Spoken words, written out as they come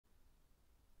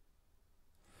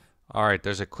All right,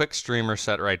 there's a quick streamer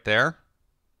set right there.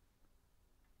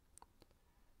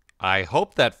 I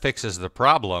hope that fixes the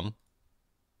problem.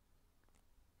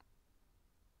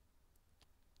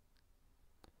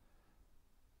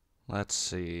 Let's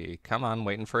see. Come on,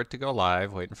 waiting for it to go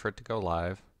live, waiting for it to go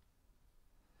live.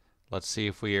 Let's see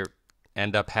if we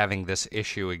end up having this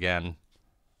issue again.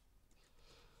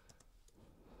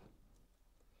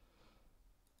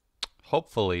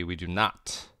 Hopefully we do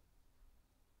not.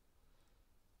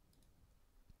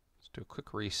 Let's do a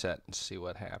quick reset and see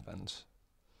what happens.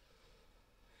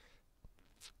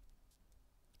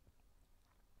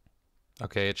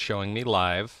 Okay, it's showing me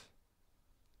live.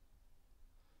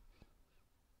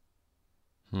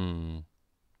 I'm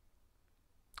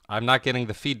not getting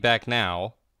the feedback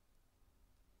now.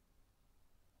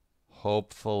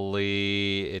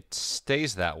 Hopefully it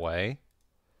stays that way.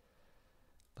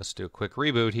 Let's do a quick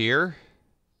reboot here.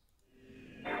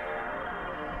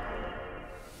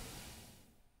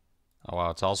 Oh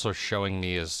wow, it's also showing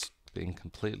me as being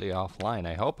completely offline.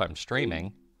 I hope I'm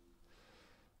streaming.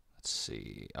 Let's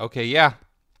see. Okay, yeah.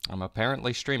 I'm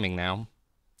apparently streaming now.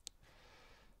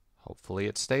 Hopefully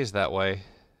it stays that way.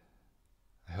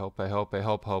 I hope.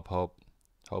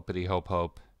 Hopeity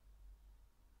hope.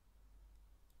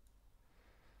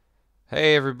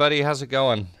 Hey everybody, how's it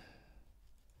going?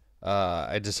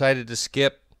 I decided to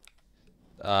skip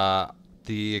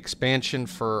the expansion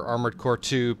for Armored Core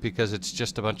 2 because it's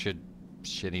just a bunch of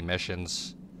shitty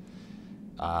missions.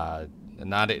 Not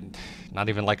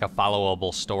even like a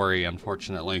followable story,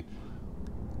 unfortunately.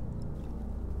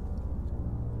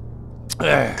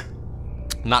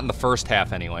 Not in the first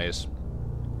half, anyways.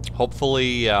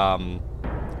 Hopefully, the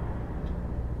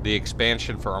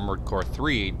expansion for Armored Core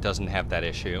 3 doesn't have that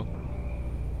issue.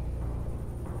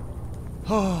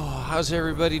 Oh, how's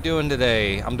everybody doing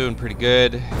today? I'm doing pretty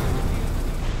good.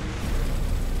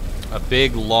 A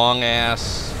big,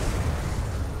 long-ass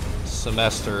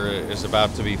semester is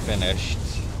about to be finished.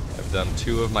 I've done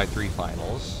 2 of my 3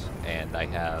 finals, and I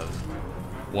have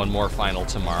one more final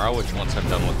tomorrow, which once I'm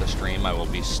done with the stream, I will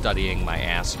be studying my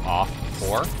ass off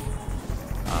for.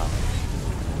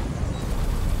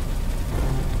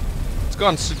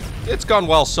 It's gone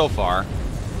well so far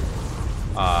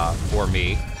for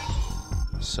me.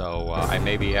 So I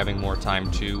may be having more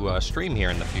time to stream here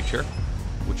in the future,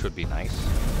 which would be nice.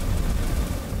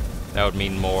 That would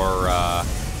mean more,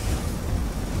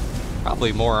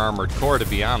 probably more Armored Core, to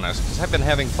be honest, because I've been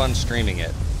having fun streaming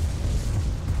it.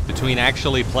 Between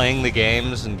actually playing the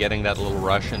games and getting that little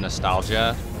rush of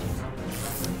nostalgia,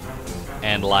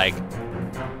 and like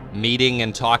meeting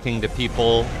and talking to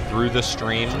people through the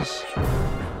streams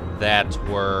that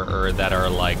are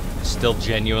like still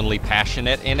genuinely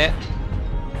passionate in it.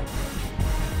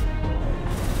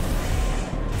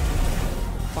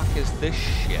 What the fuck is this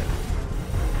shit?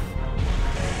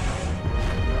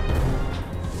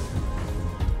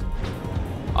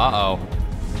 Uh-oh.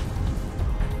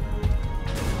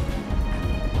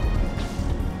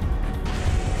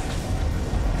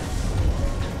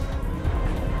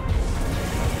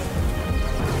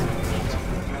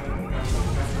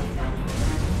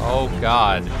 Oh,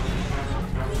 God.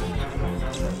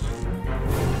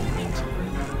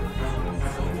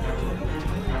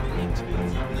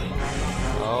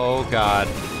 Oh, God.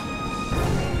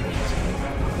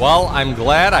 Well, I'm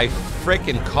glad I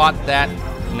frickin' caught that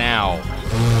now.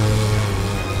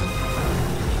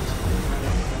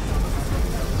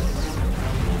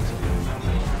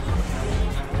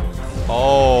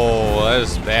 Oh, that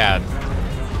is bad.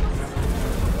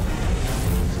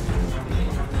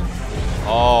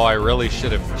 Oh, I really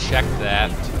should have checked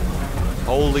that.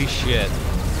 Holy shit.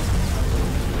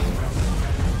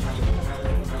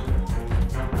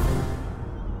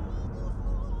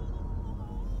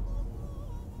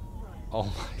 Oh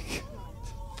my god.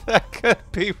 That could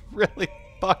be really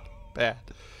fucking bad.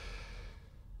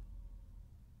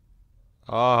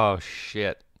 Oh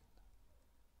shit.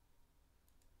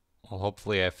 Well,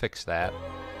 hopefully I fixed that.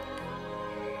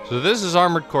 So this is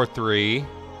Armored Core 3.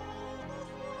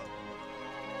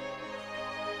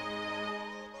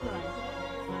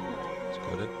 Let's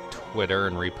go to Twitter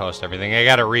and repost everything. I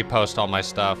gotta repost all my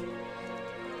stuff.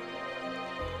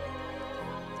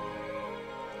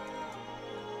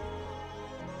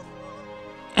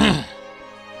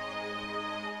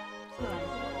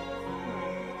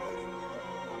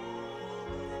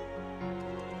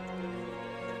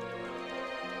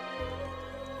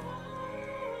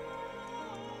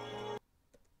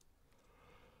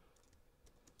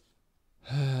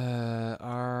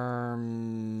 Armored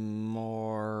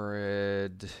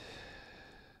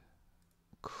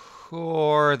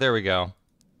Core. There we go.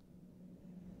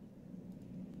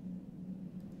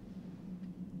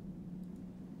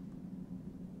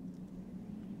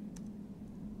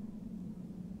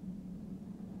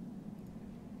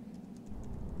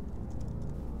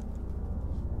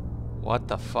 What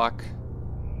the fuck?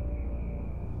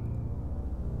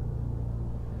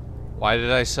 Why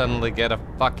did I suddenly get a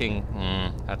fucking...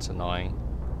 that's annoying.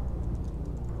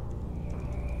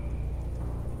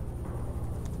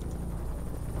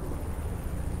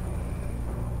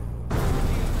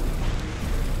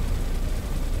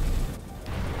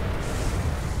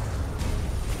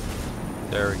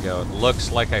 There we go. It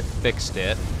looks like I fixed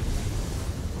it.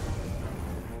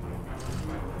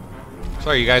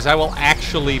 Sorry, you guys. I will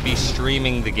actually be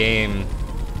streaming the game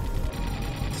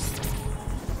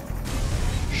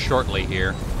shortly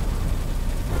here.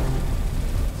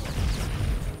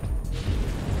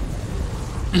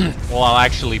 Well, I'll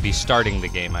actually be starting the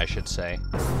game, I should say.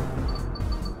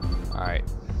 Alright.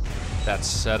 That's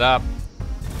set up.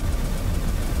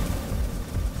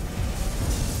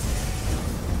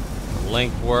 The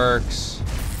link works.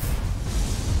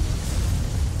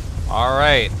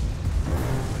 Alright.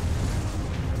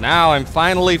 Now I'm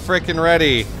finally freaking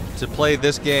ready to play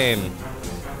this game.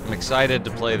 I'm excited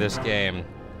to play this game.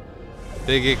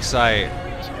 Big excite.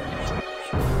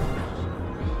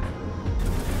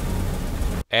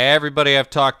 Everybody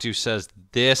I've talked to says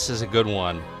this is a good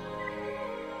one.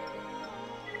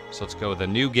 So let's go with a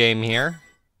new game here.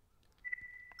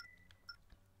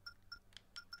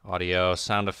 Audio,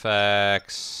 sound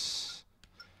effects.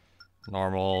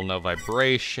 Normal, no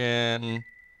vibration.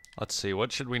 Let's see,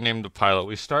 what should we name the pilot?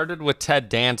 We started with Ted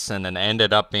Danson and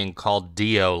ended up being called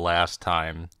Dio last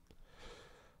time.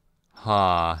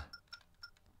 Huh.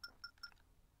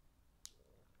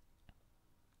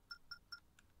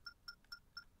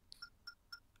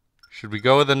 Should we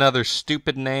go with another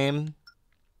stupid name?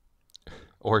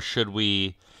 Or should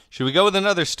we go with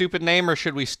another stupid name, or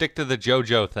should we stick to the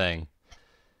JoJo thing?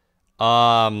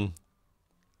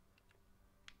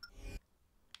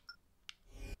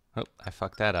 Oh, I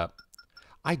fucked that up.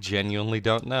 I genuinely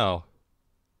don't know.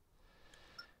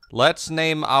 Let's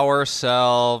name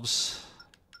ourselves...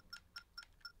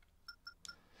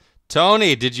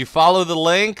 Tony, did you follow the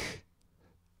link?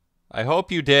 I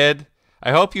hope you did.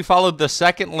 I hope you followed the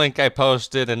second link I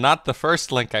posted and not the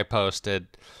first link I posted.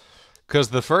 Because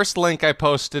the first link I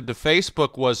posted to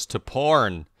Facebook was to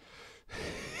porn.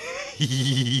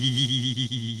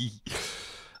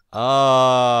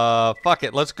 Fuck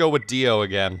it. Let's go with Dio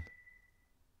again.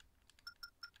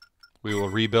 We will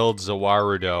rebuild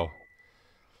Zawarudo.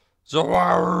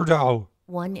 Zawarudo!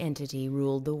 One entity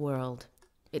ruled the world.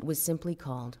 It was simply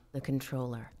called the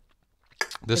Controller.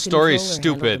 This story is handled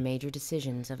stupid, the major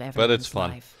decisions of but it's everyone's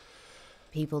fun. life.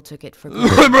 People took it for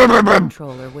granted that the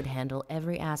Controller would handle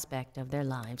every aspect of their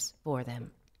lives for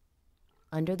them.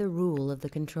 Under the rule of the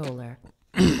Controller,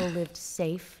 people lived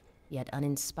safe yet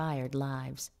uninspired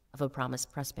lives of a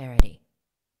promised prosperity.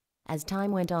 As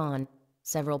time went on,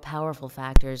 several powerful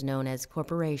factors known as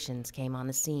corporations came on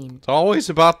the scene. It's always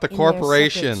about the In their separate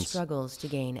corporations. struggles to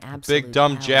gain absolute Big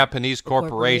dumb power, Japanese the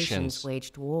corporations.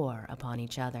 waged war upon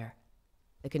each other.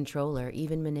 The Controller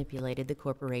even manipulated the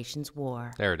corporation's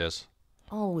war. There it is.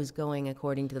 All was going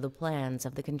according to the plans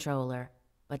of the Controller,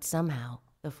 but somehow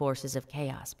the forces of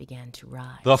chaos began to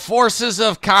rise. The forces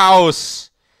of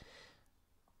chaos!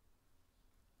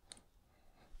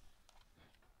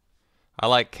 I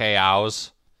like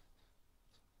chaos.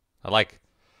 I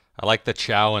like the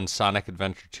Chow and Sonic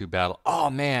Adventure 2 battle. Oh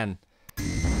man,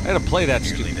 I gotta play that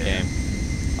stupid game.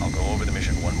 I'll go over the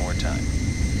mission one more time.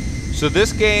 So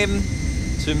this game,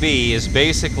 to me, is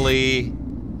basically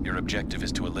Your objective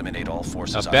is to eliminate all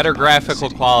forces. a better occupying the graphical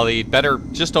city. quality,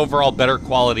 just overall better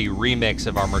quality remix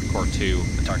of Armored Core 2.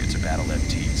 The targets are battle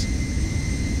MTs.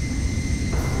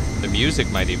 The music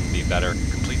might even be better.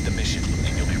 Complete the mission,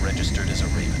 and you'll be registered as a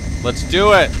Raven. Let's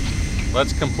do it!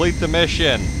 Let's complete the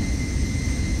mission.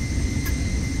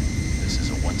 This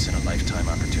is a once-in-a-lifetime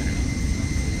opportunity.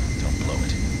 Don't blow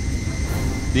it.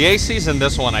 The ACs in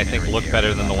this one, I think, look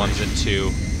better than the ones in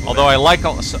 2. Although I like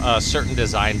certain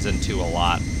designs in 2 a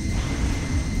lot.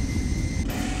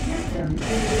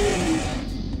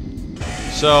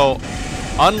 So,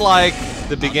 unlike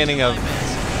the beginning of...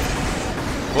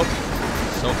 Whoop,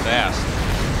 so fast.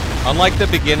 Unlike the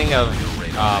beginning of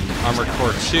Armored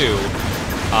Core 2,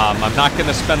 I'm not going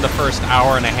to spend the first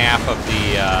hour and a half of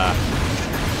the...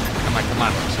 come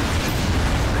on.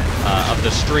 Of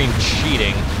the stream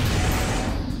cheating.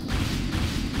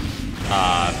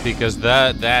 Because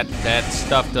that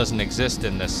stuff doesn't exist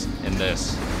in this.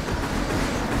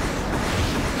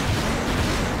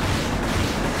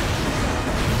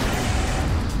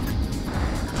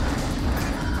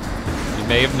 You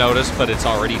may have noticed, but it's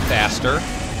already faster.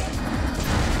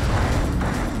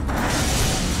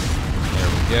 There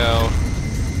we go.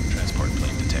 Transport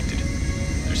plane detected.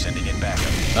 They're sending in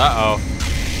backup. Uh-oh.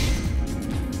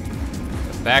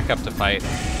 backup to fight.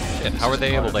 Shit, how are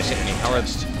they able to hit me? How are...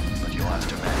 But you'll have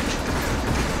to manage.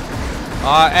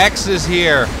 X is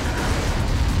here.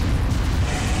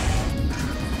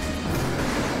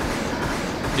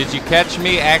 Did you catch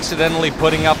me accidentally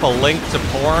putting up a link to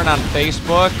porn on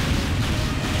Facebook?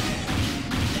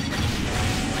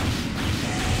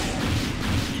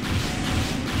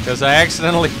 Because I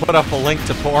accidentally put up a link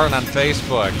to porn on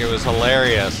Facebook. It was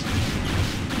hilarious.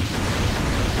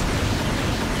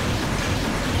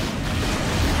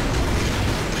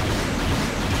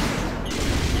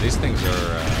 These things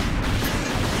are...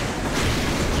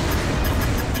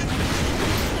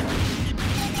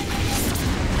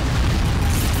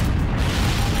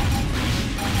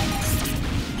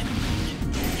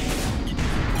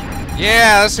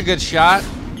 Yeah, that's a good shot.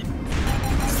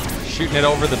 Shooting it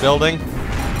over the building.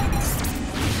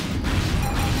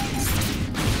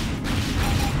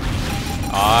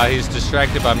 He's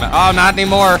distracted by me. Oh, not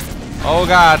anymore. Oh,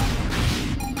 God.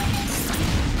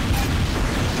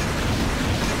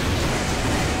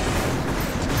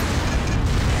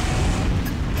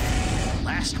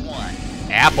 Last one.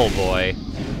 Apple Boy.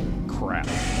 Crap.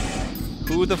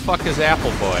 Who the fuck is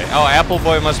Apple Boy? Oh, Apple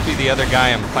Boy must be the other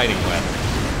guy I'm fighting with.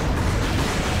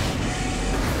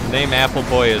 The name Apple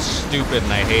Boy is stupid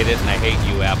and I hate it, and I hate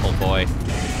you, Apple Boy.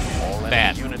 All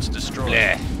Bad. enemy units destroyed.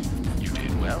 Blech. You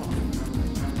did well.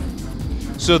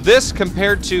 So this,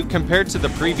 compared to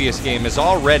the previous game, is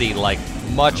already like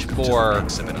much more.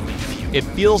 It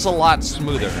feels a lot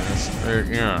smoother.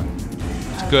 Yeah,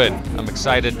 it's good. I'm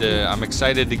excited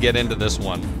to get into this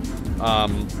one.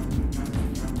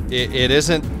 It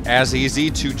isn't as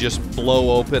easy to just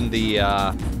blow open the.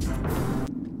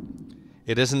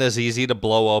 It isn't as easy to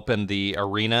blow open the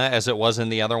arena as it was in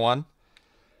the other one.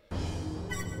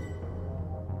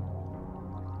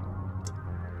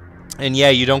 And yeah,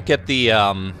 you don't get the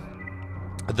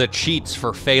cheats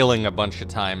for failing a bunch of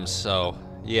times, so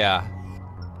yeah.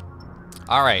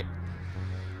 All right.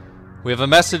 We have a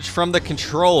message from the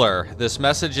controller. This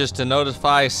message is to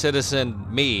notify Citizen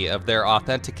Me of their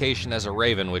authentication as a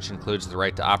Raven, which includes the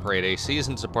right to operate ACs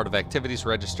in support of activities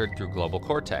registered through Global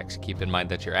Cortex. Keep in mind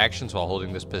that your actions while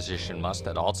holding this position must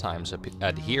at all times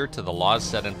adhere to the laws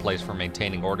set in place for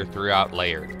maintaining order throughout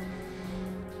Layered.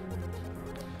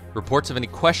 Reports of any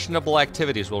questionable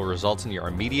activities will result in your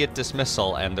immediate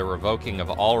dismissal and the revoking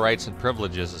of all rights and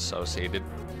privileges associated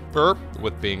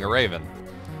with being a Raven.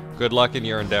 Good luck in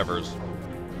your endeavors.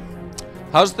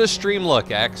 How's the stream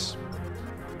look, X?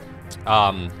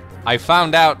 I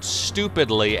found out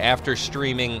stupidly after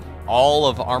streaming all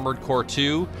of Armored Core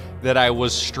 2 that I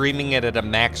was streaming it at a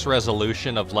max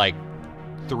resolution of like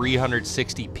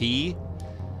 360p,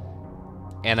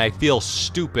 and I feel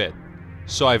stupid.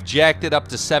 So I've jacked it up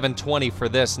to 720 for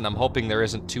this, and I'm hoping there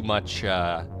isn't too much, you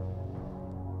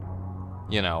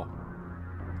know.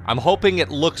 I'm hoping it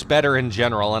looks better in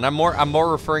general, and I'm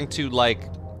more referring to like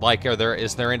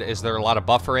is there a lot of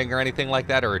buffering or anything like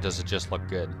that, or does it just look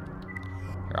good?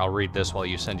 Here, I'll read this while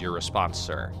you send your response,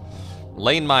 sir.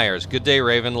 Lane Myers, good day,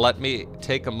 Raven. Let me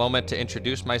take a moment to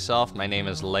introduce myself. My name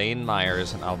is Lane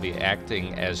Myers, and I'll be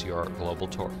acting as your Global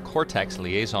Cortex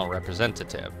liaison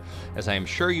representative. As I am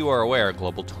sure you are aware,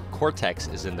 Global Cortex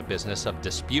is in the business of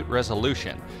dispute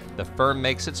resolution. The firm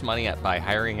makes its money by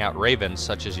hiring out Ravens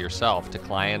such as yourself to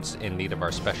clients in need of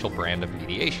our special brand of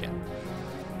mediation.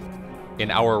 In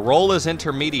our role as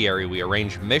intermediary, we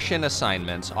arrange mission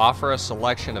assignments, offer a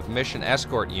selection of mission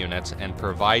escort units, and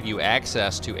provide you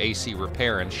access to AC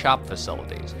repair and shop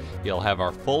facilities. You'll have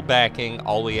our full backing.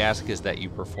 All we ask is that you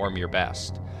perform your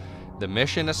best. The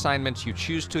mission assignments you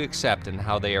choose to accept and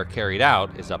how they are carried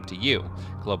out is up to you.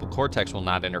 Global Cortex will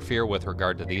not interfere with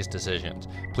regard to these decisions.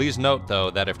 Please note, though,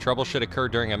 that if trouble should occur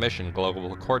during a mission,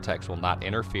 Global Cortex will not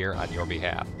interfere on your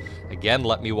behalf. Again,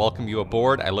 let me welcome you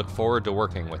aboard. I look forward to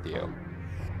working with you.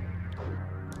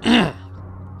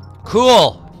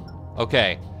 Cool.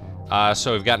 Okay.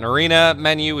 So we've got an arena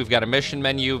menu, we've got a mission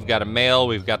menu, we've got a mail,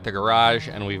 we've got the garage,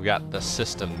 and we've got the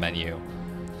system menu.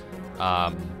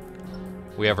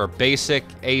 We have our basic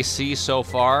AC so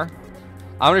far.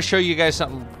 I'm going to show you guys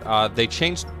something. They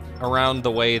changed around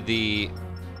the way the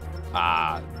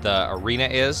arena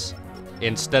is.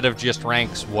 Instead of just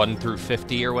ranks 1 through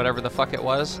 50 or whatever the fuck it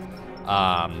was,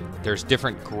 there's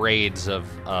different grades of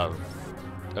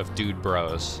dude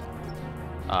bros.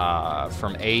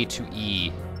 From A to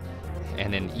E.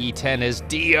 And then E10 is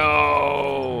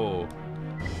Dio!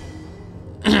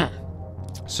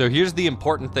 So here's the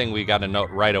important thing we gotta note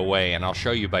right away, and I'll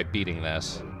show you by beating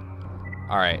this.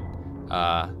 Alright.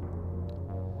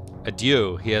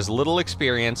 Adieu. He has little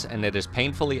experience, and it is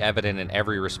painfully evident in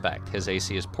every respect. His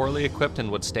AC is poorly equipped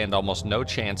and would stand almost no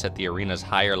chance at the arena's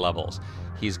higher levels.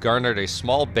 He's garnered a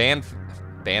small fan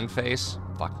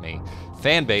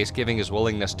base, giving his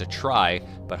willingness to try,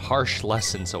 but harsh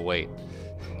lessons await.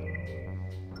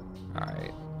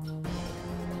 Alright.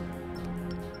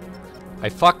 I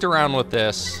fucked around with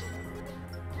this,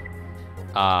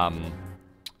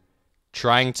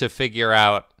 trying to figure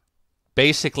out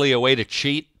basically a way to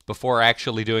cheat before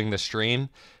actually doing the stream,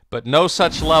 but no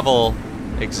such level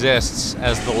exists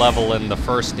as the level in the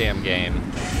first damn game.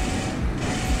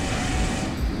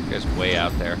 You guys way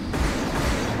out there.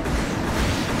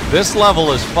 This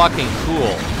level is fucking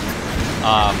cool.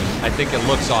 I think it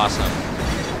looks awesome.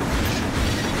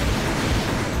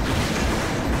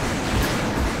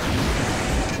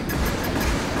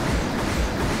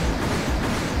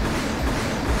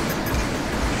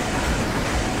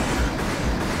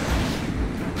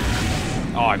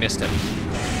 Oh, I missed it.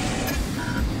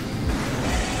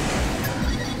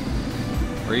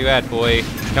 Where you at, boy?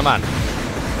 Come on.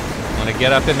 I want to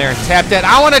get up in there and tap that.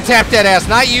 I want to tap that ass,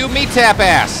 not you. Me tap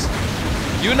ass.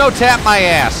 You know tap my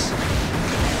ass.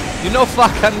 You know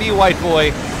fuck on me, white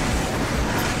boy.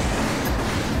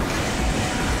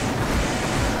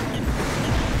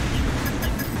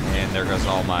 And there goes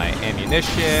all my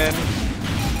ammunition.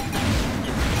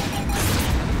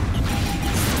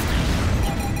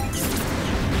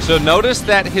 So notice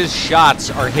that his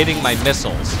shots are hitting my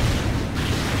missiles.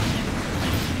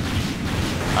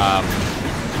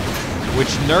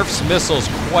 Which nerfs missiles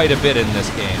quite a bit in this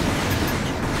game.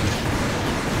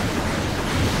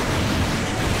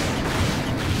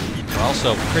 We're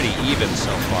also pretty even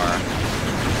so far.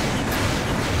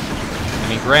 I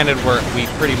mean, granted, we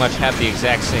pretty much have the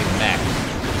exact same mech.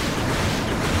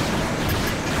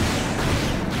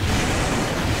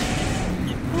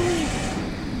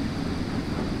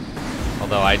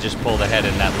 Although I just pulled ahead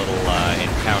in that little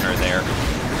encounter there,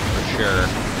 for sure.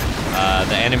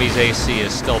 The enemy's AC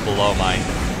is still below mine.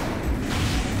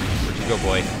 Where'd you go,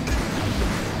 boy?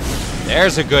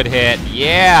 There's a good hit.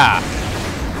 Yeah!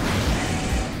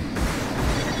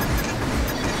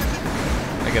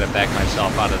 I gotta back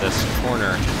myself out of this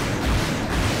corner.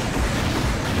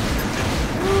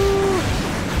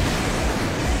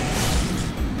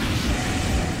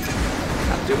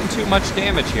 Not doing too much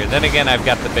damage here. Then again, I've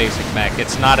got the basic mech.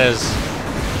 It's not as...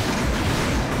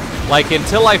 Like,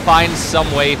 until I find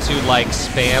some way to, like,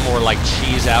 spam or, like,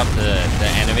 cheese out the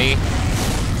enemy,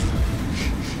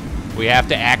 we have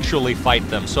to actually fight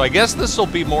them. So I guess this will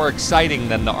be more exciting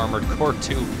than the Armored Core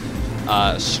 2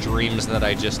 streams that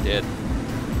I just did.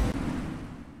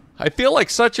 I feel like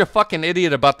such a fucking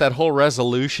idiot about that whole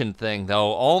resolution thing,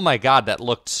 though. Oh my god, that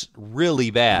looked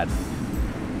really bad.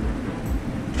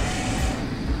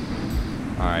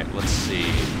 Alright, let's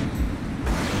see.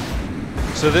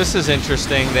 So this is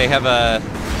interesting. They have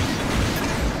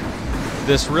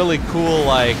this really cool,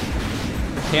 like,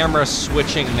 camera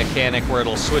switching mechanic where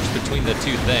it'll switch between the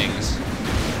two things.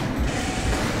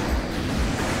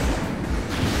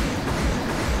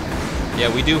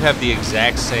 Yeah, we do have the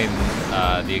exact same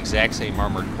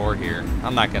Armored Core here.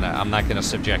 I'm not gonna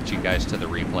subject you guys to the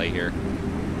replay here.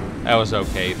 That was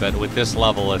okay, but with this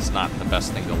level, it's not the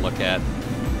best thing to look at.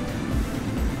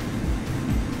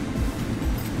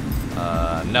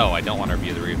 No, I don't want to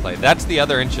review the replay. That's the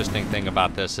other interesting thing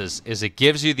about this is it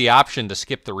gives you the option to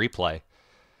skip the replay.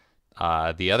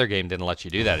 The other game didn't let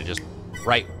you do that.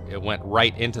 It went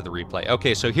right into the replay.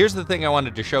 Okay, so here's the thing I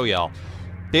wanted to show y'all.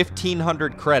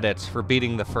 1,500 credits for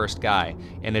beating the first guy,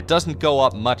 and it doesn't go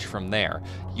up much from there.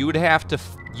 You would have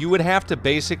to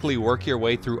basically work your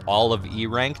way through all of E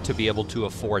rank to be able to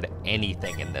afford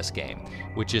anything in this game,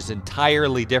 which is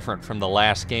entirely different from the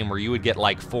last game where you would get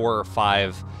like 4 or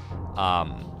 5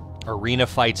 arena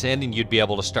fights in, and you'd be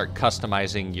able to start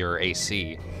customizing your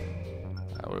AC.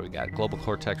 What do we got? Global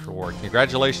Cortex reward.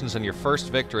 Congratulations on your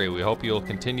first victory. We hope you will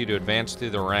continue to advance through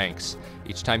the ranks.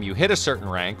 Each time you hit a certain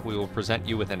rank, we will present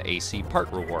you with an AC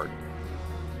part reward.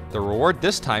 The reward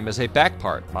this time is a back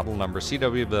part. Model number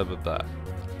CW blah blah blah.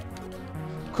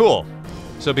 Cool.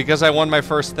 So because I won my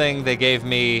first thing, they gave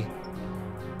me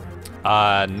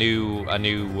a new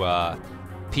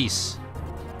piece.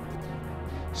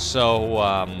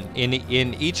 So in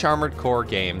each Armored Core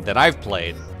game that I've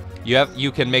played,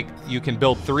 you can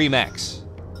build 3 mechs,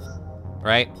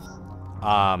 right?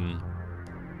 And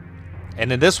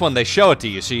in this one they show it to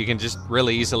you, so you can just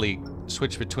really easily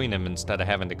switch between them instead of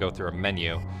having to go through a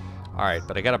menu. All right,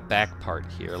 but I got a back part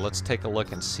here. Let's take a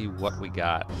look and see what we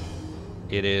got.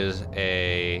 It is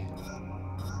a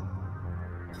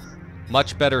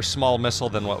much better small missile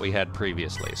than what we had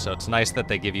previously. So it's nice that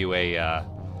they give you a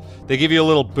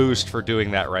little boost for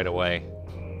doing that right away.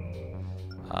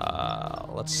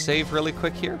 Let's save really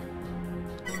quick here.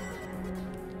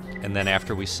 And then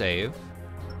after we save...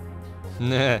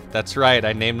 That's right,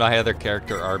 I named my other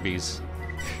character Arby's.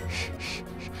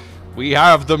 We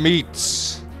have the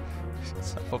meats!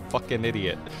 I'm a fucking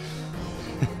idiot.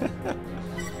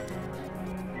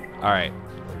 Alright.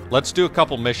 Let's do a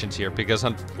couple missions here, because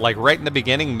like right in the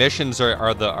beginning, missions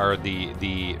are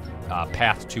the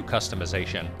path to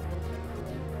customization.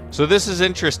 So this is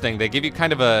interesting. They give you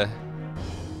kind of a...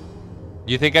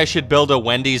 You think I should build a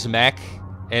Wendy's mech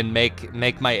and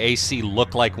make my AC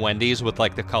look like Wendy's with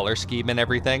like the color scheme and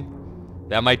everything?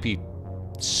 That might be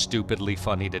stupidly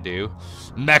funny to do.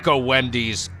 Mecha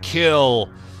Wendy's, kill!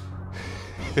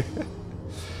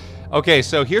 Okay,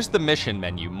 so here's the mission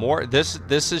menu.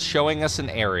 This is showing us an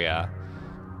area.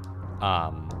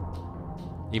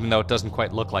 Even though it doesn't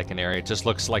quite look like an area, it just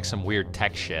looks like some weird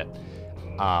tech shit.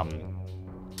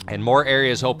 And more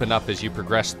areas open up as you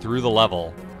progress through the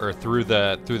level, or through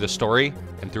the story,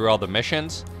 and through all the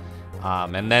missions.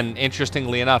 And then,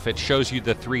 interestingly enough, it shows you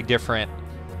the three different.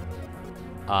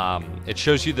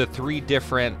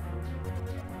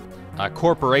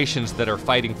 Corporations that are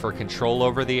fighting for control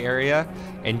over the area,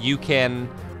 and you can,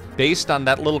 based on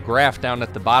that little graph down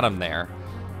at the bottom there,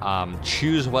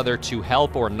 choose whether to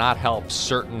help or not help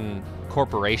certain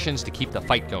corporations to keep the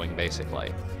fight going,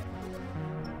 basically.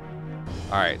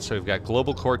 Alright, so we've got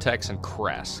Global Cortex and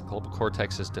Crest. Global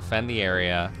Cortex is defend the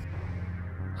area,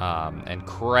 and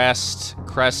Crest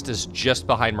is just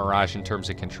behind Mirage in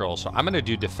terms of control, so I'm going to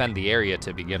do defend the area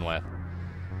to begin with.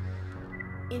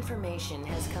 Information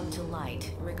has come to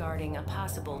light regarding a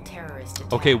possible terrorist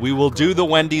attack. Okay, we will do the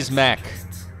Wendy's mech.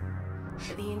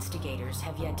 The instigators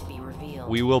have yet to be revealed.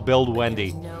 We will build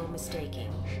Wendy. There's no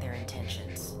mistaking their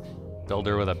intentions. Build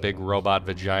her with a big robot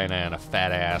vagina and a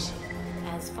fat ass.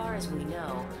 As far as we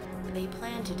know, they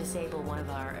plan to disable one of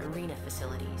our arena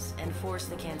facilities and force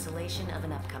the cancellation of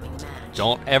an upcoming match.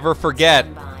 Don't ever forget,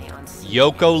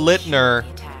 Yoko Littner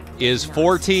is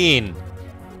 14.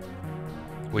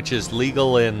 Which is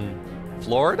legal in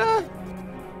Florida?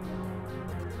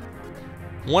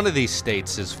 One of these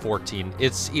states is 14.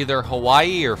 It's either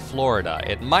Hawaii or Florida.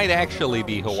 It might actually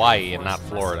be Hawaii and not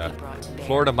Florida.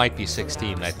 Florida might be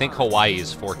 16. I think Hawaii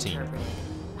is 14.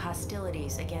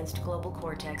 Hostilities against Global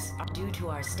Cortex are due to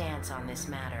our stance on this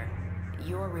matter.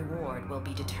 Your reward will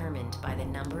be determined by the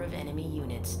number of enemy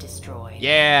units destroyed.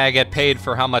 Yeah, I get paid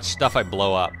for how much stuff I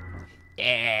blow up.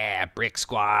 Yeah, Brick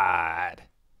Squad.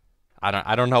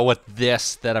 I don't know what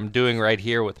this that I'm doing right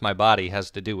here with my body has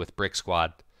to do with Brick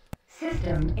Squad.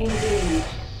 System engaged.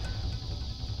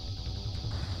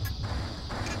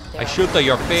 I shoot at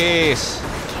your face.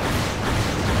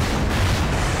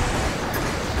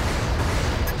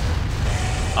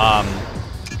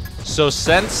 So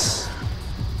since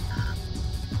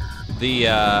the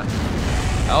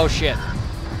oh shit.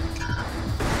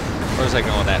 Where's I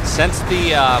going with that? Since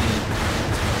the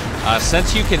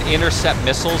since you can intercept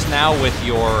missiles now with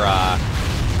your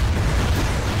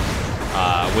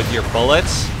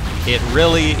bullets, it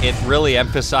really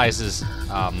emphasizes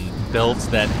builds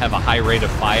that have a high rate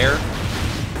of fire.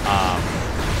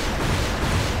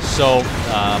 So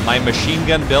my machine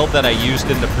gun build that I used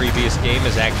in the previous game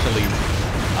is actually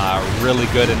really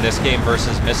good in this game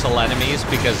versus missile enemies,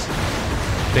 because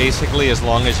basically as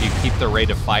long as you keep the rate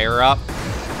of fire up,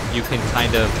 you can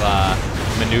kind of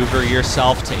maneuver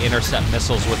yourself to intercept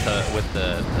missiles with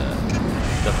the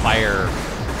fire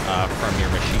from your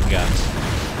machine guns,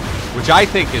 which I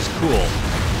think is cool.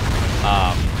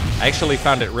 I actually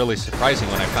found it really surprising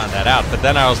when I found that out, but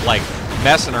then I was like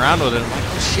messing around with it. I'm like,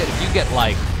 oh shit, if you get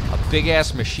like a big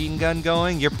ass machine gun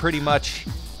going, you're pretty much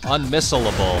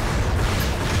unmissilable.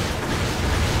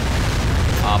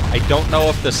 I don't know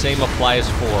if the same applies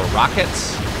for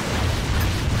rockets.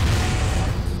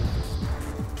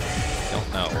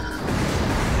 Don't know.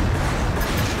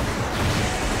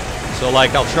 So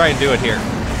like, I'll try and do it here.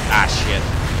 Ah, shit.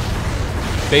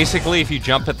 Basically, if you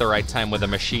jump at the right time with a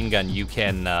machine gun, you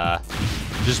can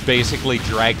just basically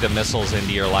drag the missiles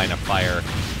into your line of fire.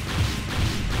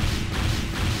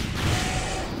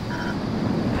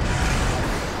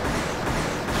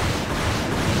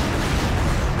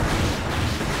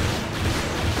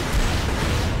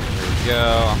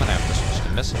 Go. I'm gonna have to switch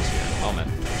to missiles here in a moment.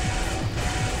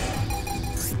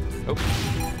 Oh.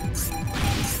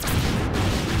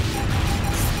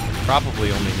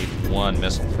 Probably only need one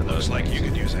missile for those. Looks like you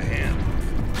could use a hand.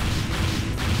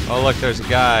 Oh look, there's a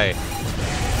guy.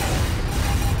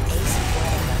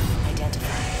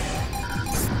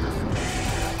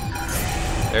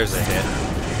 There's a hit.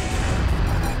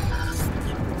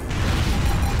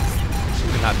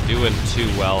 Actually not doing too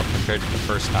well compared to the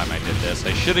first time I did this.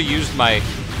 I should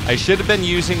have been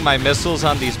using my missiles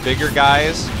on these bigger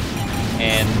guys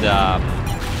and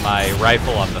my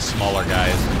rifle on the smaller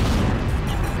guys.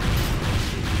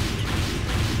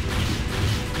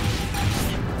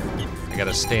 I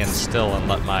gotta stand still and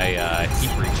let my heat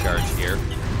recharge here.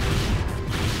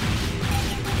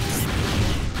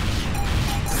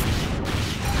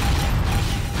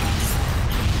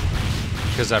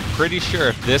 Because I'm pretty sure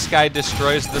if this guy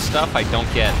destroys the stuff, I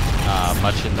don't get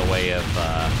much in the way of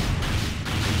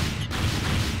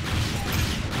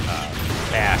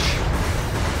cash.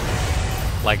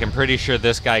 Like, I'm pretty sure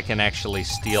this guy can actually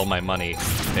steal my money,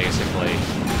 basically,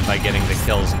 by getting the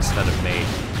kills instead of me.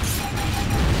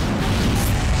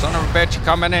 Son of a bitch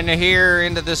coming in here,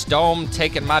 into this dome,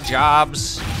 taking my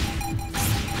jobs.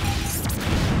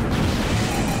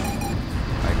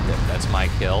 That's my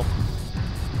kill.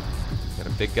 Got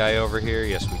a big guy over here.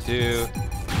 Yes, we do.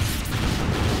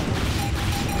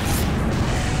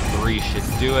 3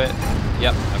 should do it.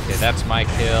 Yep, okay, that's my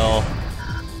kill.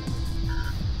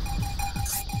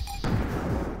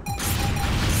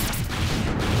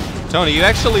 Tony, you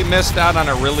actually missed out on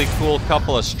a really cool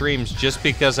couple of streams just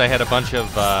because I had a bunch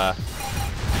of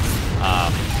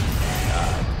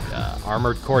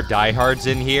Armored Core diehards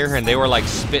in here, and they were like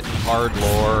spitting hard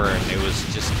lore, and it was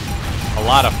just a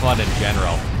lot of fun in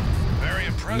general. Very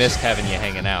impressive. Missed having you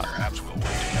hanging out. Perhaps we'll work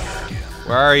together again.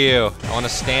 Where are you? I want to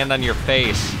stand on your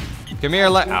face. Come here,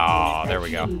 oh, there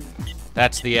we go.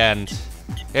 That's the end.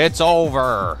 It's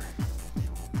over.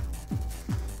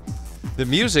 The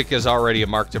music is already a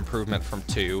marked improvement from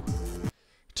 2.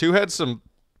 2 had some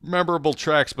memorable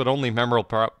tracks, but only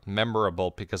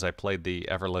memorable because I played the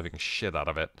ever-living shit out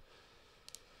of it.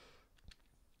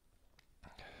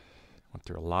 Went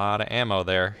through a lot of ammo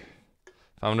there.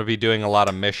 If I'm going to be doing a lot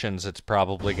of missions, it's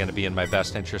probably going to be in my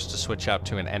best interest to switch out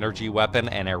to an energy weapon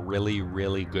and a really,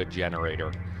 really good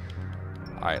generator.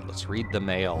 Alright, let's read the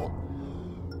mail.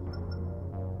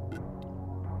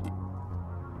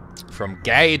 From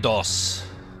Gaidos.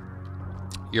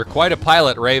 You're quite a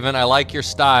pilot, Raven. I like your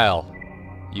style.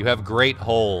 You have great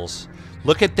holes.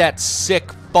 Look at that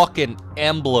sick fucking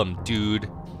emblem, dude.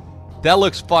 That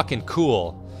looks fucking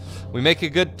cool. We make a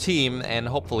good team, and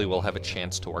hopefully we'll have a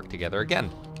chance to work together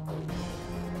again.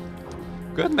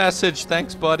 Good message.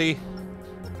 Thanks, buddy.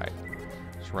 Alright.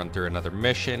 Let's run through another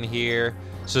mission here.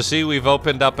 So see, we've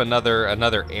opened up another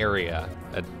area.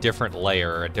 A different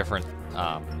layer. A different,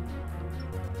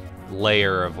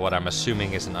 layer of what I'm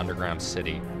assuming is an underground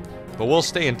city. But we'll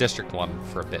stay in District 1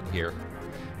 for a bit here.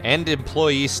 End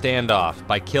employee standoff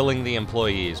by killing the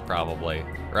employees, probably.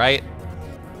 Right?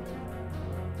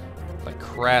 By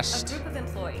Crest. A group of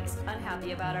employees,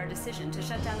 unhappy about our decision to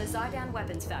shut down the Zydan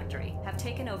weapons factory, have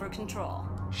taken over control.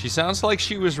 She sounds like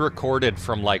she was recorded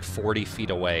from like 40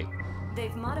 feet away.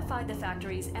 They've modified the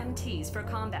factory's MTs for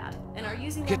combat and are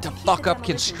using Get them the to fuck keep the up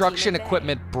demolition construction team at bay.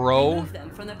 equipment, bro. Remove them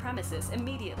from the premises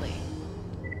immediately.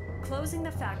 Closing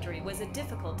the factory was a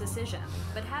difficult decision,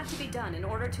 but had to be done in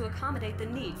order to accommodate the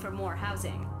need for more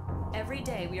housing. Every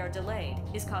day we are delayed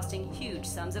is costing huge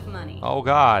sums of money. Oh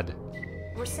god.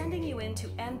 We're sending you in to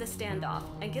end the standoff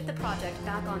and get the project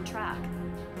back on track.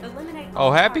 Eliminate Oh,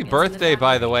 all happy targets in birthday,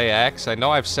 by the factory. way, X. I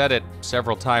know I've said it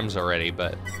several times already,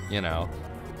 but, you know.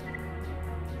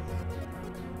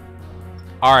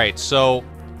 Alright, so,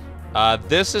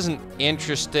 this is an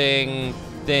interesting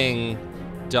thing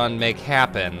done make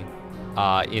happen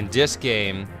in this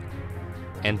game.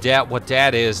 And what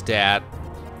that is, Dat.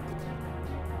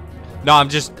 No, I'm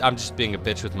just being a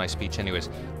bitch with my speech anyways.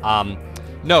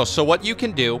 No, so what you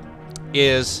can do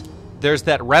is there's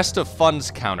that rest of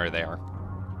funds counter there,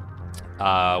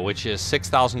 which is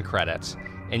 6,000 credits,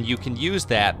 and you can use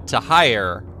that to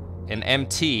hire an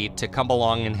MT to come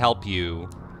along and help you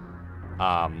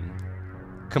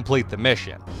complete the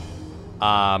mission.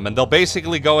 And they'll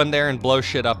basically go in there and blow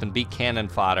shit up and beat cannon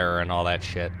fodder and all that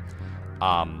shit.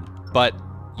 But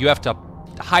you have to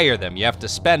hire them. You have to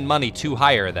spend money to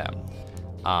hire them.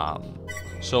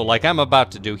 So like I'm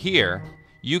about to do here,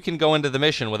 you can go into the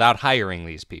mission without hiring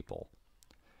these people.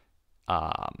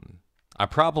 I'm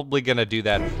probably going to do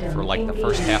that for like the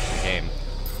first half of the game.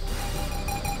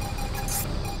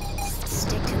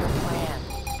 Stick to the plan.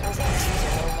 Those MCs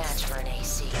are no match for an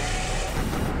AC.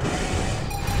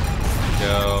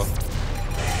 Go.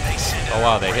 Oh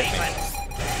wow, they hit me.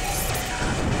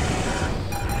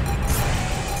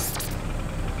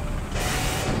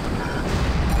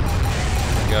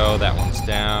 Go, that one's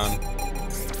down.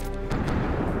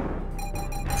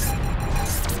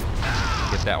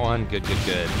 Get that one, good, good,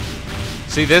 good.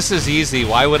 See, this is easy.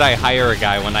 Why would I hire a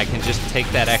guy when I can just take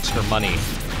that extra money?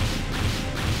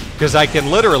 Because I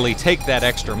can literally take that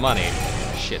extra money.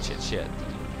 Shit, shit, shit.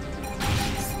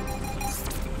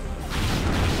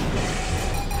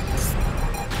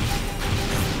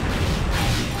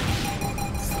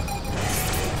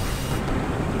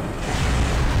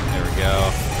 There we go.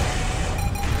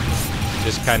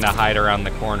 Just kind of hide around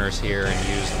the corners here and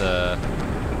use the...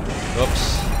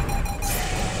 Oops.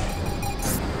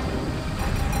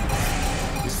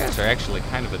 These guys are actually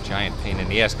kind of a giant pain in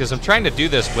the ass, because I'm trying to do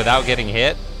this without getting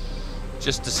hit,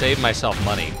 just to save myself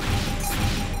money.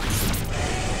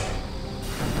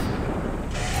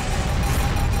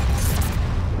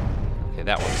 Okay,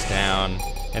 that one's down.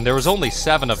 And there was only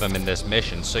 7 of them in this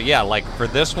mission, so yeah, like, for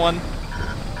this one,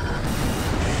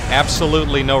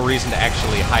 absolutely no reason to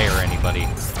actually hire anybody.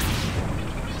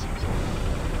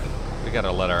 We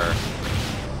gotta let our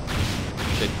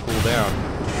shit cool down.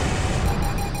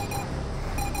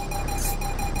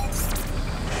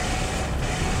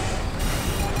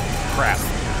 Crap.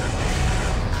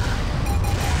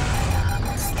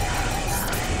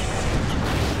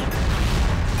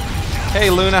 Hey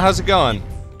Luna, how's it going?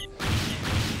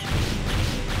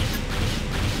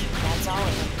 That's all of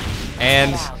them.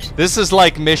 And this is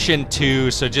like mission 2,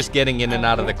 so just getting in and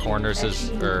out of the corners is,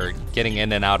 or getting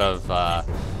in and out of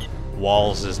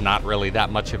walls is not really that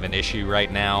much of an issue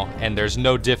right now. And there's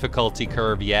no difficulty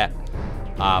curve yet.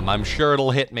 I'm sure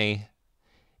it'll hit me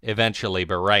eventually,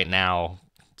 but right now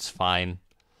it's fine.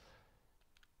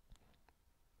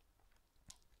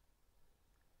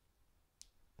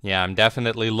 Yeah, I'm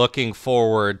definitely looking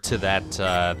forward to that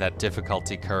that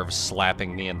difficulty curve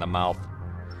slapping me in the mouth.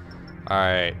 All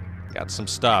right. Got some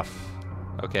stuff.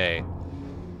 Okay.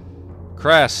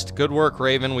 Crest, good work,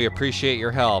 Raven. We appreciate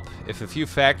your help. If a few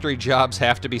factory jobs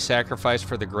have to be sacrificed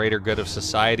for the greater good of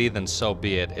society, then so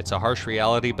be it. It's a harsh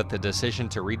reality, but the decision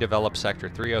to redevelop Sector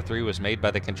 303 was made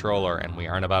by the controller, and we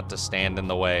aren't about to stand in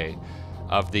the way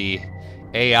of the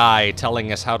AI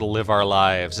telling us how to live our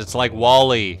lives. It's like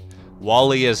WALL-E.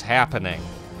 WALL-E is happening.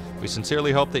 We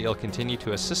sincerely hope that you'll continue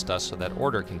to assist us so that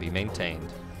order can be maintained.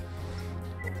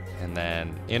 And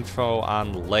then info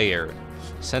on Layered.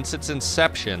 Since its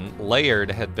inception, Layered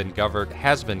has been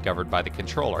governed by the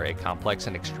controller, a complex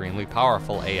and extremely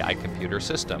powerful AI computer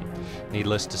system.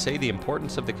 Needless to say, the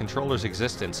importance of the controller's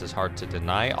existence is hard to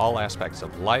deny. All aspects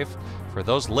of life for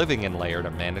those living in Layered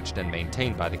are managed and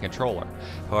maintained by the controller.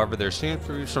 However, there seems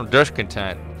to be some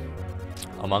discontent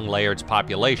among Layered's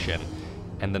population,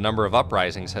 and the number of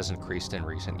uprisings has increased in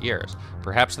recent years.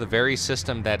 Perhaps the very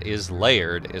system that is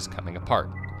Layered is coming apart.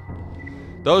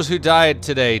 Those who died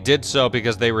today did so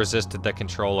because they resisted the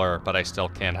controller, but I still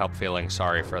can't help feeling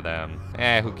sorry for them.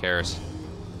 Who cares?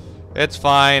 It's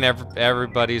fine,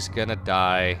 everybody's gonna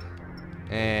die.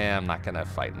 I'm not gonna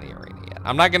fight in the arena yet.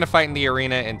 I'm not gonna fight in the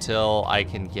arena until I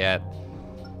can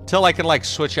like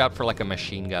switch out for like a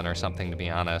machine gun or something, to be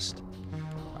honest.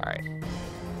 Alright.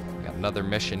 We got another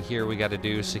mission here we gotta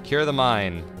do. Secure the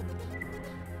mine.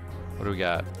 What do we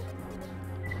got?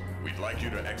 We'd like you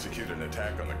to execute an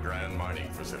attack on the Grand Mining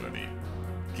Facility.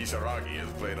 Kisaragi has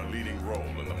played a leading role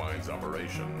in the mine's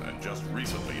operation and just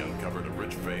recently uncovered a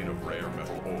rich vein of rare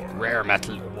metal ore. Rare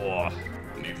metal ore.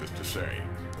 Needless to say,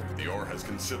 the ore has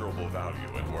considerable value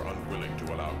and we're unwilling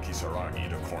to allow Kisaragi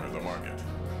to corner the market.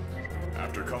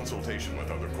 After consultation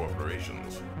with other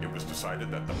corporations, it was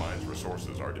decided that the mine's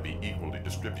resources are to be equally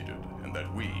distributed and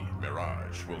that we,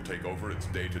 Mirage, will take over its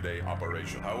day-to-day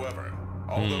operation. However,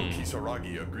 although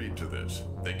Kisaragi agreed to this,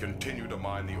 they continue to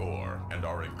mine the ore and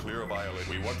are in clear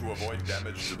violation. We want to avoid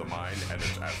damage to the mine and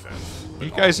its assets. You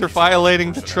guys are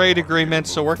violating the trade agreement,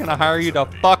 so we're gonna hire you to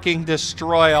fucking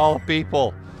destroy all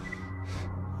people.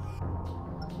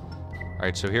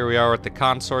 Alright, so here we are with the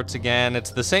consorts again.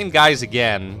 It's the same guys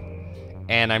again,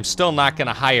 and I'm still not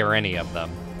gonna hire any of them.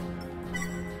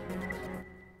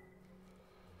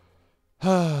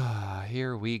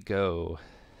 Here we go.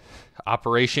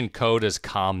 Operation Code has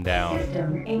calmed down.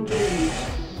 System engaged.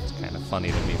 It's kind of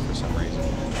funny to me for some reason.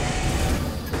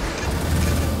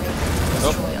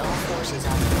 Destroy all forces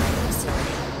on the mine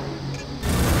facility.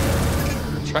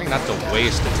 I'm trying not to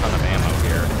waste a ton of ammo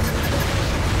here.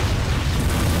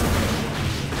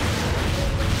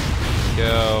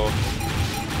 Go.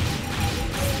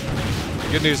 The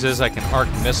good news is I can arc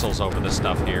missiles over the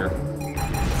stuff here.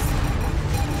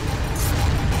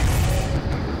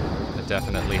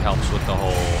 Definitely helps with the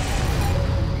whole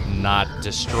not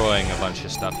destroying a bunch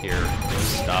of stuff here.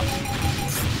 Alright,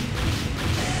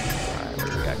 what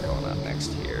do we got going on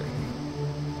next here?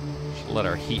 Should let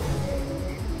our heat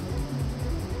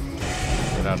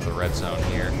get out of the red zone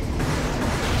here.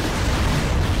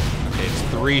 Okay, it's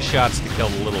 3 shots to kill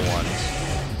the little ones.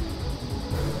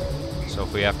 So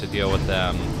if we have to deal with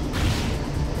them,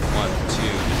 1, 2,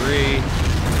 3,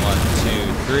 1,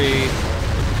 2, 3.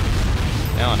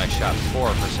 Now, and I shot 4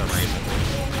 for some reason.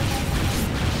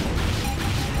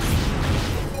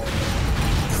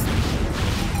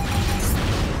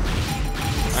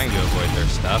 Trying to avoid their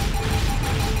stuff.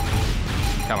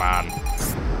 Come on.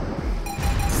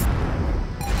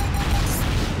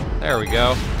 There we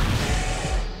go.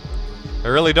 I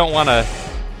really don't want to...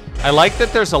 I like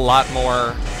that there's a lot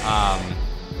more...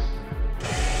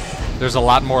 there's a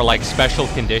lot more, like, special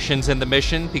conditions in the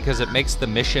mission, because it makes the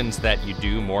missions that you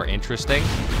do more interesting.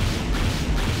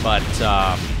 But,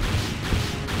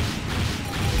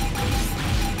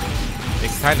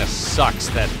 it kind of sucks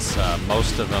that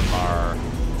most of them are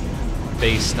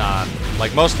based on...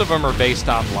 Like, most of them are based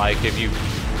on, like, if you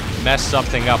mess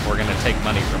something up, we're going to take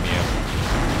money from you.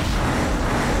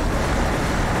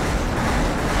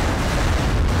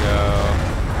 Go.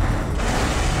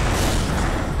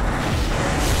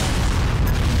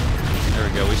 There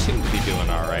we go. We seem to be doing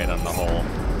all right on the whole.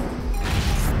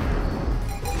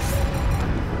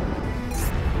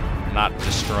 Not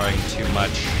destroying too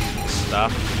much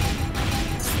stuff.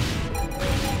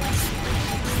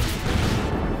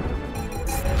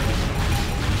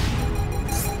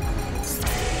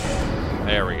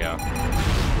 There we go.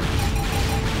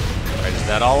 Alright, is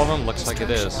that all of them? Looks like it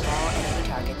is.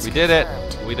 We did it!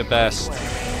 We the best.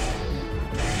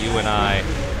 You and I.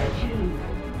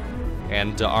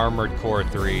 And Armored Core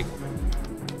 3.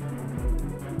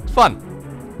 It's fun.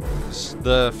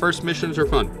 The first missions are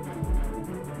fun.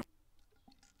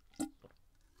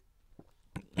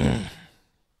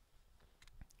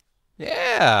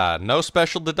 Yeah, no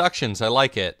special deductions. I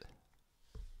like it.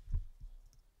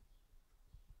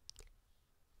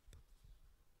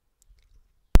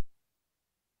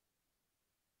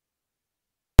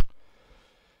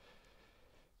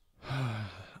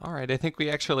 All right, I think we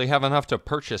actually have enough to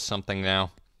purchase something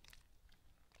now.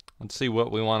 Let's see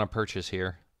what we want to purchase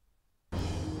here. We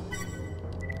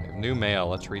have new mail.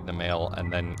 Let's read the mail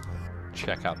and then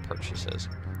check out purchases.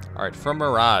 All right, from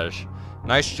Mirage.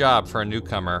 Nice job for a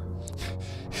newcomer.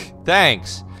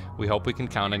 Thanks. We hope we can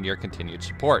count on your continued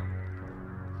support.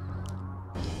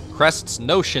 Crest's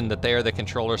notion that they are the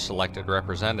controller's selected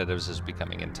representatives is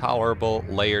becoming intolerable.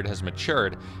 Laird has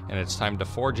matured, and it's time to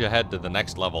forge ahead to the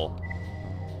next level.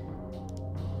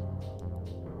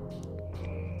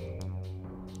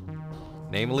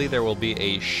 Namely, there will be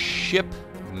a ship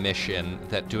mission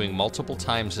that doing multiple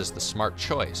times is the smart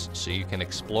choice, so you can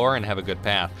explore and have a good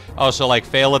path. Oh, so like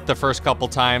fail it the first couple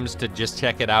times to just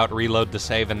check it out, reload the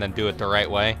save, and then do it the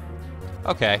right way?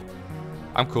 Okay,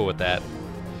 I'm cool with that.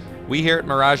 We here at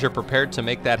Mirage are prepared to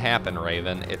make that happen,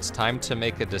 Raven. It's time to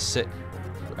make a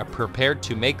prepared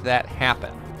to make that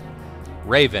happen.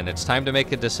 Raven, it's time to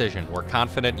make a decision. We're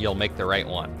confident you'll make the right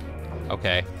one.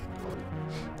 Okay.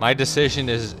 My decision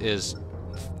is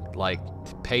like,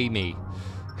 pay me.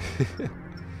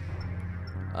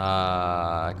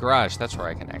 Garage, that's where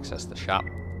I can access the shop.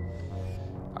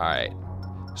 Alright.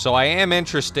 So I am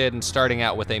interested in starting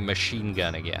out with a machine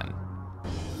gun again.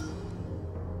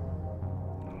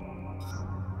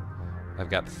 I've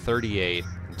got 38,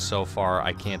 and so far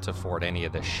I can't afford any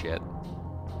of this shit.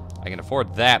 I can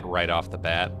afford that right off the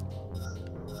bat.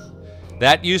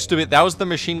 That used to be, that was the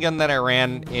machine gun that I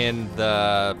ran in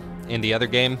the other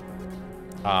game.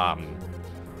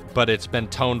 But it's been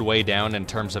toned way down in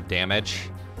terms of damage.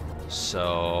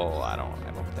 So I don't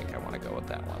think I want to go with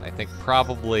that one. I think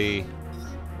probably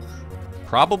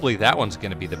that one's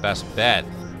going to be the best bet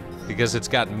because it's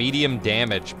got medium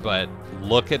damage, but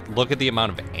look at the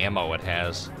amount of ammo it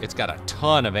has. It's got a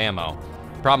ton of ammo.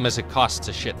 The problem is it costs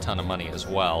a shit ton of money as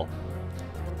well.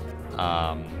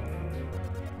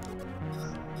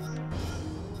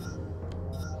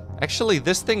 Actually,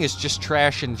 this thing is just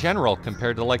trash in general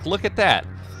compared to, like, look at that.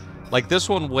 Like, this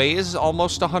one weighs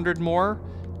almost 100 more,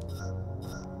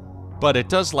 but it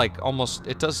does, like,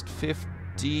 it does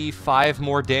 55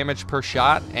 more damage per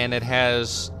shot, and it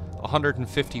has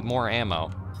 150 more ammo.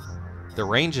 The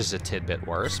range is a tidbit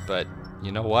worse, but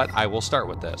you know what? I will start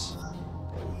with this.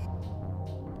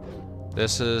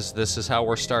 This is how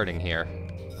we're starting here.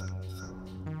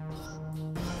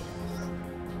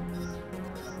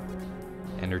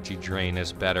 Energy drain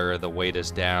is better, the weight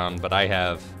is down, but I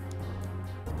have...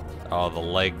 Oh, the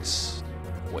legs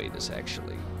weight is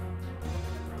actually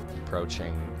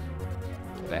approaching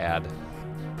bad.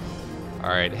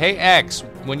 Alright, hey X,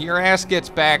 when your ass gets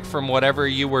back from whatever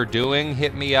you were doing,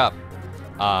 hit me up.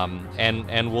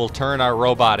 And we'll turn our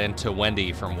robot into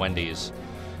Wendy from Wendy's.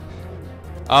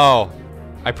 Oh,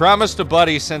 I promised a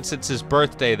buddy, since it's his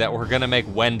birthday, that we're gonna make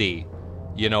Wendy,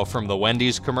 you know, from the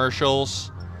Wendy's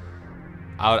commercials,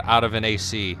 out of an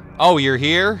AC. Oh, you're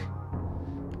here?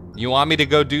 You want me to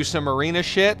go do some arena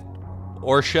shit?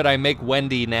 Or should I make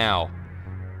Wendy now?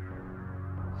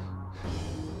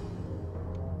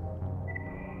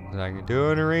 I can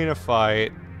do an arena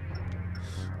fight.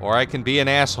 Or I can be an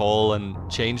asshole and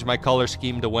change my color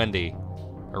scheme to Wendy.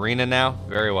 Arena now?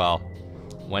 Very well.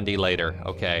 Wendy later.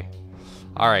 Okay.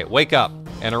 Alright, wake up.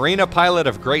 An arena pilot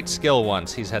of great skill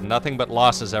once. He's had nothing but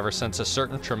losses ever since a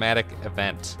certain traumatic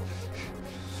event.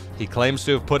 He claims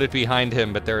to have put it behind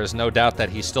him, but there is no doubt that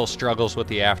he still struggles with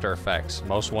the after effects.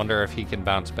 Most wonder if he can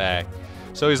bounce back.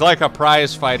 So he's like a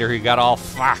prize fighter who got all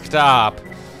fucked up.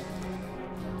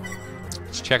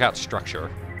 Let's check out structure.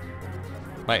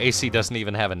 My AC doesn't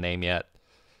even have a name yet.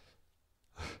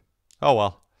 Oh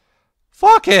well.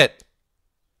 Fuck it!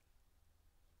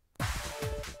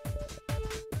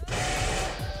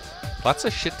 Lots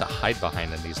of shit to hide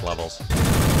behind in these levels.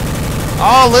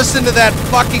 Oh, listen to that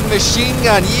fucking machine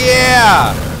gun.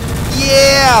 Yeah!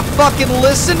 Yeah! Fucking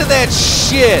listen to that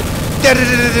shit!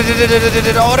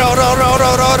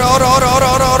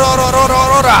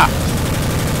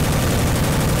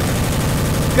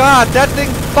 God, that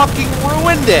thing fucking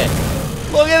ruined it!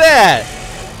 Look at that!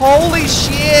 Holy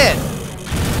shit!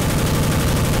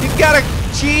 You gotta...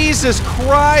 Jesus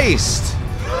Christ!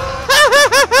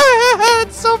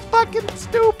 It's so fucking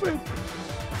stupid!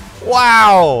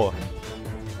 Wow!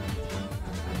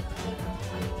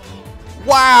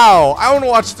 Wow! I want to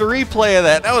watch the replay of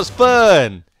that. That was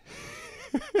fun!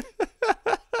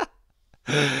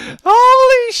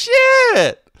 Holy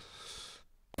shit!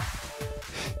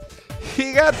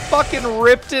 He got fucking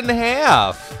ripped in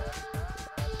half.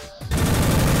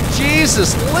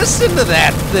 Jesus, listen to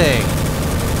that thing.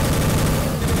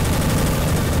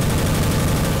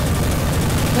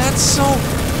 That's so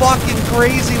fucking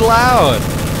crazy loud.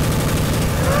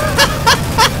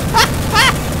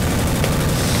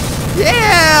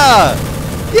 Yeah!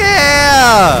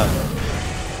 Yeah!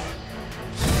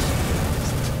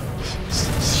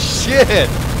 Shit!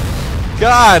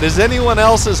 God, is anyone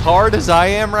else as hard as I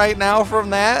am right now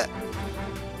from that?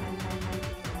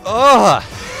 Ugh!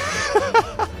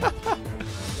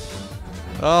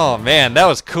 Oh man, that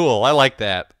was cool. I like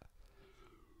that.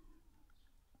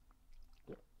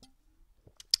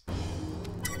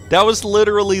 That was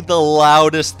literally the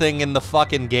loudest thing in the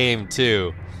fucking game,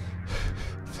 too.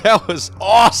 That was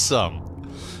awesome.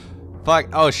 Fuck.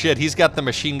 Oh shit, he's got the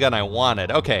machine gun I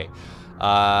wanted. Okay.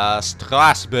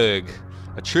 Strasbourg.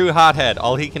 A true hothead.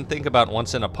 All he can think about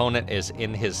once an opponent is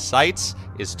in his sights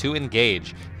is to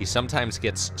engage. He sometimes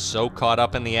gets so caught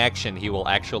up in the action he will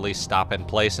actually stop in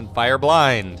place and fire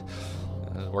blind.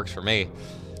 Works for me.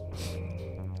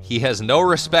 He has no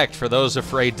respect for those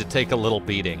afraid to take a little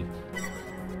beating.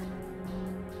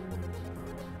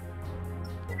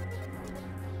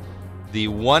 The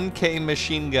 1K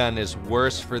machine gun is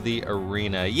worse for the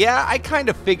arena. Yeah, I kind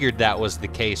of figured that was the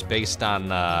case based on,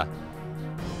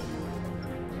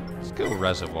 let's go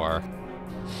Reservoir.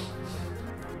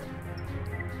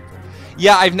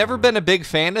 Yeah, I've never been a big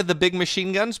fan of the big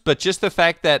machine guns, but just the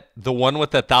fact that the one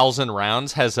with 1,000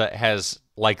 rounds has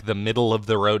like the middle of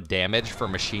the road damage for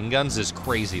machine guns is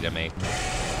crazy to me.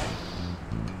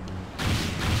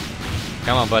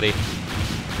 Come on, buddy. You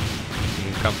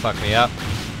can come fuck me up.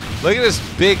 Look at this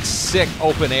big, sick,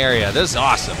 open area. This is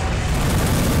awesome.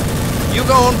 You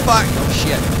gon' fuck... Oh,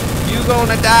 shit. You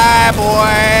gonna die,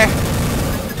 boy.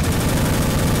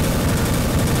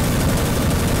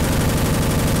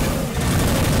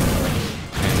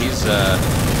 And he's,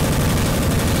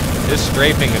 his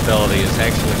strafing ability is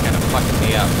actually kind of fucking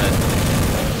me up, man.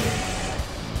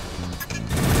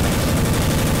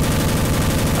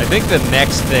 I think the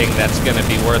next thing that's going to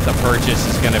be worth a purchase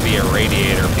is going to be a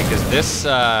radiator, because this,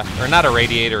 or not a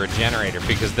radiator, a generator,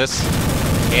 because this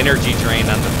energy drain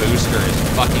on the booster is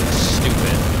fucking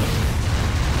stupid.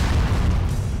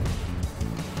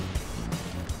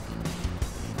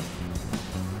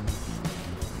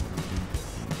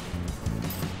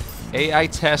 AI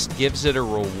test gives it a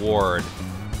reward.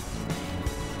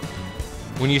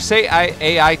 When you say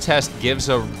AI test gives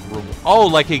a, oh,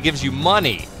 like it gives you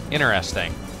money.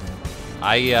 Interesting.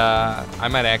 I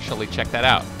might actually check that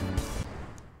out.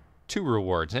 2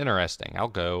 rewards. Interesting. I'll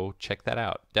go check that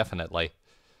out. Definitely.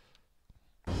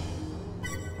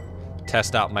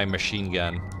 Test out my machine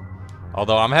gun.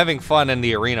 Although I'm having fun in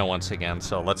the arena once again,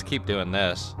 so let's keep doing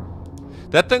this.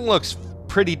 That thing looks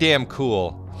pretty damn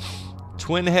cool.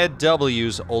 Twinhead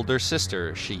W's older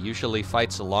sister. She usually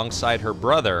fights alongside her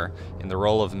brother in the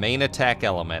role of main attack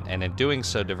element, and in doing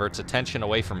so diverts attention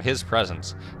away from his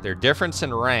presence. Their difference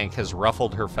in rank has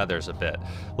ruffled her feathers a bit.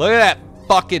 Look at that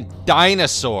fucking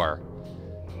dinosaur.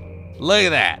 Look at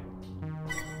that.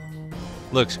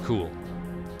 Looks cool.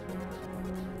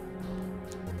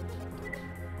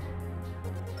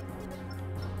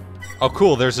 Oh,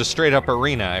 cool, there's a straight-up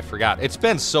arena, I forgot. It's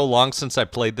been so long since I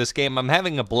played this game, I'm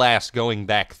having a blast going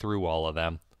back through all of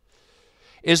them.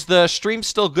 Is the stream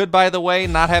still good, by the way?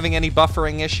 Not having any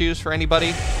buffering issues for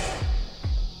anybody?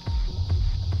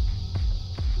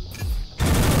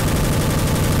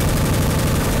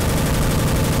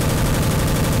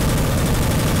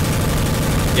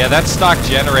 Yeah, that stock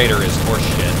generator is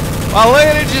horseshit. Oh, look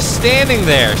at her just standing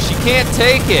there. She can't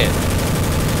take it.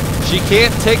 She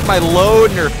can't take my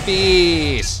load in her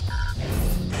face.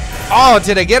 Oh,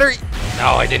 did I get her?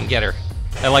 No, I didn't get her.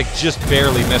 I, like, just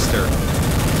barely missed her.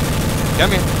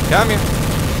 Come here. Come here.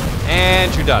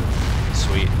 And you're done.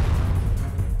 Sweet.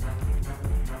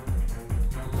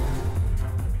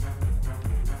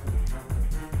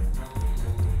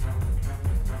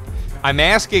 I'm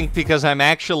asking because I'm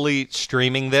actually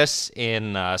streaming this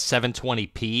in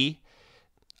 720p.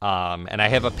 And I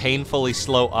have a painfully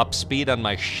slow up speed on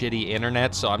my shitty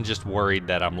internet, so I'm just worried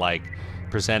that I'm, like,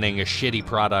 presenting a shitty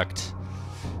product.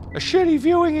 A shitty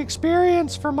viewing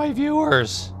experience for my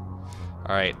viewers.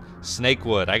 Alright,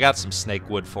 Snakewood. I got some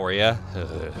Snakewood for you.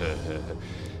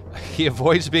 He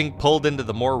avoids being pulled into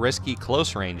the more risky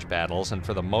close-range battles, and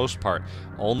for the most part,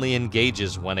 only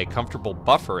engages when a comfortable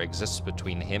buffer exists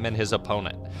between him and his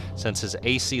opponent. Since his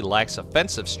AC lacks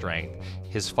offensive strength,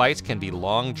 his fights can be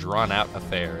long, drawn-out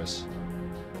affairs.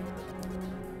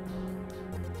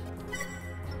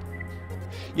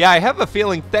 Yeah, I have a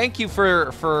feeling, thank you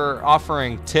for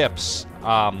offering tips,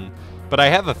 but I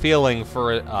have a feeling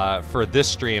for this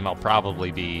stream I'll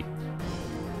probably be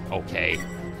okay.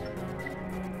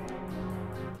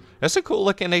 That's a cool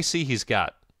looking AC he's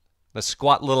got. The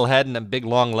squat little head and the big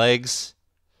long legs.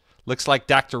 Looks like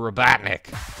Dr. Robotnik.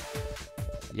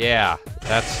 Yeah,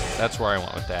 that's where I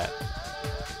went with that.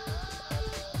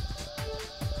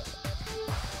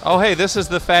 Oh hey, this is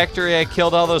the factory I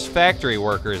killed all those factory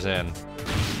workers in.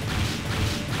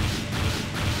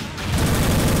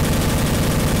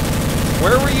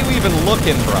 Where were you even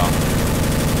looking, bro?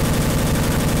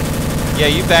 Yeah,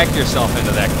 you backed yourself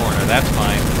into that corner, that's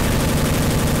fine.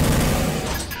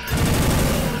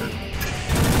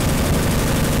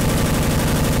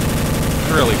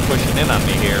 Really pushing in on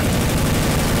me here.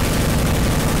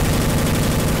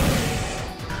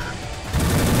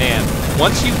 Man,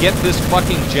 once you get this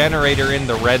fucking generator in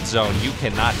the red zone, you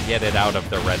cannot get it out of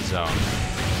the red zone.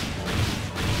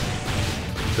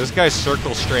 This guy's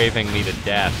circle strafing me to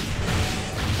death.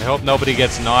 I hope nobody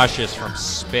gets nauseous from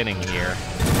spinning here.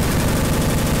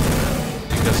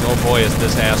 Because oh boy is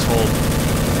this asshole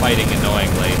fighting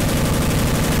annoyingly.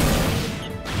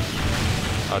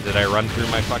 Oh, did I run through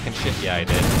my fucking shit? Yeah, I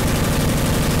did.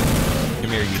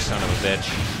 Come here, you son of a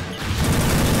bitch.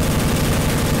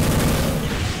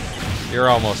 You're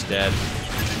almost dead.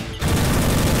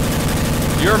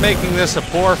 You're making this a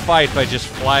poor fight by just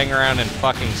flying around in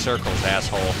fucking circles,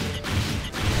 asshole.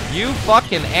 You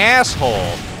fucking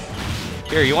asshole.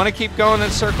 Here, you want to keep going in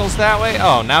circles that way?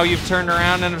 Oh, now you've turned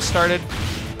around and have started?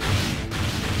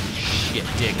 Shit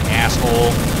dick,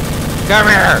 asshole. Come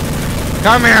here!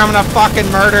 Come here, I'm gonna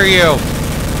fucking murder you!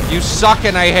 You suck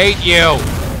and I hate you!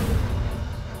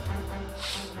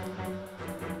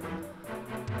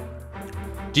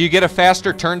 Do you get a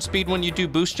faster turn speed when you do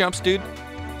boost jumps, dude?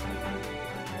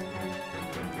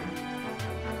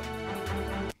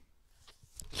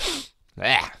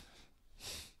 Ah.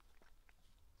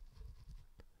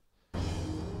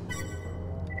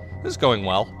 This is going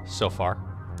well so far.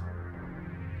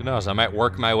 Who knows? I might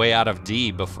work my way out of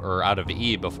D or out of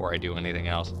E before I do anything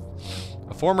else.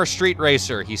 A former street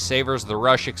racer, he savors the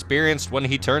rush experienced when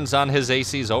he turns on his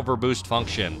AC's overboost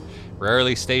function.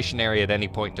 Rarely stationary at any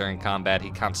point during combat,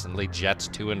 he constantly jets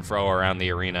to and fro around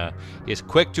the arena. He is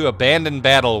quick to abandon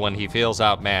battle when he feels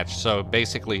outmatched, so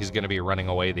basically he's going to be running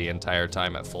away the entire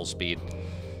time at full speed.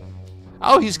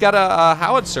 Oh, he's got a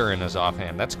howitzer in his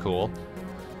offhand. That's cool.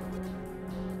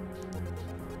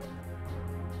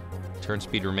 Turn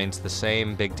speed remains the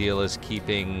same. Big deal is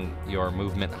keeping your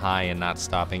movement high and not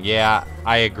stopping. Yeah,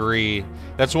 I agree.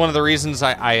 That's one of the reasons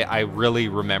I really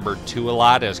remembered 2 a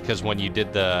lot, is because when you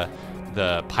did the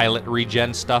pilot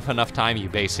regen stuff enough time, you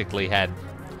basically had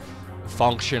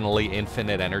functionally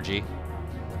infinite energy.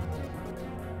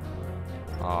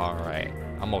 Alright.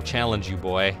 I'm gonna challenge you,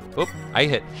 boy. Oop, I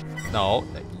hit. No.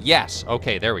 Yes.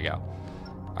 Okay, there we go.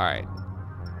 Alright.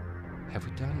 Have we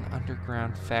done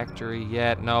underground factory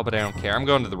yet? No, but I don't care. I'm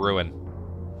going to the ruin.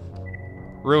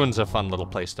 Ruin's a fun little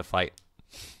place to fight.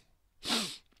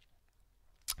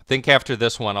 I think after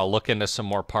this one, I'll look into some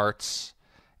more parts.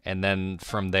 And then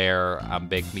from there, I'll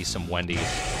make me some Wendy's.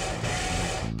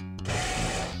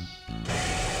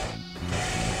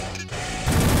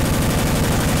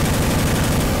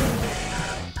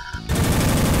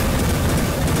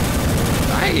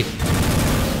 Nice.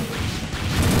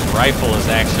 This rifle is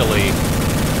actually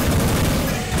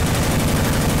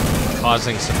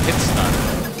causing some hit stun.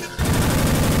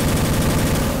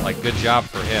 Like, good job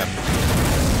for him.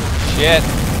 Shit.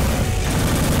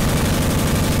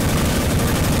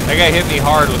 That guy hit me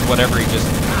hard with whatever he just...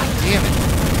 God damn it.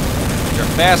 You're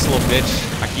a fast little bitch.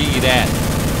 I'll give you that.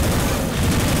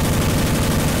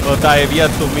 But I have yet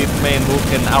to meet men who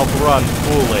can outrun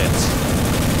bullets.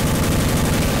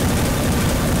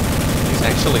 He's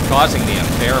actually causing me a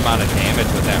fair amount of damage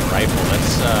with that rifle.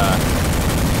 That's,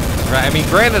 I mean,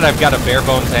 granted, I've got a bare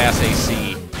bones ass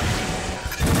AC.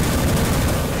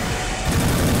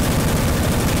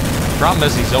 The problem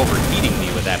is he's overheating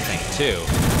me with that thing, too.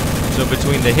 So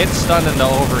between the hit stun and the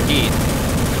overheat,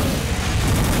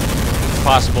 it's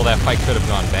possible that fight could have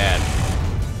gone bad.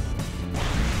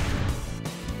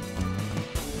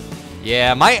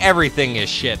 Yeah, my everything is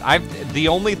shit. The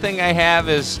only thing I have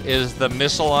is the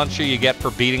missile launcher you get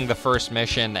for beating the first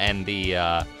mission and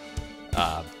the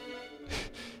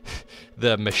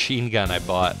the machine gun I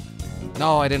bought.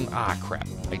 No, I didn't. Ah, crap.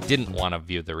 I didn't want to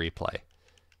view the replay.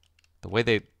 The way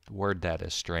they word that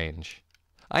is strange.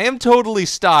 I am totally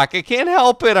stock. I can't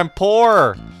help it. I'm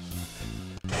poor.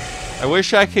 I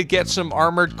wish I could get some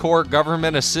Armored Core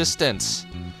government assistance.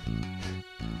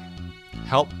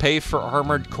 Help pay for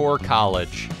Armored Core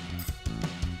college.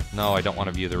 No, I don't want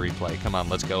to view the replay. Come on,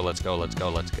 let's go, let's go, let's go,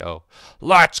 let's go.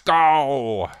 Let's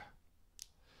go!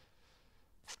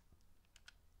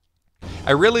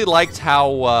 I really liked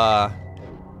how,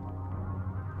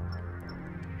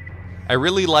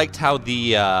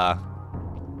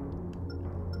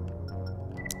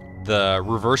 the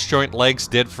reverse joint legs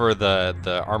did for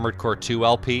the Armored Core 2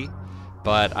 LP,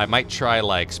 but I might try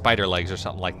like spider legs or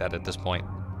something like that at this point.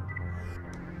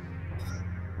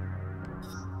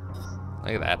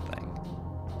 Look at that thing.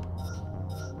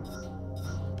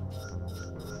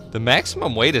 The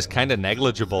maximum weight is kind of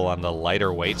negligible on the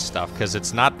lighter weight stuff because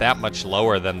it's not that much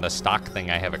lower than the stock thing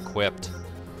I have equipped.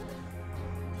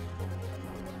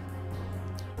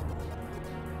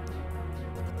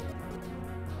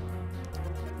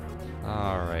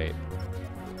 Alright.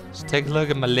 Let's take a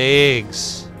look at my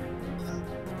legs.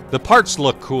 The parts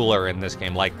look cooler in this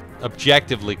game, like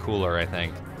objectively cooler, I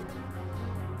think.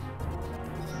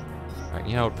 Alright,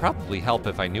 you know, it'd probably help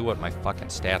if I knew what my fucking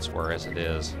stats were as it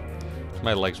is. What's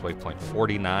my legs weight point?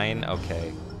 49?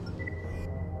 Okay.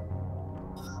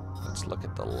 Let's look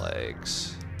at the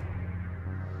legs.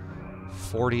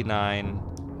 49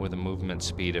 with a movement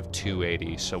speed of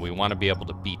 280, so we want to be able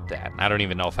to beat that. I don't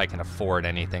even know if I can afford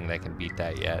anything that can beat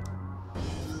that yet.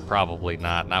 Probably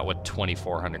not. Not with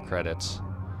 2,400 credits.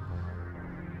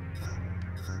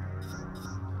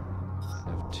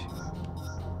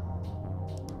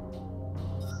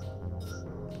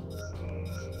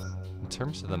 In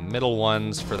terms of the middle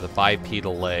ones for the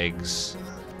bipedal legs,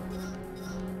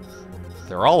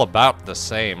 they're all about the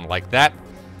same. Like that,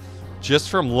 just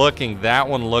from looking, that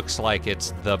one looks like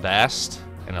it's the best,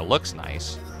 and it looks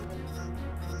nice.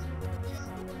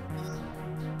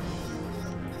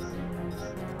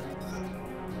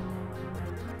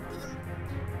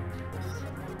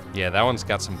 Yeah, that one's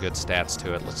got some good stats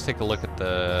to it. Let's take a look at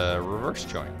the reverse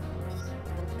joint.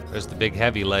 There's the big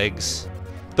heavy legs.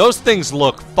 Those things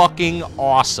look fucking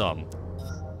awesome.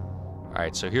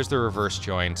 Alright, so here's the reverse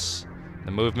joints.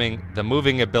 The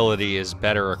moving ability is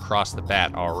better across the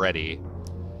bat already.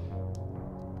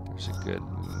 There's a good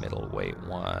middleweight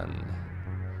one.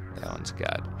 That one's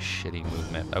got shitty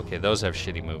movement. Okay, those have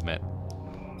shitty movement.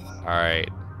 Alright.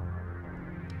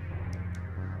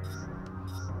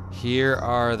 Here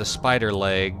are the spider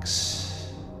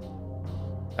legs.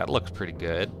 That looks pretty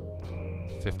good.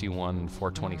 51,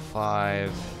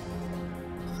 425.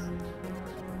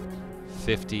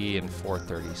 50 and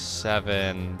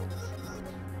 437.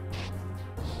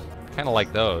 Kind of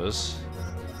like those.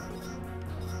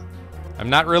 I'm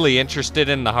not really interested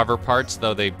in the hover parts,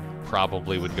 though they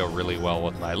probably would go really well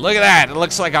with my... Look at that! It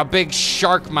looks like a big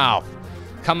shark mouth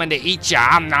coming to eat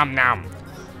ya. Nom nom.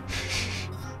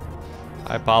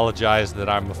 I apologize that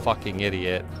I'm a fucking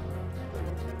idiot.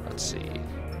 Let's see.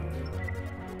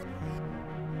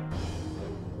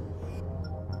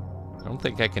 I don't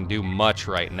think I can do much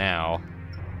right now.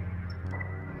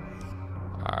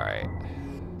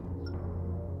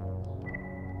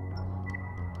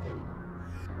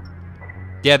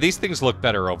 Yeah, these things look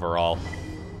better overall.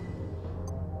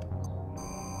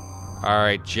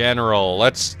 Alright, General.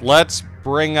 Let's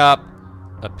bring up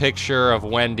a picture of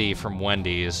Wendy from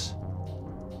Wendy's.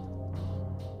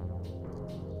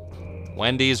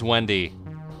 Wendy's Wendy.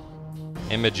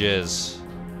 Images.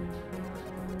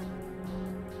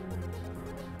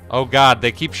 Oh god,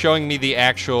 they keep showing me the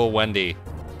actual Wendy.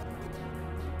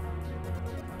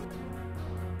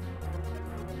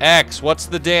 X, what's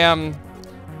the damn...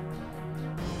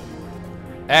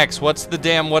 X, what's the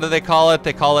damn... What do they call it?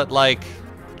 They call it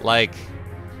like...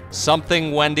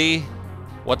 something Wendy.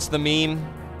 What's the meme?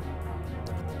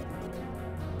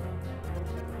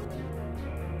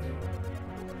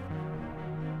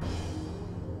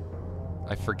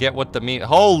 I forget what the meme...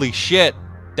 Holy shit!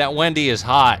 That Wendy is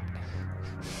hot.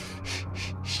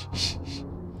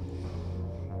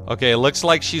 Okay, it looks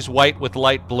like she's white with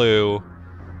light blue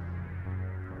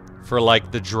for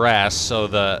like the dress. So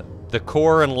the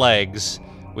core and legs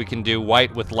we can do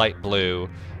white with light blue.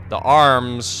 The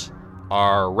arms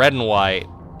are red and white,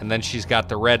 and then she's got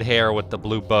the red hair with the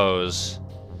blue bows.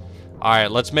 All right,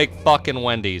 let's make fucking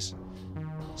Wendy's.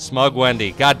 Smug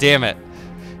Wendy. God damn it.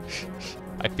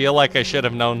 I feel like I should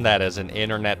have known that as an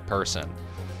internet person.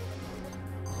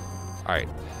 All right,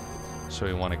 so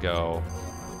we want to go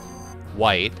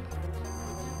white.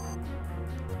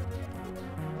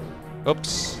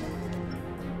 Oops.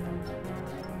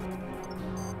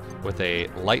 With a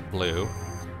light blue.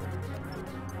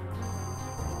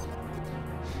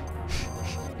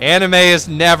 Anime is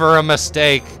never a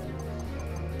mistake.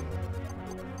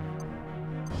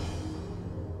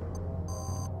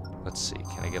 Let's see,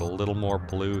 can I get a little more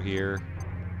blue here?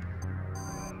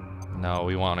 No,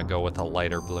 we want to go with a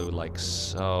lighter blue like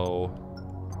so.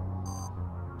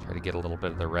 Try to get a little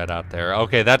bit of the red out there.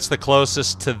 Okay, that's the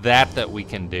closest to that we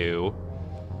can do.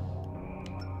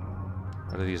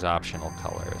 What are these optional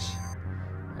colors?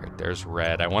 All right, there's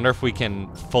red. I wonder if we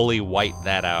can fully white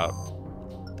that out.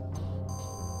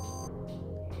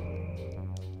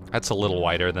 That's a little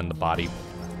whiter than the body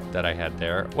that I had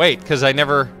there. Wait, because I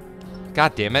never...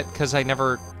 God damn it, because I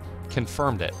never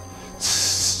confirmed it.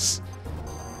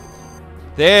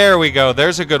 There we go.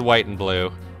 There's a good white and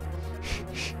blue.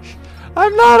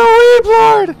 I'm not a weeb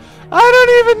lord! I don't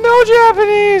even know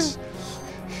Japanese!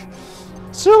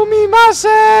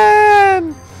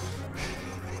 Sumimasen!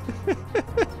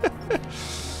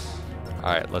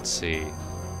 Alright, let's see.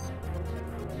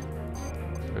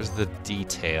 There's the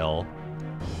detail.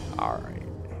 Alright.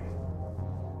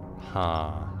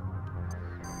 Huh.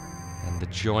 And the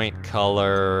joint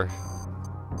color...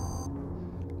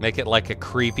 Make it like a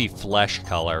creepy flesh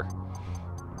color.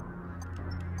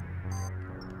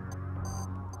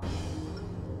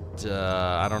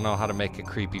 I don't know how to make a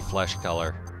creepy flesh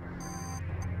color.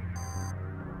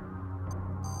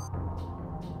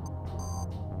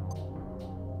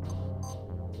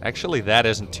 Actually, that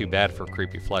isn't too bad for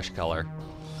creepy flesh color.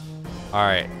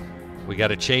 Alright. We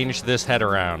gotta change this head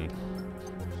around.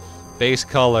 Base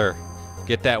color.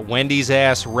 Get that Wendy's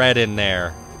ass red in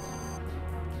there.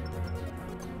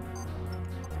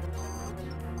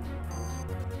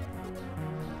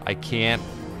 I can't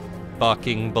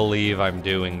fucking believe I'm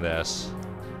doing this.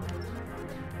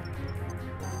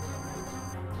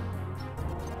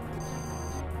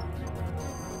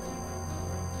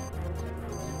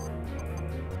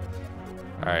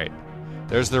 Alright.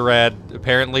 There's the red.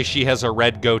 Apparently she has a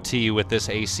red goatee with this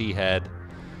AC head.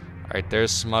 Alright,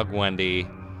 there's Smug Wendy.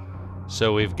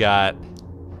 So we've got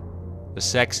the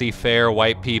sexy, fair,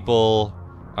 white people,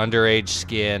 underage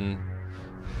skin.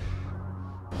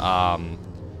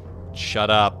 Shut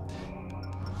up.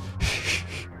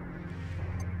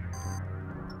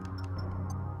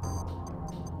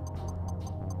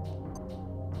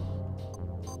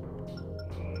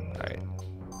 Alright.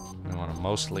 I want to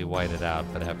mostly white it out,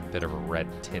 but have a bit of a red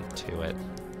tint to it.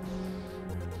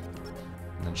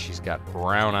 And then she's got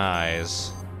brown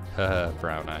eyes. Haha,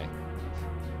 brown eye.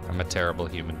 I'm a terrible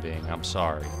human being. I'm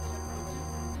sorry.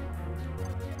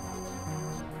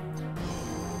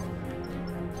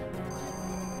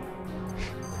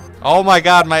 Oh my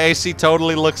god, my AC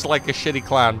totally looks like a shitty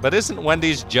clown. But isn't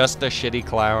Wendy's just a shitty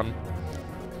clown?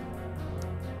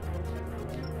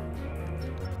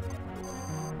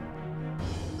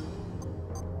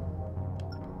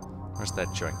 Where's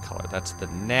that joint color? That's the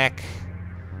neck.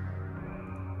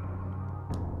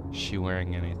 Is she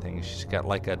wearing anything? She's got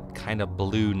like a kind of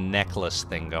blue necklace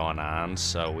thing going on,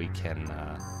 so we can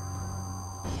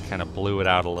kind of blue it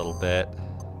out a little bit.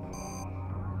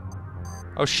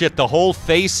 Oh shit, the whole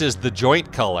face is the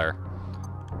joint color.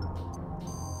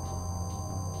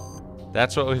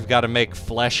 That's what we've got to make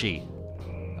fleshy.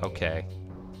 Okay.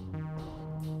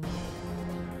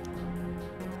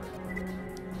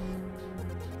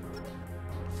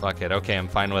 Fuck it. Okay, I'm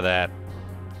fine with that.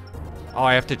 Oh,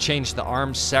 I have to change the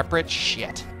arms separate?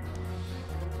 Shit.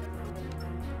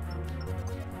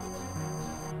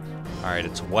 Alright,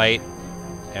 it's white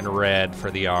and red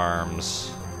for the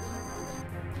arms.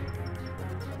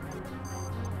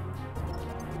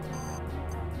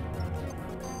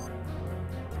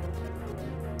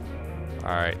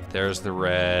 Alright, there's the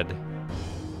red.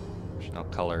 Original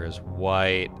color is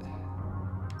white.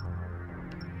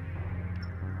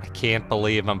 I can't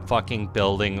believe I'm fucking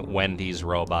building Wendy's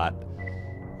robot.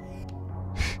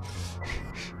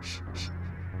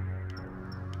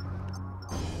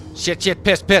 Shit, shit,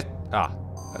 piss, piss! Ah,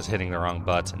 I was hitting the wrong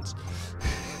buttons.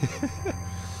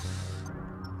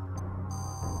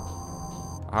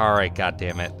 Alright,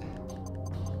 goddammit.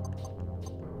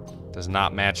 Does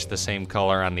not match the same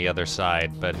color on the other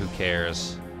side, but who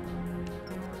cares?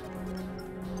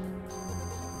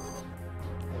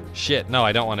 Shit, no,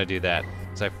 I don't want to do that.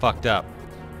 Because I fucked up.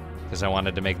 Because I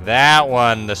wanted to make that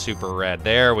one the super red.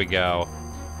 There we go.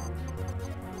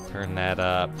 Turn that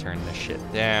up, turn the shit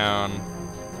down.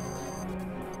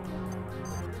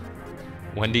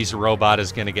 Wendy's robot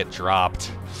is gonna get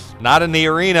dropped. Not in the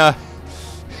arena.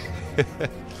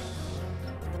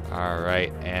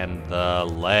 Alright, and the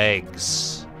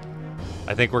legs.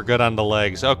 I think we're good on the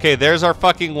legs. Okay, there's our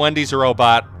fucking Wendy's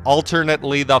robot.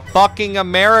 Alternately, the fucking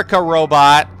America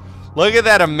robot. Look at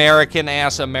that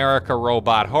American-ass America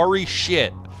robot. Holy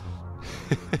shit.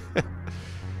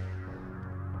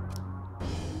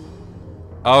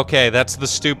 Okay, that's the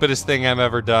stupidest thing I've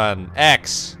ever done.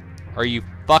 X, are you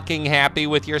fucking happy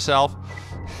with yourself?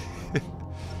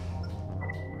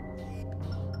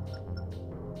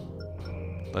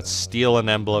 Let's steal an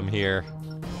emblem here.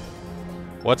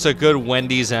 What's a good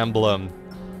Wendy's emblem?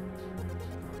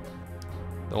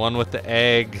 The one with the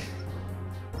egg.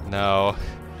 No.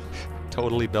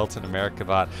 Totally built in America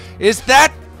bot. Is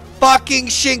that fucking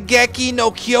Shingeki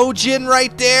no Kyojin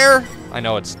right there? I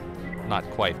know it's not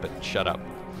quite, but shut up.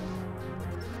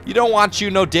 You don't want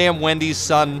you no damn Wendy's,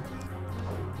 son.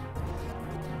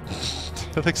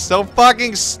 It looks so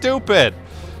fucking stupid.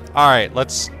 Alright,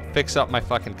 let's fix up my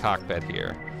fucking cockpit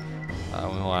here.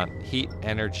 We want heat,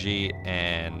 energy,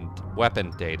 and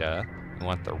weapon data. We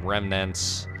want the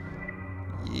remnants.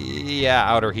 Yeah,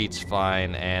 outer heat's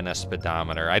fine, and a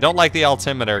speedometer. I don't like the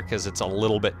altimeter because it's a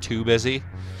little bit too busy.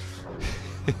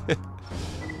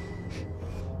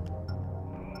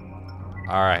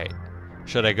 Alright.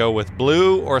 Should I go with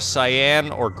blue or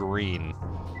cyan or green?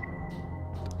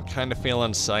 I'm kind of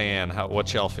feeling cyan.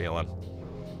 What y'all feeling?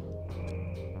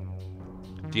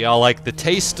 Do y'all like the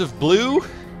taste of blue?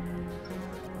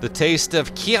 The taste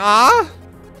of Kia?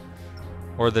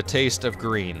 Or the taste of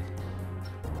green?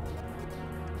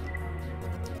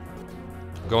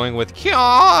 Going with Kia!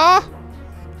 Alright,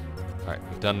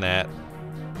 we've done that.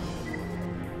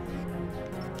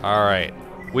 Alright.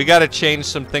 We gotta change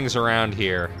some things around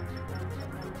here.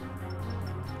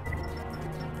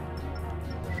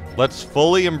 Let's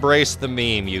fully embrace the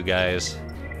meme, you guys.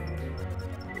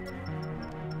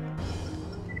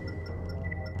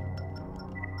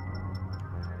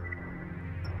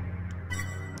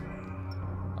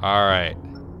 Alright.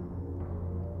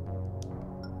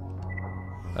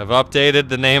 I've updated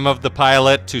the name of the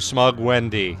pilot to Smug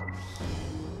Wendy.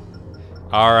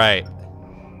 Alright.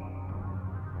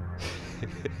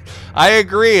 I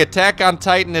agree, Attack on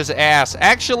Titan is ass.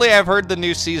 Actually, I've heard the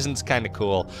new season's kind of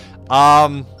cool.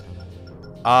 I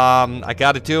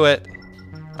gotta do it.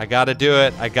 I gotta do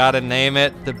it. I gotta name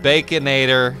it the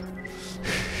Baconator.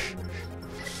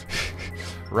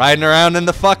 Riding around in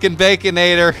the fucking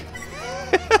Baconator.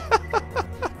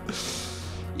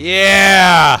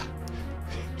 Yeah!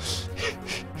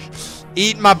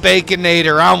 Eat my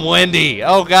Baconator, I'm Wendy.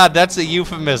 Oh god, that's a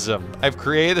euphemism. I've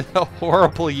created a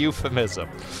horrible euphemism.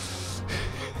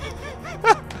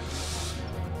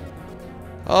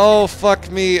 Oh,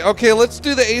 fuck me. Okay, let's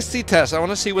do the AC test. I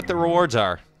want to see what the rewards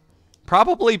are.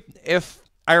 Probably, if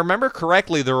I remember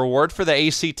correctly, the reward for the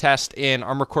AC test in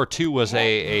Armored Core 2 was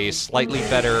a slightly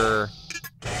better...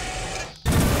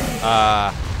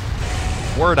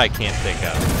 word I can't think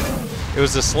of. It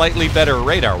was a slightly better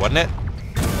radar, wasn't it?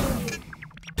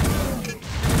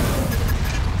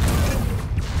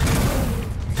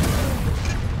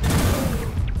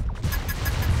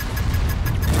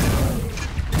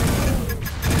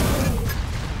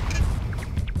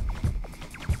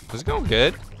 It's going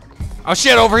good. Oh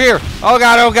shit, over here! Oh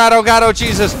god, oh god, oh god, oh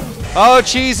Jesus! Oh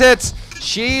Cheez-Its!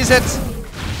 Cheez-Its!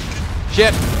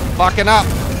 Shit, fucking up.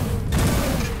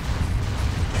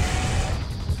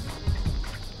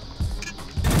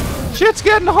 Shit's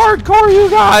getting hardcore, you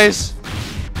guys!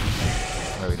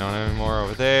 Oh, we don't have any more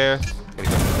over there. Gotta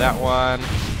go for that one.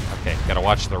 Okay, gotta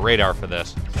watch the radar for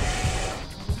this.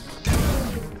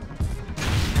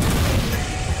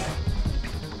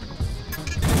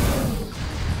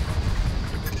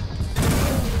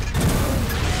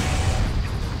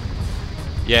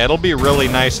 Yeah, it'll be really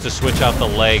nice to switch out the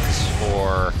legs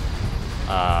for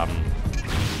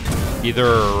either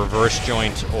a reverse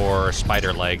joint or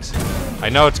spider legs. I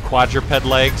know it's quadruped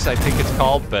legs, I think it's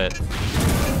called, but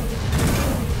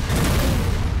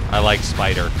I like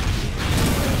spider.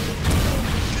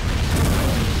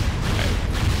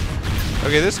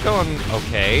 Okay, this is going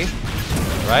okay,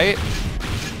 right?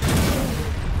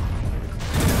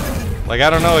 Like, I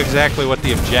don't know exactly what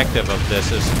the objective of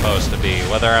this is supposed to be.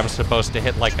 Whether I'm supposed to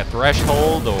hit, like, a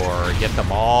threshold, or get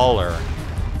them all, or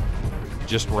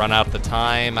just run out the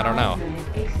time. I don't know.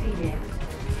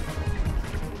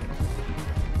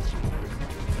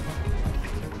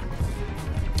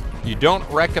 You don't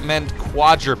recommend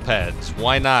quadrupeds.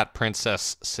 Why not,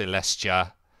 Princess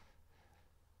Celestia?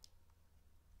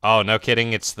 Oh, no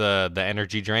kidding. It's the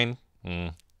energy drain?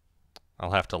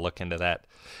 I'll have to look into that.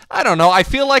 I don't know. I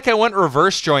feel like I went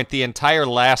reverse joint the entire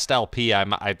last LP. I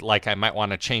might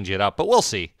want to change it up, but we'll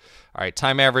see. All right,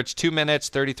 time average 2 minutes,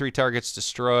 33 targets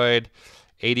destroyed,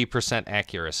 80%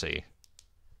 accuracy.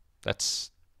 That's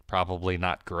probably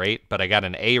not great, but I got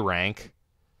an A rank.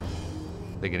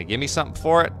 They gonna give me something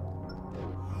for it?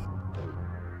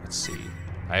 Let's see.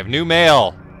 I have new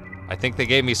mail. I think they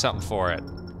gave me something for it.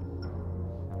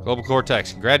 Global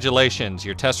Cortex, congratulations.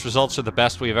 Your test results are the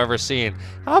best we've ever seen.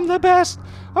 I'm the best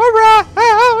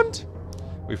around.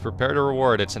 We've prepared a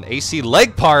reward. It's an AC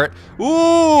leg part.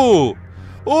 Ooh!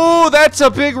 Ooh, that's a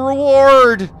big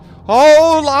reward.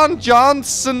 Oh, Lon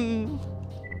Johnson.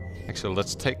 Actually,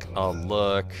 let's take a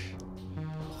look.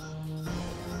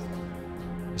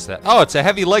 Is that? Oh, it's a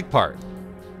heavy leg part.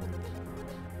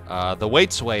 The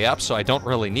weight's way up, so I don't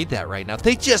really need that right now.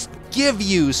 They just give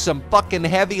you some fucking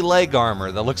heavy leg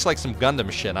armor that looks like some Gundam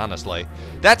shit, honestly.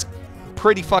 That's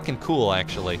pretty fucking cool,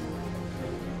 actually.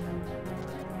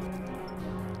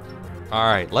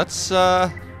 Alright, let's,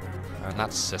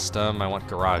 not system, I want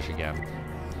garage again.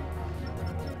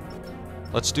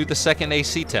 Let's do the second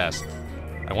AC test.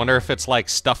 I wonder if it's like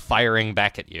stuff firing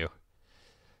back at you.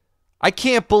 I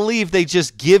can't believe they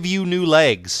just give you new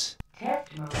legs.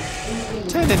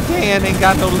 Lieutenant Dan ain't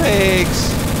got no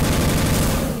legs.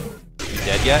 You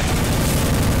dead yet?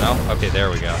 No? Okay, there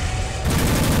we go.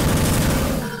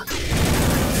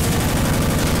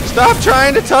 Stop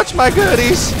trying to touch my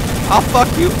goodies! I'll fuck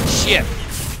you. Shit.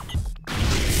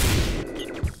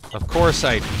 Of course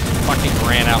I fucking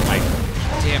ran out my...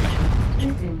 Damn it.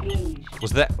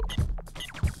 Was that...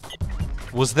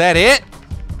 Was that it?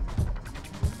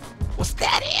 Was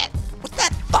that it? Was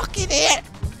that fucking it?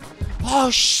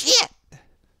 Oh, shit!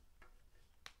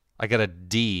 I got a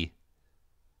D.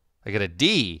 I got a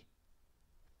D.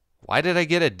 Why did I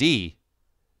get a D?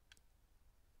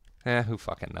 Who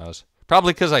fucking knows?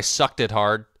 Probably because I sucked it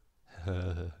hard.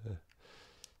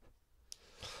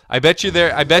 I bet you,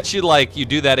 like, you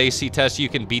do that AC test, you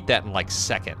can beat that in, like,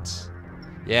 seconds.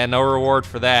 Yeah, no reward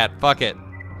for that. Fuck it.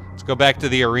 Let's go back to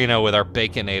the arena with our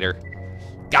Baconator.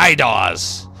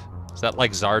 Gydos! Is that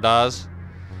like Zardoz?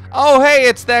 Oh, hey,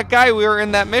 it's that guy we were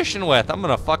in that mission with. I'm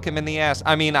gonna fuck him in the ass.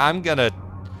 I mean, I'm gonna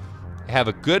have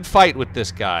a good fight with this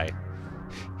guy.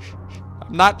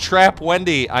 I'm not Trap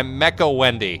Wendy, I'm Mecha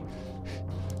Wendy.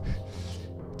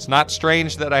 It's not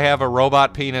strange that I have a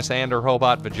robot penis and a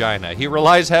robot vagina. He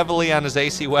relies heavily on his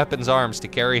AC weapons arms to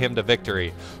carry him to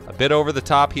victory. A bit over the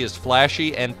top, he is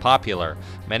flashy and popular.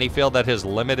 Many feel that his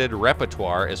limited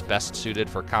repertoire is best suited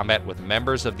for combat with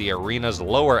members of the arena's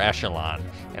lower echelon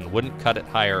and wouldn't cut it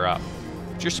higher up.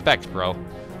 What's your specs, bro?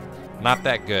 Not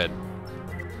that good.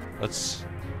 Let's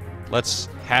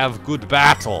have good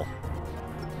battle.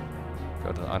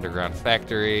 Go to the underground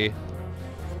factory.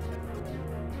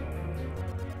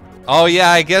 Oh yeah,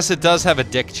 I guess it does have a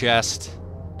dick chest.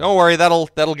 Don't worry,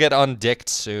 that'll get undicked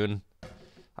soon.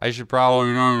 I should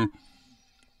probably know.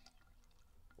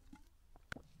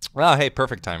 Well, hey,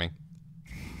 perfect timing.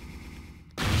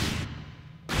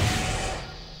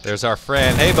 There's our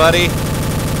friend. Hey, buddy. I'm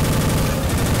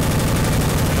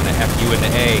gonna F you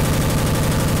into A.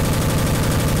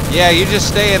 Yeah, you just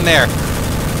stay in there.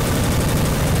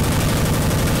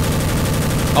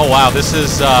 Oh wow, this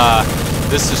is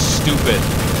stupid.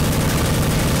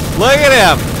 Look at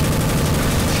him!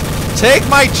 Take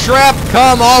my trap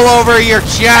cum all over your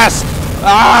chest!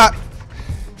 Ah!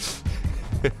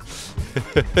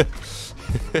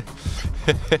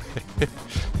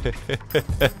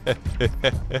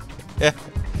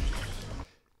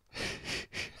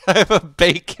 I have a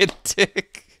bacon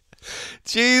dick.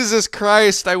 Jesus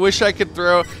Christ, I wish I could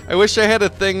throw... I wish I had a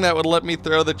thing that would let me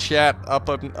throw the chat up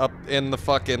in the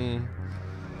fucking...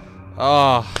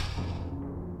 Oh.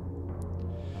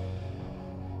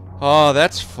 Oh,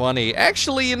 that's funny.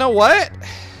 Actually, you know what?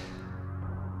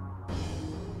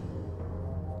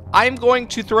 I'm going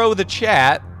to throw the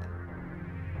chat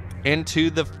into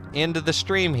the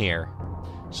stream here.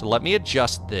 So let me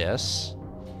adjust this.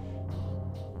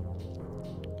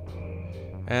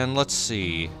 And let's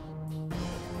see.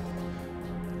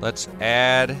 Let's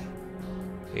add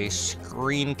a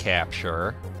screen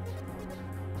capture.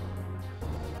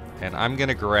 And I'm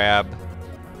gonna grab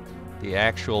the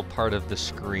actual part of the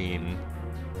screen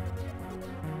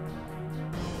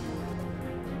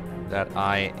that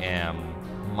I am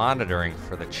monitoring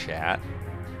for the chat.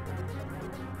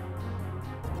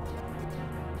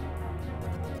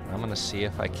 I'm gonna see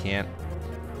if I can't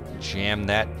jam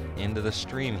that into the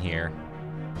stream here.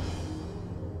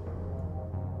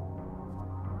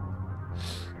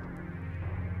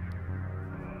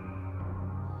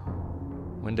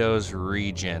 Windows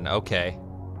region, okay.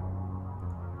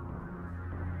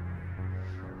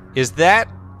 Is that,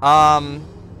 oh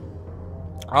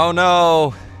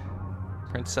no.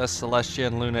 Princess Celestia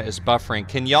and Luna is buffering.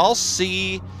 Can y'all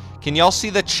see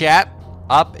the chat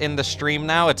up in the stream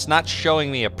now? It's not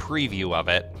showing me a preview of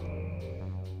it.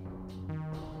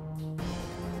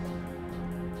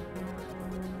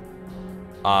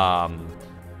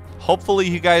 Hopefully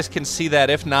you guys can see that.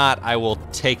 If not, I will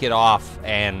take it off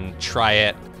and try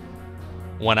it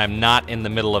when I'm not in the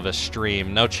middle of a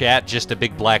stream. No chat, just a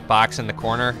big black box in the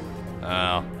corner.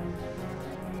 Oh.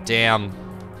 Damn.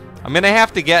 I'm gonna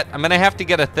have to get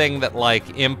a thing that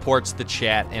like imports the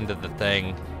chat into the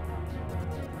thing.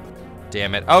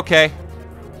 Damn it. Okay.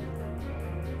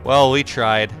 Well, we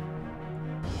tried.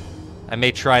 I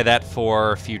may try that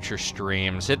for future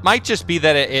streams. It might just be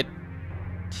that it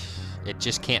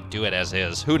just can't do it as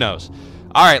is. Who knows?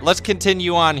 All right, let's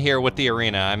continue on here with the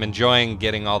arena. I'm enjoying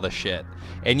getting all the shit.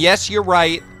 And yes, you're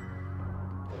right.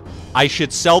 I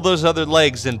should sell those other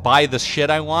legs and buy the shit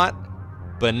I want,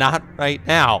 but not right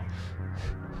now.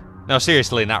 No,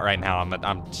 seriously, not right now.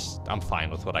 I'm fine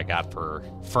with what I got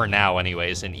for now,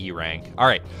 anyways, in E rank. All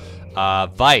right.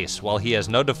 Vice, while he has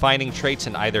no defining traits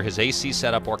in either his AC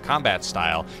setup or combat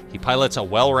style, he pilots a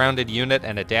well-rounded unit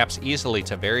and adapts easily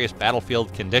to various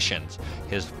battlefield conditions.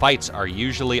 His fights are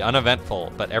usually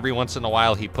uneventful, but every once in a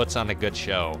while he puts on a good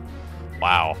show.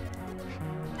 Wow.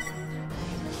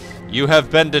 You have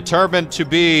been determined to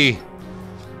be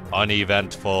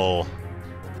uneventful.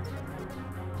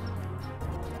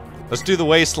 Let's do the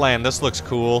Wasteland. This looks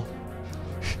cool.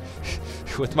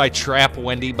 With my trap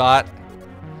Wendy bot.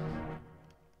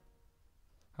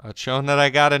 It's showing that I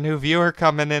got a new viewer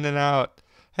coming in and out.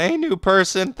 Hey, new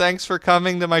person, thanks for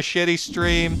coming to my shitty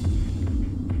stream.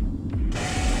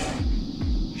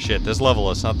 Shit, this level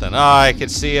is something. Oh, I can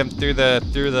see him through the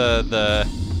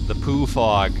poo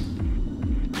fog.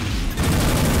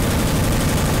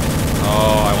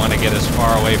 Oh, I want to get as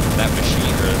far away from that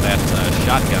machine or that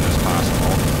shotgun as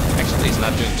possible. Actually, he's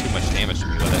not doing too much damage to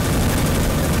me with it.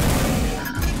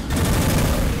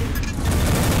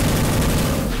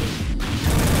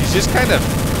 Just kind of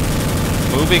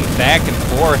moving back and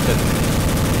forth and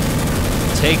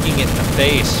taking it in the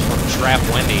face from Trap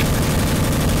Wendy.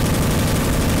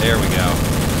 There we go.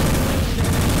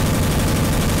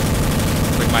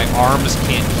 Like my arms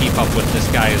can't keep up with this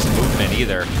guy's movement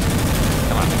either.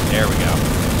 Come on, there we go.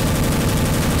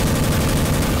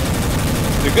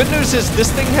 The good news is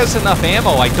this thing has enough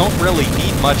ammo. I don't really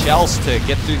need much else to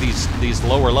get through these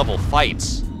lower level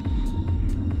fights.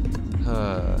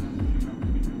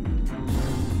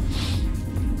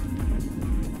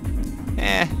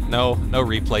 No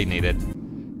replay needed.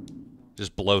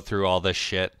 Just blow through all this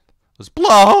shit. Let's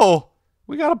blow!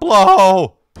 We gotta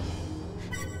blow!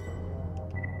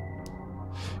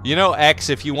 You know, X,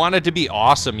 if you wanted to be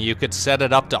awesome, you could set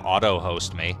it up to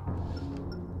auto-host me.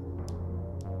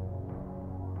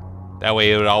 That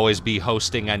way it would always be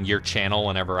hosting on your channel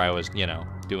whenever I was, you know,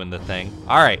 doing the thing.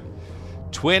 Alright.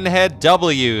 Twinhead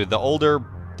W,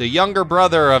 the younger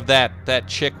brother of that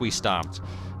chick we stomped.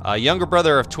 Younger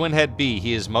brother of Twinhead B.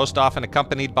 He is most often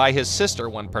accompanied by his sister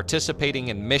when participating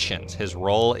in missions. His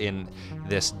role in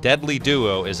this deadly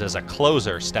duo is as a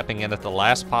closer, stepping in at the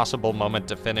last possible moment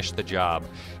to finish the job.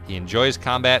 He enjoys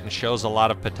combat and shows a lot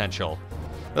of potential.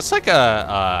 That's like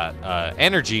a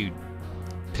energy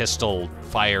pistol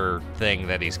fire thing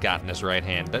that he's got in his right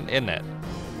hand, isn't it?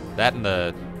 That and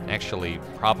the actually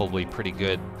probably pretty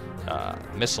good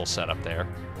missile setup there.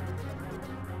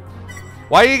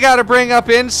 Why you gotta bring up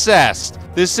incest?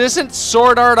 This isn't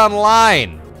Sword Art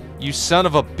Online. You son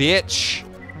of a bitch.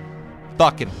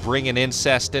 Fucking bringing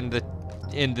incest into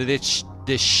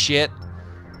this shit.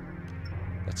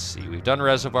 Let's see. We've done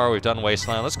Reservoir. We've done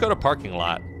Wasteland. Let's go to Parking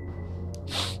Lot.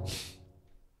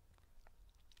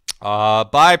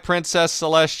 Bye, Princess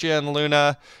Celestia and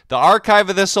Luna. The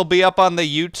archive of this will be up on the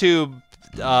YouTube,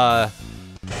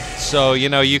 so, you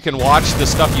know, you can watch the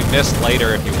stuff you missed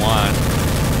later if you want.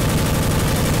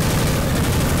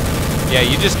 Yeah,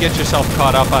 you just get yourself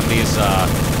caught up on these.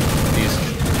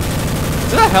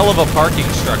 It's a hell of a parking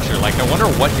structure. Like, I wonder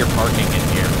what you're parking in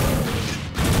here.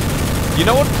 You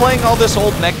know what playing all this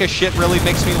old mecha shit really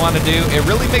makes me want to do? It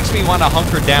really makes me want to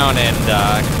hunker down and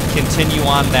continue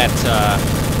on that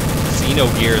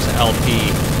Xenogears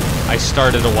LP I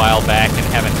started a while back and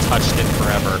haven't touched it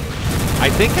forever. I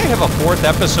think I have a 4th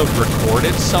episode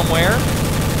recorded somewhere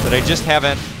that I just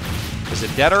haven't... Is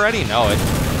it dead already? No,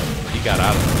 you got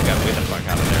out of it. You got way the fuck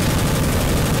out of there.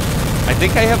 I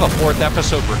think I have a 4th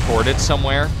episode recorded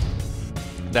somewhere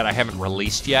that I haven't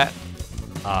released yet.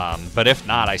 But if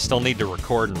not, I still need to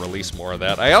record and release more of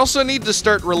that. I also need to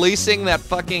start releasing that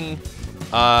fucking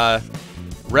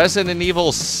Resident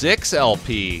Evil 6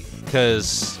 LP,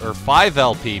 or 5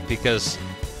 LP, because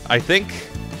I think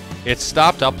it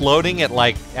stopped uploading at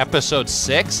like episode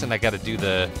 6, and I gotta do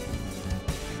the...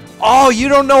 Oh, you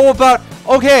don't know about...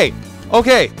 Okay.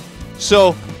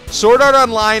 So, Sword Art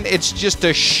Online, it's just a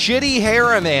shitty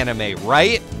harem anime,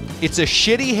 right? It's a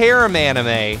shitty harem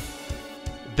anime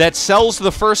that sells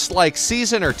the first, like,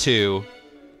 season or 2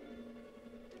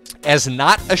 as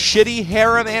not a shitty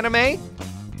harem anime,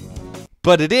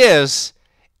 but it is,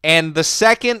 and the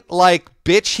second, like,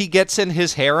 bitch he gets in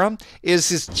his harem is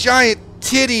his giant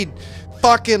tittied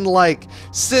fucking, like,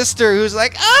 sister who's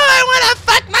like, oh, I want to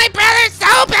fuck my brother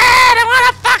so bad, I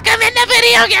want to fuck him in the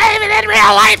video game and in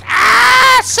real life.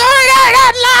 Ah, Sword Art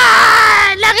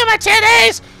Online! Look at my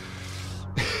titties!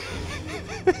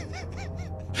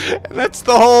 And that's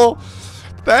the whole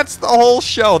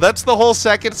show. That's the whole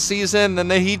second season,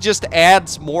 and then he just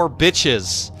adds more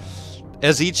bitches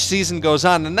as each season goes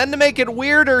on. And then to make it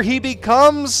weirder, he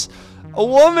becomes a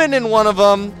woman in one of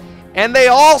them, and they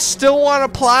all still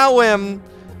want to plow him.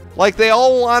 Like, they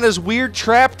all want his weird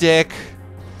trap dick.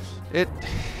 I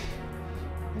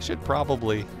should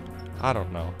probably... I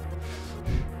don't know.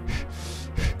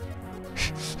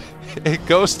 It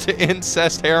goes to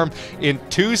incest harem in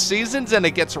 2 seasons, and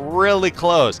it gets really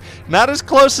close. Not as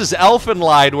close as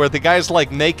Elfenlied, where the guy's, like,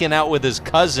 making out with his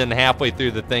cousin halfway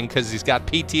through the thing because he's got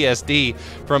PTSD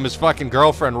from his fucking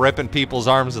girlfriend ripping people's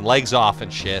arms and legs off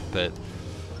and shit, but...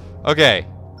 Okay.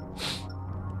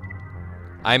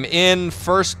 I'm in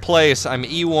first place. I'm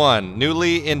E1,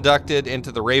 newly inducted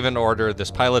into the Raven Order. This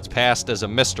pilot's past as a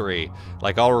mystery.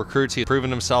 Like all recruits, he's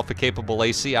proven himself a capable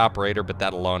AC operator, but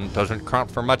that alone doesn't count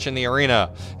for much in the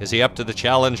arena. Is he up to the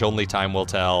challenge? Only time will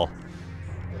tell.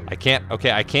 I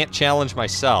can't challenge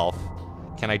myself.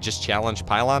 Can I just challenge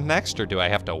Pylon next, or do I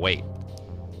have to wait?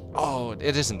 Oh,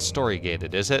 it isn't story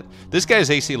gated, is it? This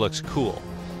guy's AC looks cool.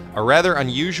 A rather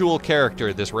unusual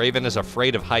character, this Raven is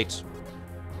afraid of heights.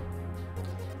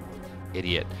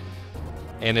 Idiot.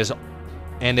 And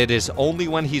it is only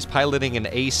when he's piloting an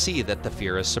AC that the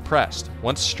fear is suppressed.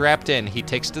 Once strapped in, he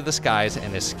takes to the skies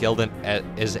and is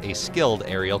a skilled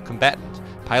aerial combatant.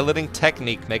 Piloting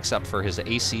technique makes up for his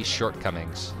AC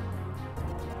shortcomings.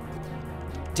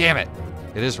 Damn it!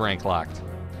 It is rank locked.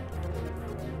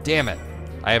 Damn it!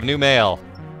 I have new mail.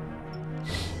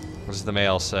 What does the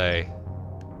mail say?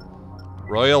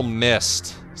 Royal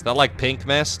Mist. Is that like Pink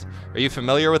Mist? Are you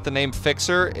familiar with the name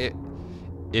Fixer?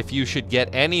 If you should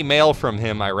get any mail from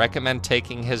him, I recommend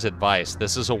taking his advice.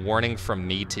 This is a warning from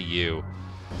me to you.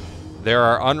 There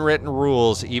are unwritten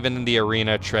rules, even in the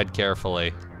arena. Tread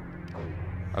carefully.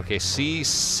 Okay, see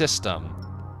system.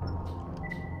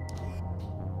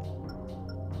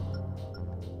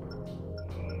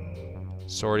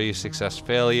 Sortie, success,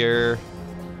 failure.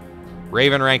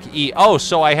 Raven rank E. Oh,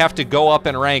 so I have to go up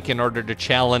in rank in order to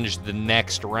challenge the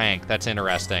next rank. That's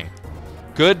interesting.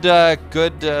 Good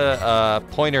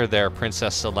pointer there,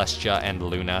 Princess Celestia and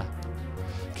Luna.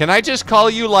 Can I just call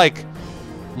you, like,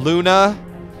 Luna?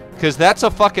 Because that's a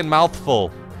fucking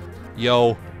mouthful.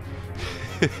 Yo.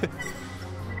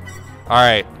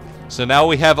 Alright. So now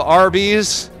we have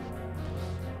Arby's.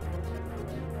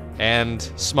 And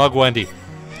Smug Wendy.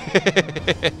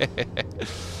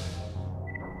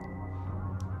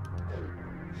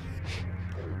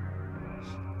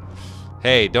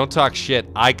 Hey, don't talk shit.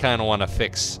 I kind of want to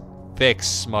fix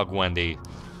Smug Wendy.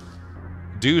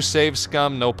 Do save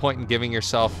scum. No point in giving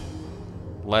yourself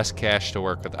less cash to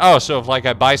work with. Oh, so if, like,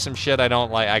 I buy some shit I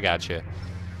don't like, I got you.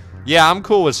 Yeah, I'm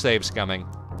cool with save scumming.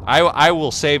 I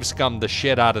will save scum the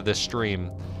shit out of this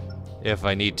stream if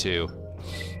I need to.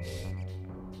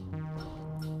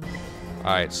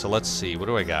 Alright, so let's see. What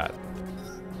do I got?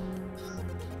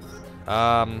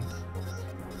 I've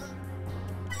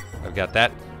got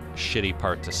that shitty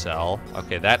part to sell.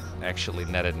 Okay, that actually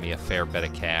netted me a fair bit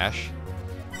of cash.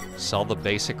 Sell the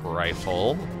basic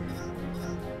rifle.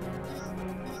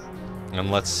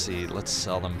 And let's see. Let's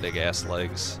sell them big-ass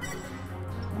legs.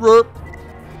 Rrp.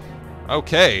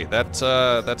 Okay, that's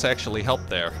actually helped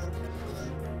there.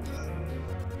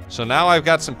 So now I've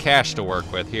got some cash to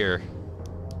work with here.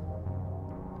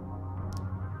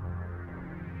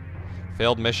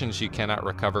 Failed missions you cannot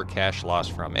recover cash loss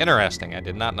from. Interesting, I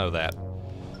did not know that.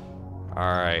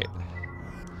 Alright.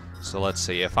 So let's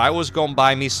see, if I was going to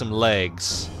buy me some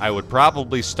legs, I would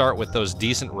probably start with those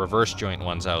decent reverse joint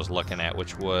ones I was looking at,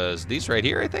 which was these right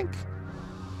here, I think?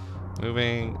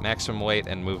 Moving, maximum weight,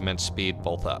 and movement speed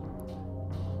both up.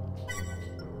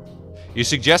 You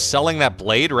suggest selling that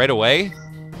blade right away?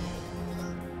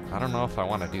 I don't know if I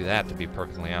want to do that, to be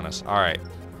perfectly honest. Alright.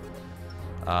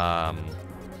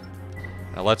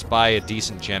 Now let's buy a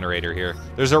decent generator here.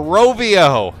 There's a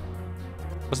Rovio!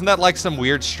 Wasn't that like some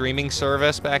weird streaming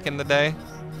service back in the day?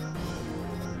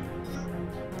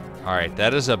 Alright,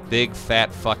 that is a big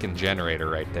fat fucking generator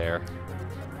right there.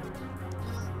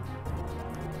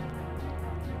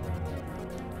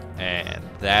 And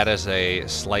that is a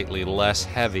slightly less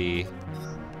heavy,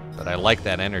 but I like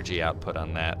that energy output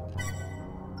on that.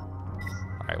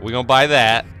 Alright, we're gonna buy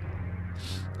that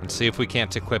and see if we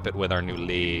can't equip it with our new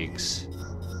legs.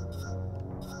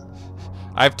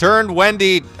 I've turned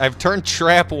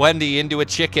Trap Wendy into a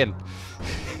chicken.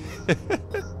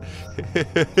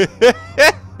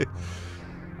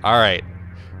 Alright.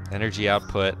 Energy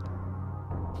output.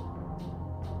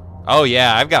 Oh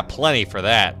yeah, I've got plenty for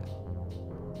that.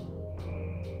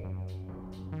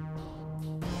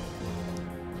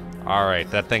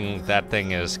 Alright, that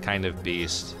thing is kind of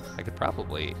beast. I could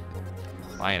probably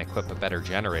buy and equip a better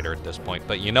generator at this point.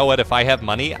 But you know what? If I have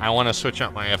money, I want to switch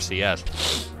out my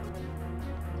FCS.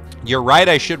 You're right,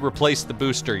 I should replace the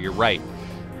booster. You're right.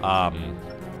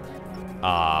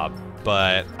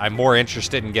 But I'm more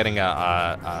interested in getting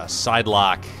a side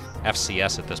lock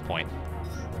FCS at this point.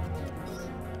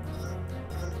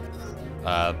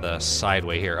 The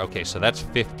sideway here. Okay, so that's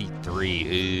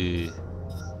 53. Ugh.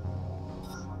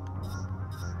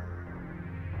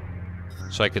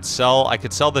 So I could sell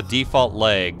the default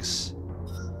legs.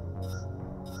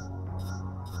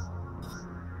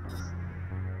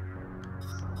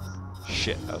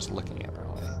 Shit, I was looking at it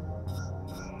wrong way.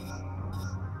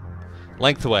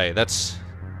 Lengthway, that's...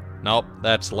 Nope,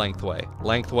 that's lengthway.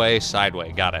 Lengthway,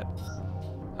 sideway, got it.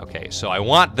 Okay, so I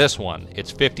want this one.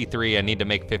 It's 53, I need to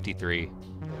make 53.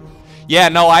 Yeah,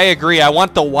 no, I agree. I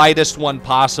want the widest one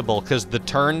possible, because the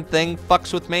turn thing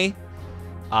fucks with me.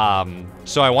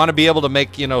 So I want to be able to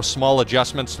make, you know, small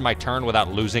adjustments to my turn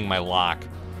without losing my lock.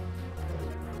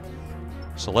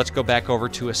 So let's go back over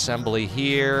to assembly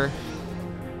here.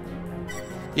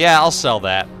 Yeah, I'll sell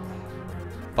that.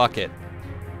 Fuck it.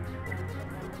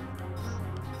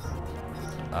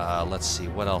 Let's see,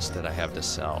 what else did I have to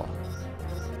sell?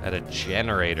 I had a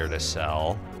generator to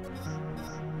sell.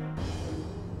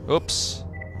 Oops.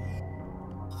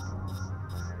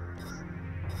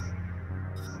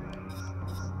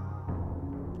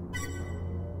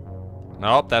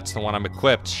 Nope, that's the one I'm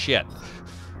equipped. Shit.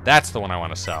 That's the one I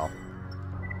want to sell.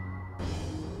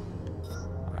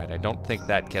 Alright, I don't think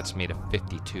that gets me to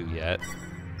 52 yet.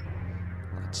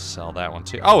 Let's sell that one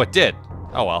too. Oh, it did!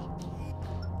 Oh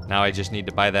well. Now I just need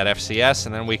to buy that FCS,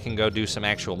 and then we can go do some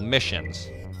actual missions.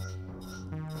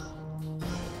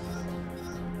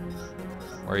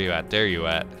 Where are you at? There you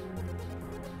at.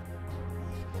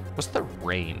 What's the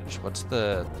range? What's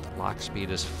the lock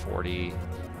speed is 40.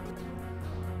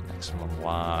 Maximum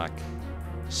lock.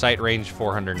 Sight range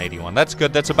 481. That's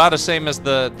good. That's about the same as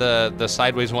the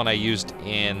sideways one I used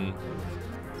in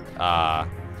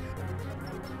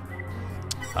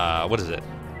what is it?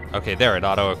 Okay, there, it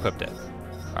auto-equipped it.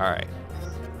 Alright.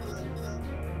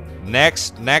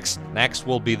 Next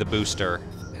will be the booster,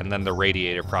 and then the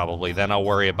radiator probably. Then I'll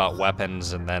worry about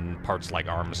weapons and then parts like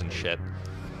arms and shit.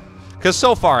 Because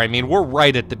so far, I mean, we're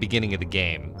right at the beginning of the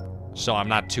game, so I'm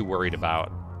not too worried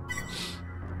about...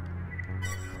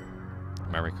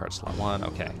 Memory card slot 1,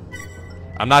 okay.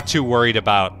 I'm not too worried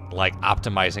about, like,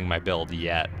 optimizing my build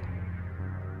yet.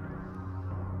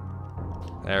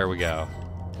 There we go.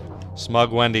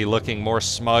 Smug Wendy looking more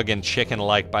smug and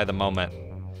chicken-like by the moment.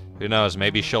 Who knows,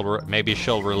 maybe she'll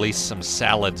release some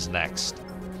salads next.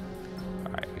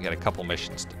 Alright, we got a couple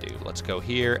missions to do. Let's go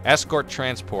here. Escort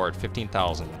transport,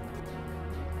 15,000.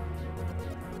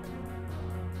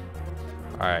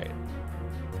 Alright.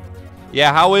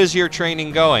 Yeah, how is your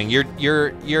training going?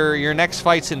 Your next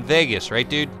fight's in Vegas, right,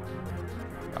 dude?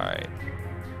 Alright.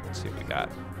 Let's see what we got.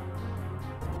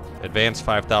 Advance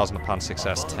 5,000 upon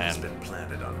success 10. Has been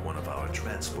planted on one of our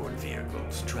transport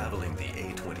vehicles traveling the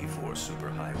A24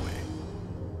 superhighway.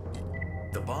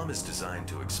 The bomb is designed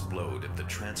to explode if the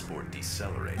transport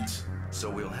decelerates, so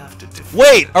we'll have to defeat.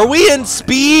 Wait, are we in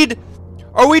speed?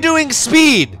 Are we doing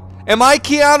speed? Am I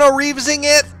Keanu Reevesing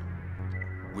it?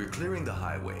 We're clearing the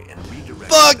highway and redirecting.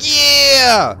 Fuck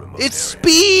yeah! It's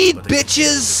speed,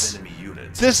 bitches!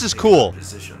 This is cool.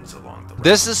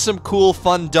 This is some cool,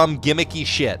 fun, dumb, gimmicky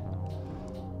shit.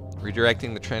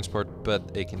 Redirecting the transport,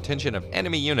 but a contingent of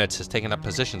enemy units has taken up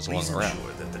positions along the route.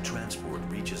 Ensure that the transport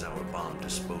reaches our bomb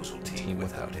disposal team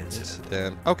without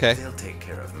incident. Okay. They'll take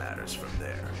care of matters from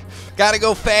there. Gotta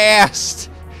go fast!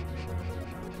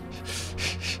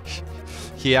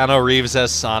 Keanu Reeves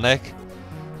as Sonic.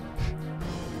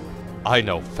 I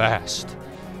know fast.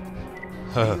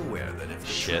 Be aware that if the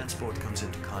Shit. transport comes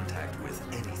into contact with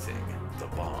anything, the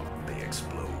bomb may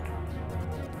explode.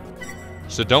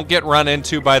 So don't get run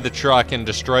into by the truck and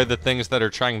destroy the things that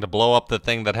are trying to blow up the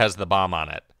thing that has the bomb on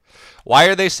it. Why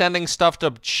are they sending stuff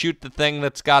to shoot the thing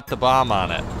that's got the bomb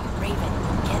on it? Raven,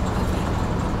 get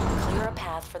moving. Clear a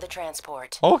path for the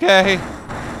transport. Okay.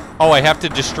 Oh, I have to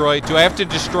destroy... Do I have to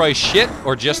destroy shit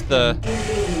or just the...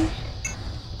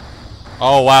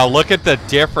 Oh, wow. Look at the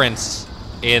difference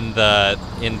in the...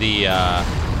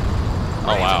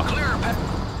 Oh, wow.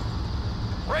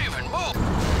 Raven, move!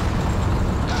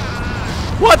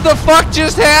 What the fuck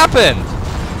just happened?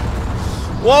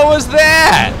 What was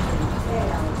that?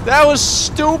 That was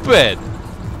stupid.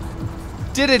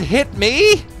 Did it hit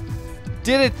me?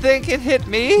 Did it think it hit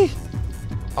me?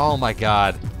 Oh my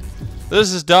god.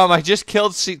 This is dumb. I just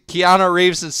killed Keanu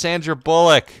Reeves and Sandra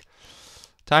Bullock.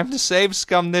 Time to save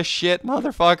scum this shit,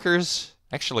 motherfuckers.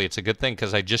 Actually, it's a good thing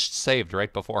because I just saved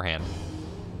right beforehand.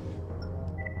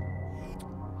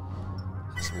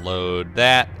 Let's load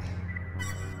that.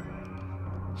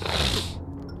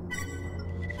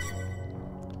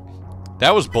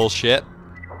 That was bullshit.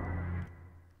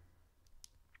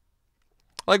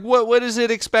 Like, what does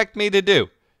it expect me to do?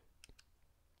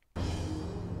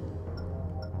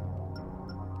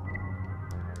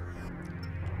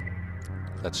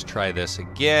 Let's try this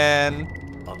again.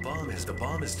 A bomb is the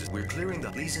bomb is. We're clearing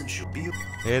the. Please ensure.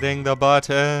 Hitting the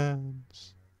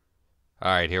buttons.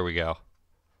 All right, here we go.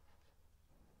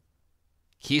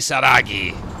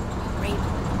 Kisaragi.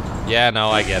 Yeah,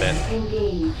 no, I get it.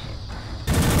 Engage.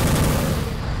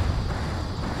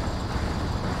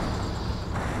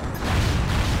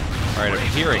 Alright, I'm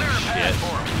hearing shit.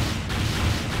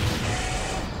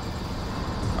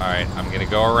 Alright, I'm gonna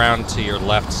go around to your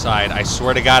left side. I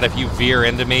swear to God, if you veer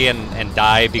into me and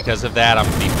die because of that, I'm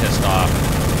gonna be pissed off.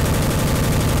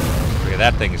 Okay,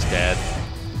 that thing's dead.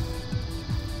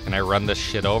 Can I run this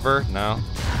shit over? No?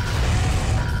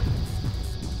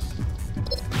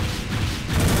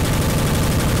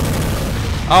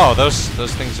 Oh, those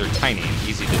things are tiny and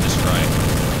easy to destroy.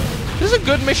 This is a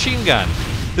good machine gun.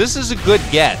 This is a good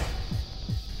get.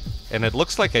 And it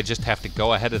looks like I just have to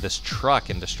go ahead of this truck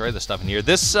and destroy the stuff in here.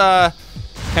 This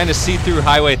kind of see-through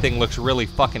highway thing looks really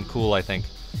fucking cool, I think.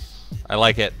 I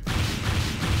like it.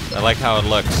 I like how it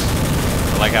looks.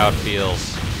 I like how it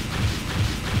feels.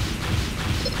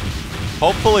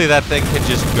 Hopefully that thing can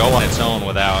just go on its own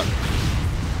without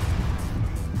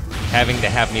having to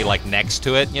have me, like, next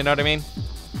to it, you know what I mean?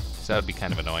 So that would be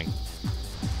kind of annoying.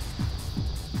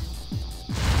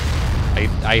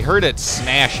 I heard it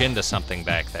smash into something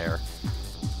back there.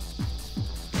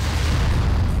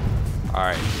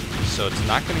 Alright, so it's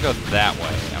not going to go that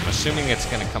way. I'm assuming it's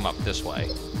going to come up this way.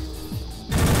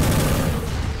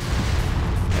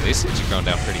 Yeah, these things are going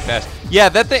down pretty fast. Yeah,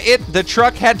 the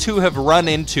truck had to have run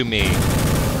into me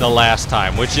the last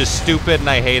time, which is stupid and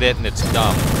I hate it and it's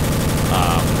dumb.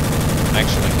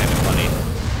 Actually kind of funny.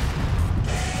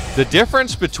 The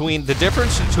difference between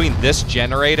this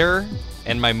generator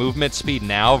and my movement speed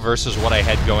now versus what I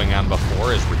had going on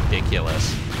before is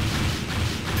ridiculous.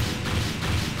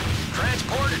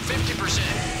 Transport at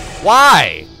 50%.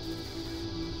 Why?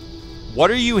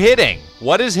 What are you hitting?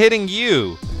 What is hitting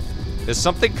you? Has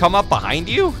something come up behind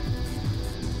you?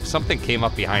 If something came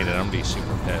up behind it, I'm gonna be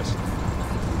super pissed.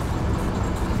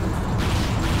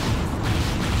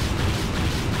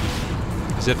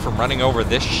 Is it from running over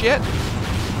this shit?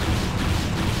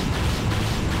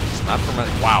 Not from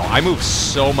wow, I move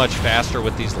so much faster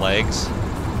with these legs.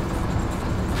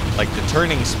 Like, the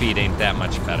turning speed ain't that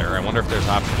much better. I wonder if there's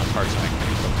optional parts that I can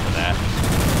equip for that.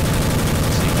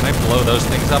 Let's see, can I blow those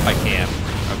things up? I can.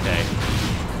 Okay.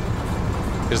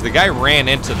 Because the guy ran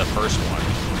into the first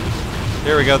one.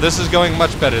 There we go. This is going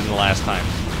much better than the last time.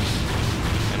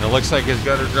 And it looks like it's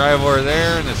got to drive over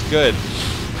there, and it's good.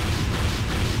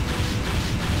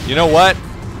 You know what?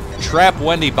 Trap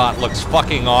Wendy bot looks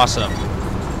fucking awesome.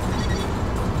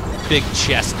 Big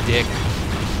chest dick.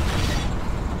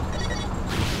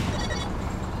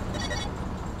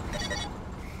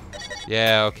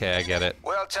 Yeah, okay, I get it.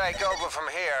 We'll take over from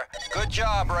here. Good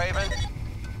job, Raven.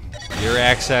 Your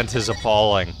accent is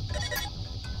appalling.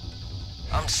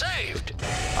 I'm saved.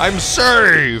 I'm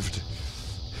saved!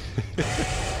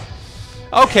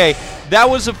 Okay, that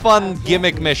was a fun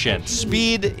gimmick mission.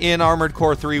 Speed in Armored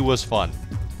Core 3 was fun.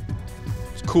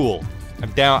 It's cool.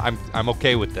 I'm down. I'm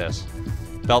okay with this.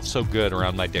 Felt so good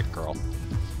around my dick girl.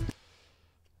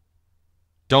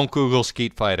 Don't Google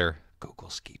Skeet Fighter. Google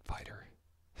Skeet Fighter.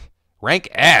 Rank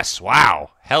S.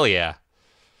 Wow. Hell yeah.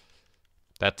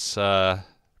 That's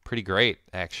pretty great,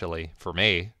 actually, for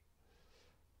me.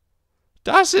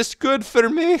 Das ist good for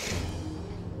me.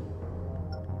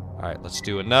 Alright, let's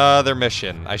do another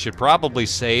mission. I should probably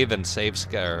save and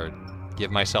or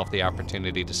give myself the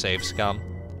opportunity to save Scum.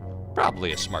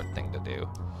 Probably a smart thing to do.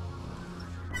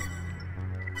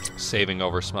 Saving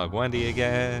over Smug Wendy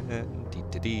again.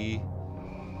 Dee-dee-dee.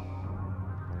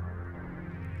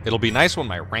 It'll be nice when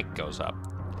my rank goes up.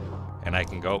 And I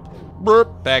can go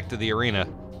burp back to the arena.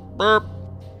 Burp.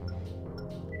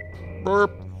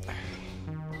 Burp.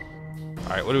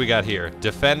 Alright, what do we got here?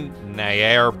 Defend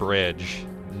Nair Bridge.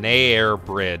 Nair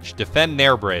Bridge. Defend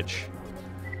Nair Bridge.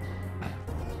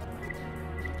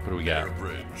 What do we got? Nair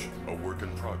Bridge, a work in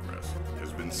progress,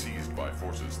 has been seized by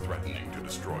forces threatening to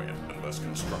destroy it unless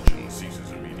construction ceases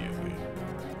immediately.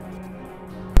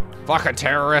 Fucking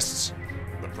terrorists!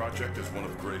 The project is one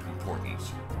of great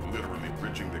importance, literally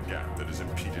bridging the gap that has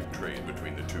impeded trade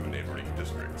between the two neighboring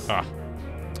districts. Ah.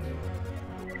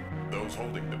 Those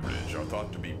holding the bridge are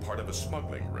thought to be part of a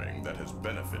smuggling ring that has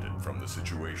benefited from the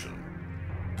situation.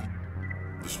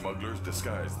 The smugglers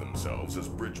disguised themselves as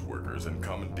bridge workers and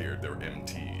commandeered their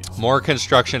MTs. More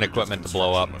construction equipment to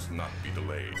blow up. Must not be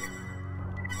delayed.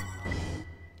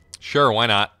 Sure, why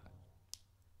not?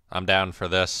 I'm down for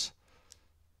this.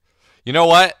 You know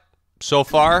what? So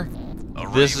far,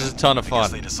 this is a ton of fun.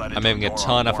 I'm having a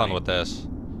ton of fun with this.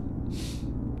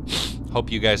 Hope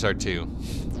you guys are too.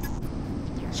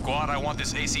 Squad, I want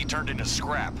this AC turned into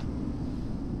scrap.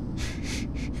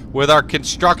 With our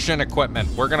construction equipment,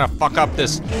 we're gonna fuck up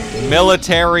this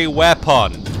military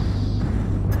weapon.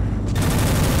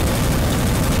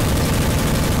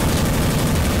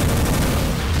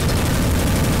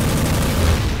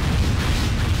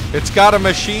 It's got a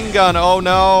machine gun, oh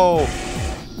no!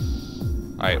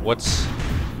 Alright, what's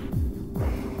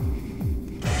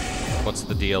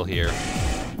the deal here?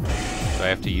 Do I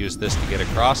have to use this to get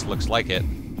across? Looks like it.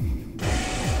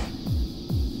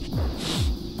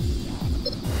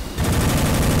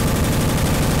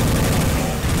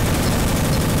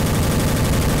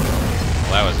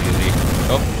 Well, that was easy.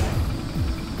 Oh.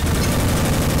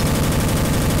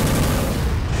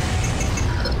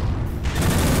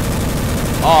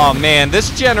 Oh man, this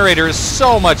generator is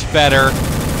so much better.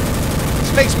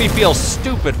 This makes me feel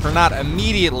stupid for not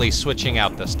immediately switching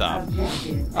out the stuff.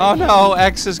 Oh no,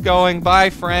 X is going. Bye,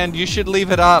 friend. You should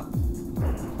leave it up.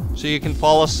 So you can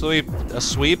fall asleep.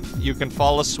 You can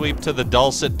fall asleep to the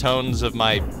dulcet tones of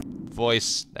my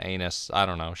voice anus. I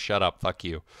don't know. Shut up. Fuck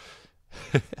you.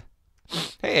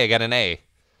 Hey, I got an A.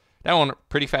 That one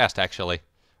pretty fast, actually.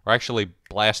 We're actually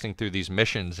blasting through these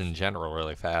missions in general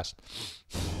really fast.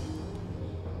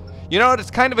 You know what?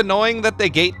 It's kind of annoying that they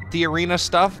gate the arena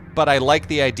stuff, but I like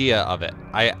the idea of it.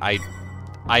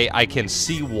 I can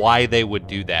see why they would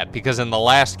do that, because in the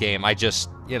last game, I just,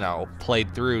 you know,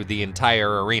 played through the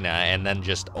entire arena and then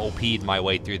just OP'd my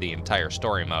way through the entire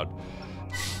story mode.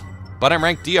 But I'm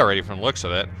ranked D already from the looks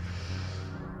of it.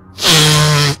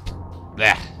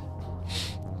 Blech.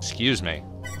 Excuse me.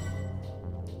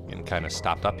 Getting kind of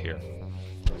stopped up here.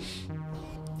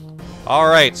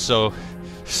 Alright, so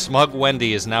Smug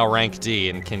Wendy is now rank D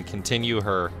and can continue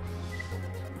her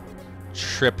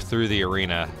trip through the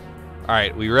arena.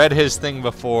 Alright, we read his thing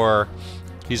before.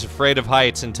 He's afraid of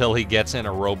heights until he gets in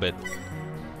a robot.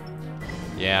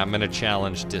 Yeah, I'm gonna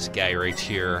challenge this guy right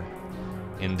here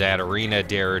in that arena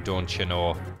there, don't you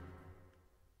know?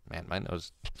 Man, my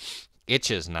nose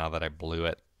itches now that I blew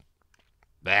it.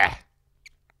 Bah.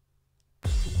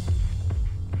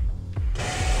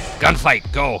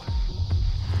 Gunfight, go!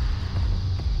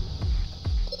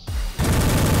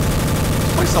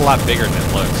 This place is a lot bigger than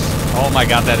it looks. Oh my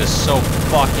god, that is so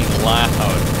fucking loud.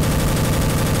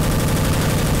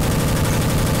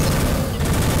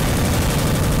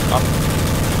 Oh.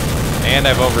 And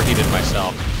I've overheated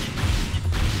myself.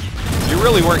 You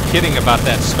really weren't kidding about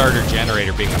that starter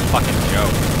generator being a fucking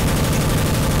joke.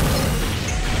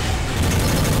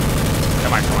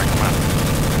 Come on, come on, come on.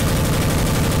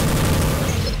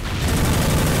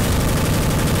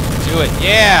 Do it.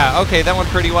 Yeah! Okay, that went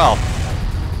pretty well.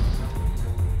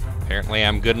 Apparently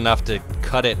I'm good enough to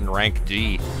cut it in rank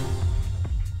D.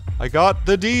 I got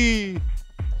the D!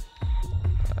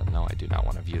 No, I do not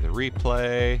want to view the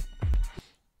replay.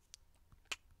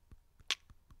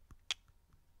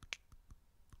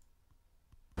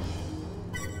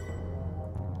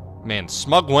 Man,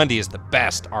 Smug Wendy is the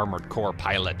best Armored Core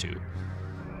pilot, too.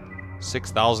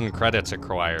 6,000 credits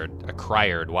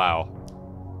acquired. Wow.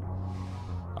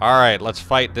 Alright, let's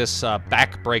fight this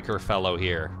backbreaker fellow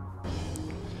here.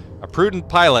 A prudent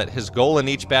pilot, his goal in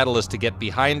each battle is to get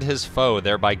behind his foe,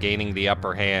 thereby gaining the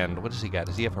upper hand. What does he got?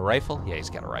 Does he have a rifle? Yeah,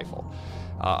 he's got a rifle.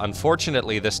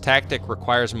 Unfortunately, this tactic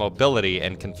requires mobility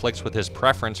and conflicts with his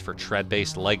preference for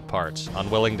tread-based leg parts.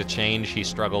 Unwilling to change, he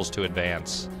struggles to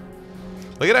advance.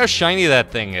 Look at how shiny that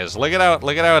thing is. Look at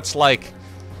how it's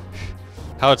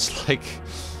like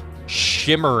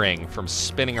shimmering from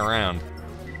spinning around.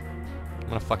 I'm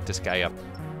gonna fuck this guy up.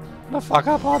 I'm gonna fuck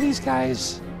up all these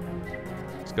guys.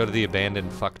 Let's go to the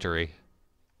abandoned factory.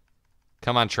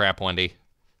 Come on, Trap Wendy.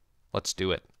 Let's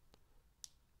do it.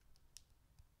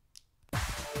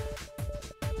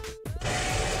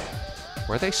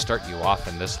 Where they start you off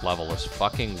in this level is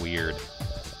fucking weird.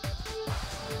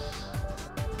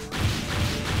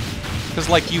 Because,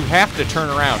 like, you have to turn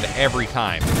around every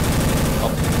time.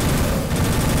 Oh.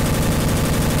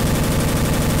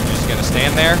 You're just gonna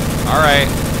stand there? Alright.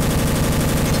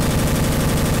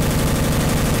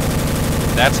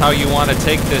 That's how you want to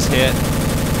take this hit.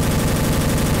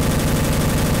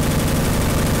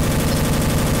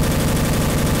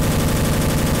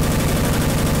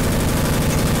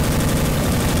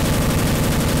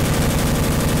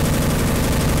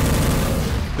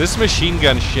 This machine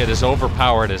gun shit is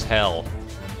overpowered as hell.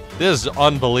 This is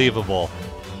unbelievable.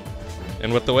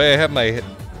 And with the way I have my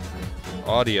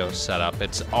audio set up,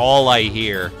 it's all I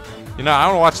hear. You know, I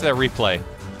want to watch that replay.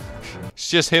 It's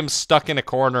just him stuck in a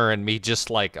corner and me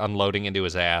just, like, unloading into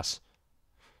his ass.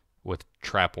 With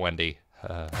Trap Wendy.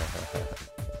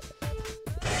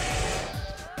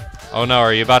 Oh no,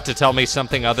 are you about to tell me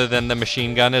something other than the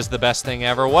machine gun is the best thing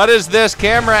ever? What is this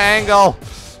camera angle?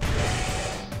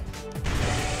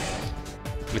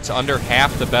 It's under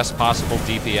half the best possible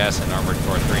DPS in Armored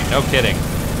Core 3. No kidding.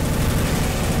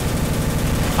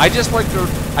 I just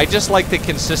like the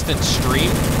consistent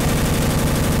stream.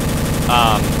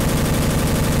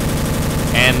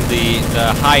 And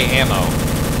the high ammo.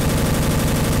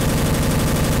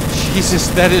 Jesus,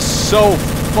 that is so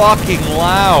fucking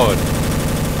loud.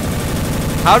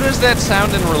 How does that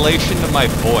sound in relation to my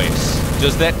voice?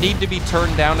 Does that need to be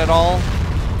turned down at all?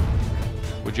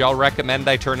 Would y'all recommend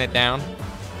I turn it down?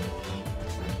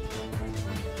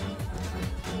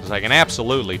 I can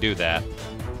absolutely do that.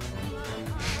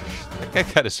 That guy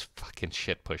got his fucking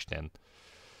shit pushed in.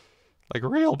 Like,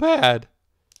 real bad.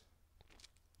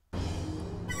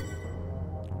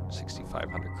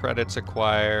 6,500 credits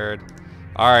acquired.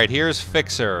 Alright, here's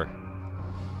Fixer.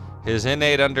 His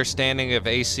innate understanding of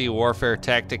AC warfare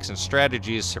tactics and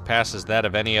strategies surpasses that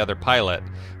of any other pilot,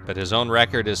 but his own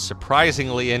record is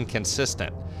surprisingly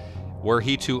inconsistent. Were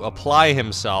he to apply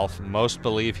himself, most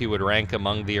believe he would rank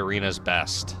among the arena's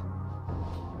best.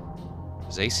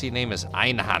 His AC name is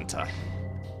Einhunter.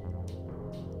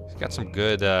 He's got some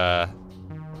good,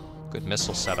 good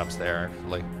missile setups there,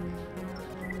 actually.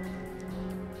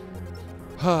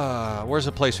 Where's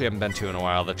a place we haven't been to in a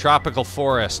while? The Tropical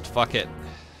Forest. Fuck it.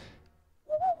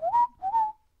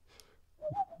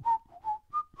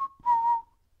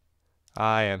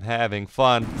 I am having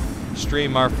fun.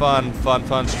 Stream our fun. Fun,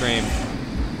 fun stream.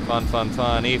 Fun, fun,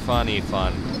 fun. E-fun,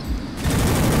 E-fun.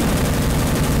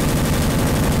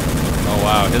 Oh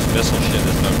wow, his missile shit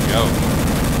is no joke.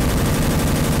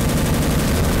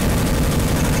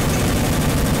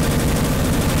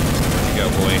 There you go,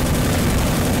 boy.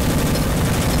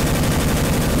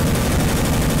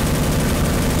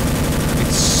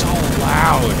 It's so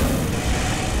loud.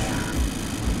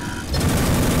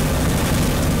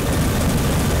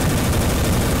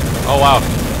 Oh wow.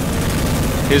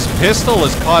 His pistol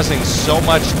is causing so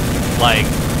much, like,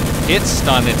 hit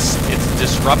stun, it's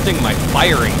disrupting my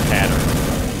firing pattern.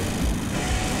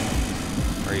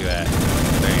 Where are you at?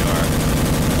 There you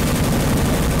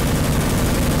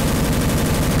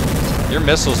are. Your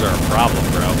missiles are a problem,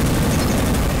 bro.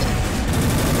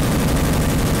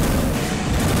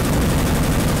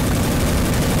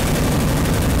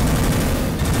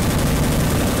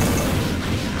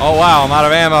 Oh wow, I'm out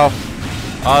of ammo.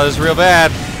 Oh, this is real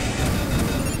bad.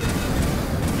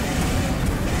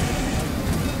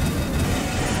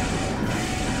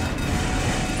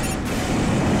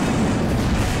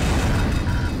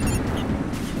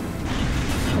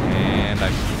 And I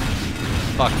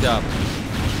fucked up.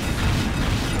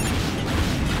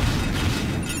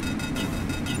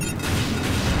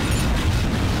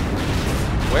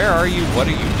 Where are you? What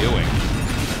are you doing?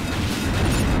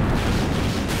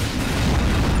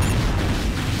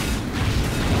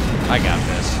 I got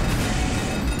this.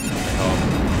 Oh.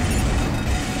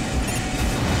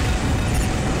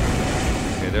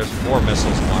 Okay, there's 4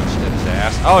 missiles launched at his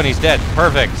ass. Oh, and he's dead.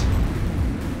 Perfect.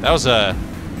 That was a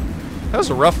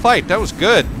rough fight. That was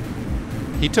good.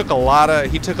 He took a lot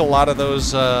of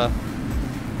those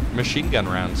machine gun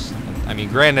rounds. I mean,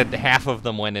 granted, half of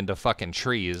them went into fucking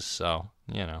trees, so,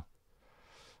 you know.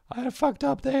 I fucked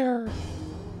up there.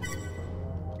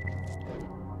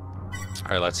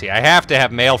 Alright, let's see. I have to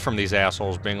have mail from these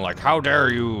assholes being like, how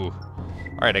dare you?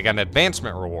 Alright, I got an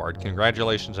advancement reward.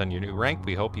 Congratulations on your new rank.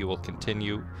 We hope you will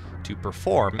continue to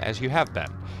perform as you have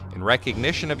been. In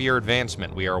recognition of your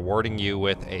advancement, we are awarding you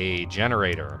with a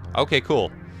generator. Okay,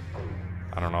 cool.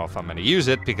 I don't know if I'm going to use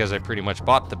it because I pretty much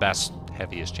bought the best,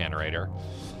 heaviest generator.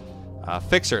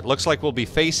 Fixer, it looks like we'll be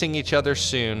facing each other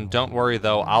soon. Don't worry,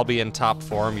 though. I'll be in top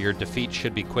form. Your defeat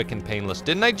should be quick and painless.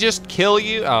 Didn't I just kill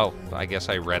you? Oh, I guess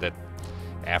I read it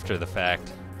after the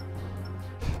fact.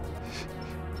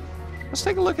 Let's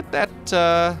take a look at that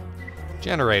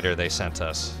generator they sent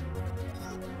us.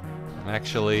 I'm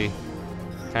actually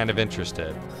kind of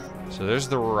interested. So there's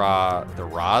the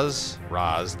Raz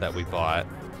that we bought.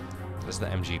 There's the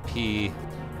MGP.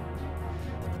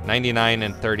 99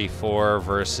 and 34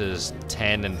 versus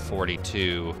 10 and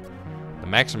 42. The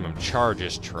maximum charge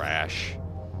is trash.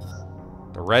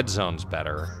 The red zone's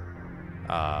better.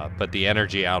 But the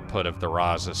energy output of the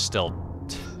Raz is still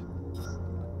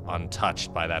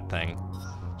untouched by that thing.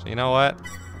 So you know what?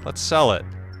 Let's sell it.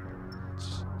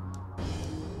 It's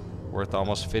worth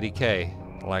almost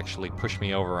 50k. It'll actually push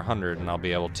me over 100 and I'll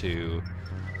be able to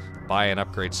buy and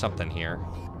upgrade something here.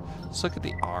 Let's look at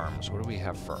the arms. What do we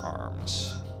have for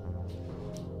arms?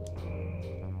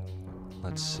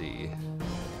 Let's see.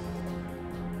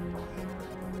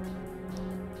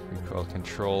 Recoil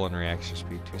control and reaction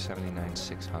speed 279,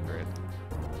 600.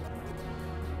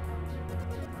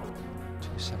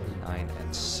 279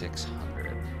 and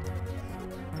 600.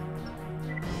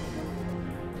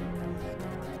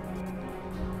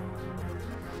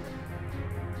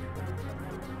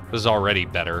 This is already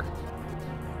better.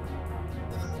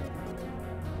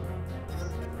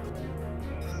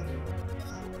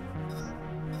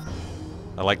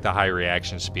 I like the high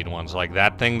reaction speed ones. Like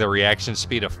that thing, the reaction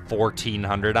speed of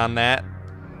 1400 on that.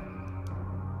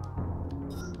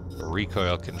 The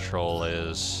recoil control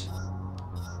is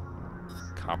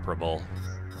comparable.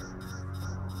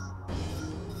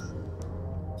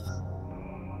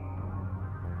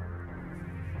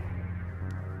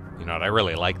 You know what, I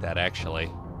really like that actually.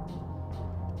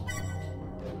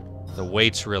 The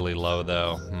weight's really low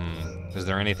though. Is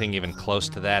there anything even close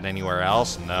to that anywhere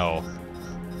else? No.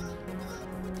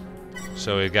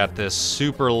 So we've got this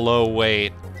super low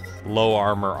weight, low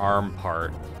armor arm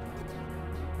part.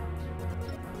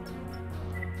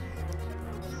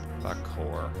 Buck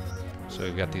core. So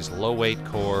we've got these low weight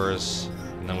cores,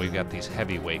 and then we've got these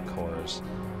heavyweight cores.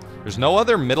 There's no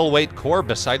other middleweight core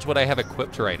besides what I have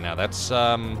equipped right now. That's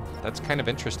kind of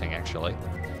interesting actually.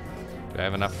 Do I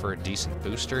have enough for a decent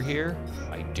booster here?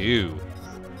 I do.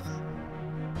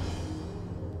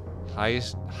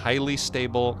 Highly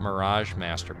stable Mirage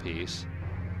Masterpiece.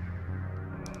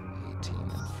 18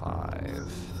 and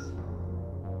 5.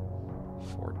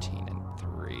 14 and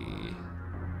 3.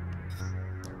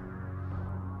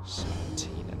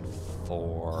 17 and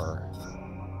 4.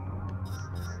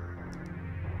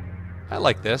 I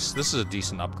like this. This is a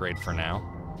decent upgrade for now.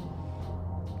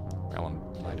 That one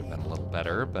might have been a little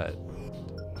better, but...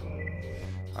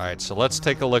 Alright, so let's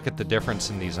take a look at the difference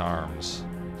in these arms.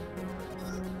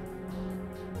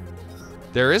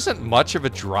 There isn't much of a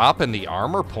drop in the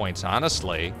armor points,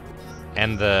 honestly.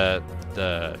 And the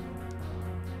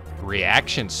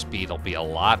reaction speed will be a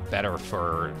lot better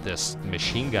for this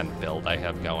machine gun build I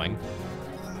have going.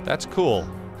 That's cool.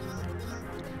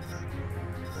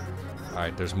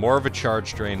 Alright, there's more of a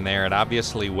charge drain there. It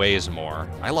obviously weighs more.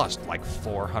 I lost like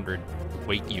 400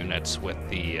 weight units with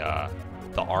the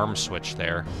arm switch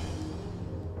there.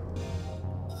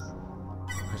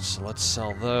 So let's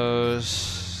sell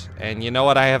those. And you know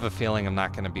what? I have a feeling I'm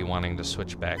not going to be wanting to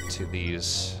switch back to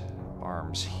these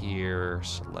arms here.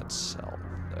 So let's sell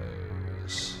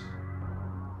those.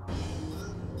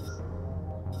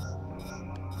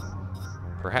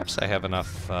 Perhaps I have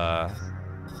enough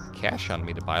cash on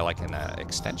me to buy like an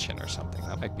extension or something.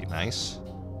 That might be nice.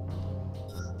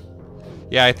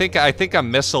 Yeah, I think a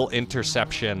missile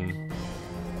interception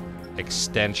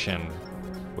extension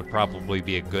would probably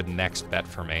be a good next bet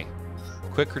for me.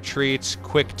 Quick retreats,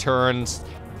 quick turns.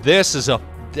 This is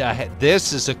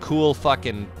a cool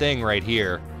fucking thing right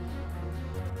here.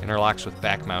 Interlocks with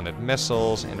back-mounted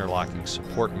missiles, interlocking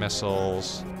support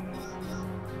missiles.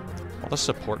 All the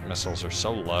support missiles are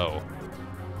so low.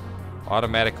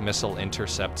 Automatic missile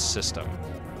intercept system.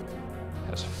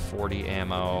 Has 40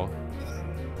 ammo.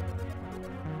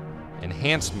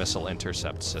 Enhanced missile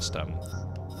intercept system.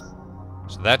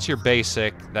 So that's your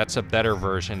basic. That's a better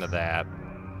version of that.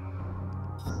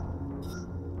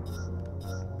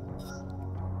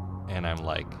 And I'm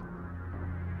like,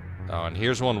 oh, and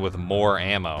here's one with more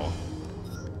ammo.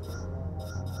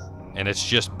 And it's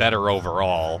just better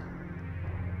overall.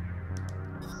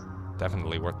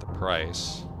 Definitely worth the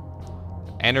price.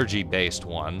 Energy-based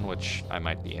one, which I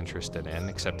might be interested in,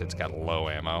 except it's got low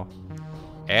ammo.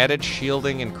 Added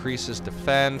shielding increases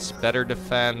defense, better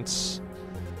defense.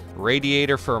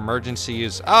 Radiator for emergency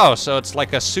use. Oh, so it's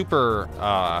like a super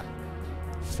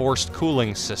forced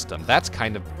cooling system. That's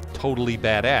kind of totally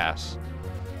badass.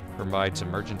 Provides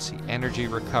emergency energy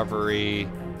recovery.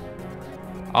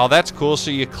 Oh, that's cool. So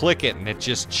you click it and it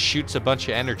just shoots a bunch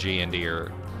of energy into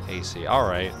your AC. All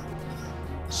right.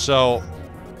 So,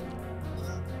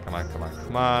 come on, come on,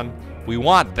 come on. We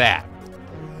want that.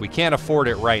 We can't afford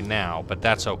it right now, but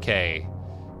that's okay.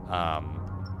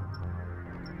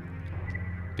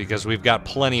 Because we've got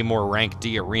plenty more rank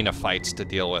D arena fights to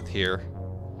deal with here.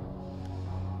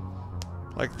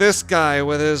 Like this guy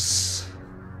with his...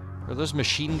 Are those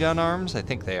machine gun arms? I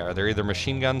think they are. They're either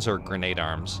machine guns or grenade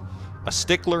arms. A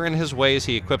stickler in his ways,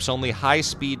 he equips only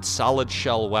high-speed,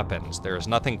 solid-shell weapons. There is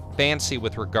nothing fancy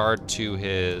with regard to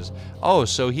his... Oh,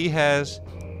 so he has...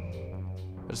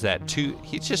 What is that?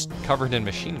 He's just covered in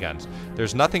machine guns.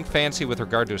 There's nothing fancy with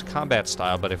regard to his combat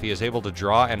style, but if he is able to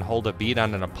draw and hold a bead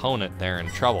on an opponent, they're in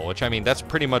trouble. Which, I mean, that's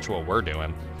pretty much what we're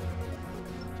doing.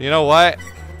 You know what?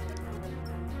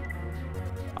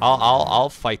 I'll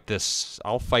fight this.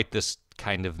 I'll fight this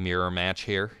kind of mirror match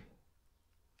here.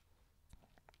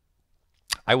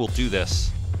 I will do this.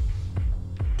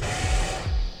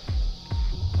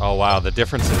 Oh wow, the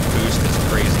difference in boost is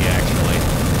crazy actually.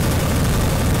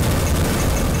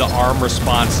 The arm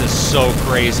response is so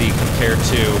crazy compared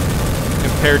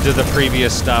to the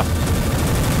previous stuff.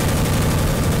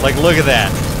 Like look at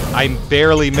that. I'm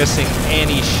barely missing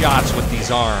any shots with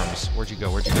these arms. Where'd you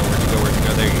go? Where'd you go? Where'd you go? Where'd you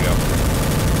go? There you go.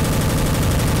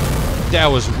 That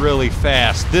was really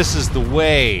fast. This is the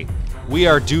way. We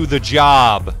are do the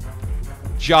job.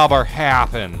 Jobber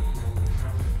happen.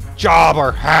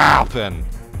 Jobber happen.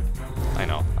 I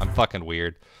know. I'm fucking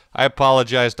weird. I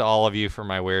apologize to all of you for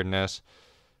my weirdness.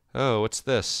 Oh, what's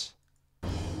this?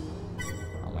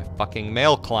 Oh, my fucking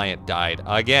mail client died.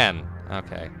 Again.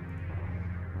 Okay.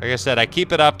 Like I said, I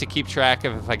keep it up to keep track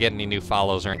of if I get any new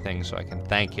follows or anything so I can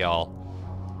thank y'all.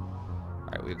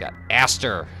 Alright, we've got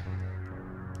Aster.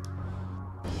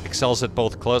 Excels at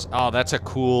both close. Oh, that's a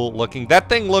cool looking... That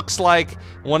thing looks like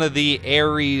one of the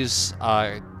Ares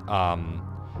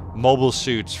mobile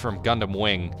suits from Gundam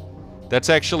Wing. That's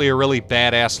actually a really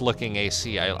badass looking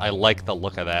AC. I like the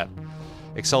look of that.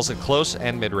 Excels at close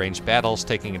and mid-range battles,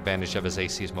 taking advantage of his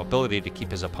AC's mobility to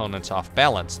keep his opponents off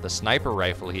balance. The sniper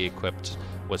rifle he equipped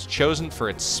was chosen for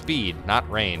its speed, not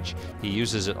range. He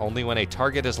uses it only when a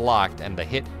target is locked and the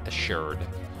hit assured.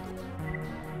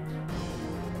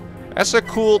 That's a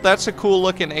cool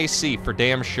looking AC for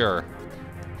damn sure.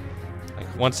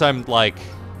 Like once I'm like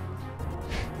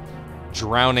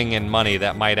drowning in money,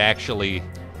 that might actually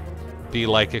be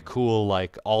like a cool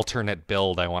like alternate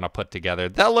build I want to put together.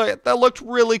 That looked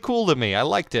really cool to me. I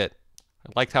liked it.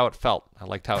 I liked how it felt. I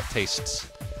liked how it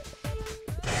tastes.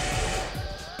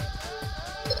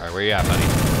 All right, where you at, buddy?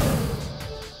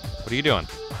 What are you doing?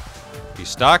 Are you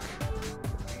stuck?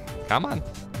 Come on.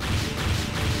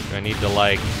 Do I need to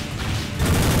like...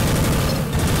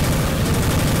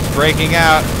 breaking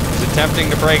out. He's attempting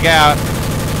to break out.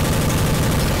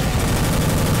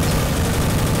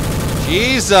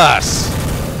 Jesus!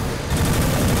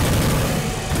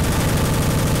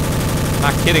 I'm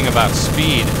not kidding about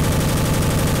speed.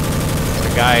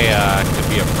 The guy could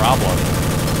be a problem.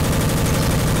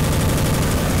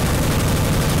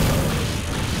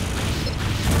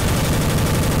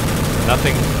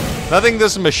 Nothing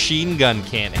this machine gun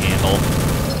can't handle.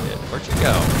 Where'd you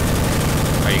go?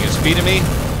 Are you gonna speed at me?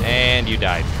 And you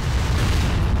died.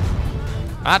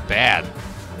 Not bad.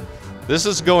 This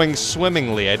is going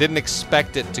swimmingly. I didn't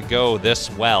expect it to go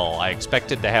this well. I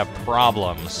expected to have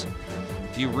problems.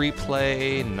 Do you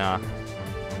replay? Nah.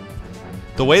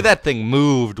 The way that thing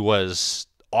moved was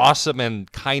awesome and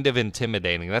kind of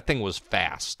intimidating. That thing was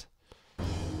fast.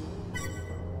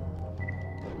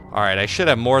 Alright, I should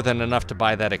have more than enough to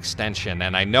buy that extension,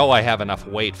 and I know I have enough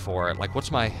weight for it. Like, what's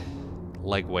my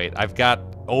leg weight? I've got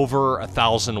over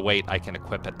 1,000 weight I can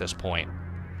equip at this point.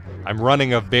 I'm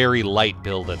running a very light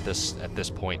build at this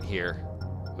point here,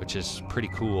 which is pretty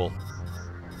cool.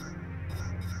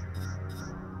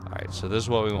 Alright, so this is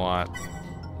what we want.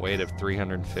 Weight of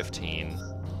 315.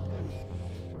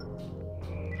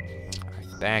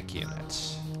 Alright, back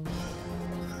units.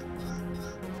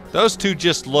 Those two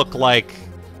just look like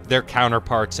their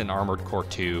counterparts in Armored Core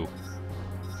 2.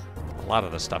 A lot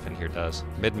of the stuff in here does.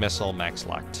 Mid-missile, max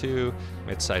lock 2.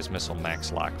 Mid-size missile,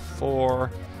 max lock 4.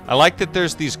 I like that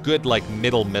there's these good, like,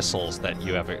 middle missiles that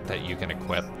you can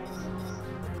equip.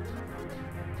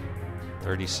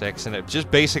 36, and it just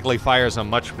basically fires a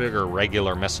much bigger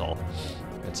regular missile.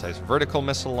 Mid-size vertical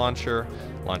missile launcher.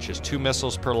 Launches 2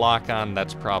 missiles per lock-on.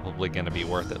 That's probably going to be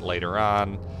worth it later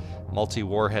on.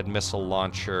 Multi-warhead missile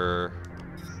launcher.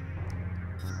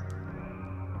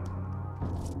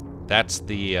 That's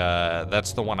the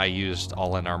one I used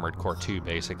all in Armored Core 2,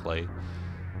 basically.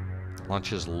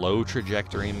 Launches low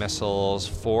trajectory missiles,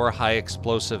 4 high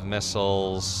explosive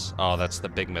missiles. Oh, that's the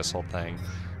big missile thing.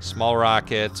 Small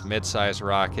rockets, mid-size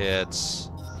rockets,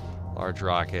 large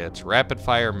rockets, rapid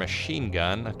fire machine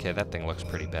gun. Okay, that thing looks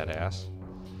pretty badass.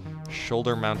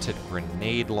 Shoulder-mounted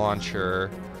grenade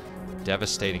launcher,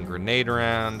 devastating grenade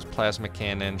rounds, plasma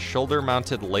cannon,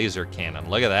 shoulder-mounted laser cannon.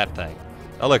 Look at that thing.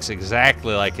 That looks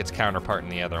exactly like its counterpart in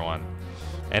the other one.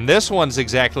 And this one's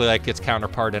exactly like its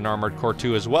counterpart in Armored Core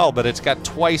 2 as well, but it's got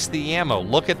twice the ammo.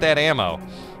 Look at that ammo.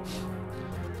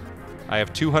 I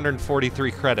have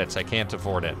 243 credits. I can't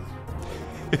afford it.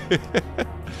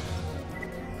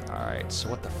 Alright, so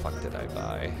what the fuck did I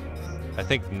buy? I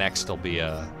think next will be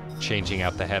changing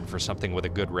out the head for something with a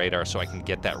good radar so I can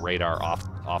get that radar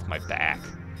off my back.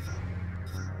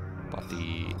 Bought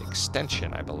the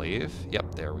extension, I believe.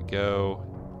 Yep, there we go.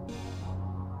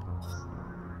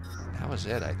 That was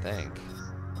it, I think.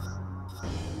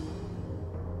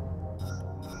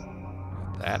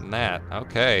 That and that.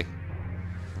 Okay.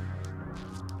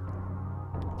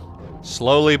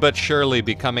 Slowly but surely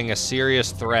becoming a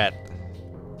serious threat.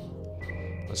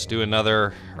 Let's do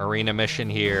another arena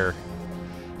mission here.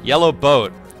 Yellow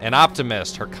Boat, an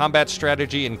optimist. Her combat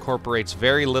strategy incorporates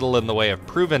very little in the way of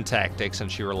proven tactics,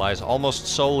 and she relies almost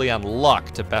solely on luck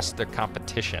to best their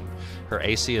competition. Her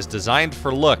AC is designed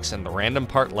for looks, and the random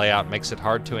part layout makes it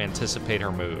hard to anticipate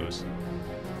her moves.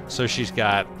 So she's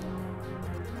got...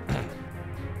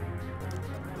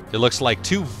 it looks like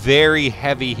 2 very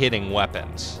heavy-hitting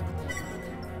weapons.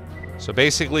 So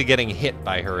basically getting hit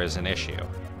by her is an issue.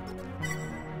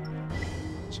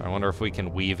 So I wonder if we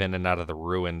can weave in and out of the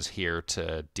ruins here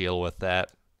to deal with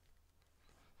that.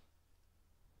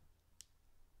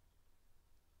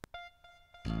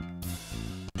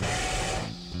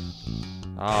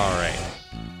 Alright.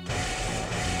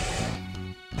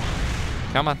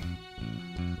 Come on.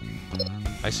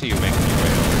 I see you making your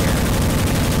way over here.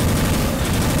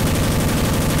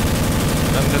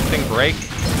 Doesn't this thing break?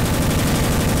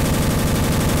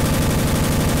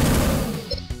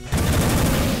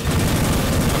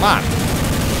 Come on.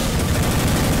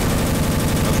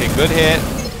 Okay, good hit.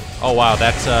 Oh wow,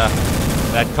 that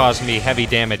caused me heavy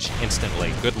damage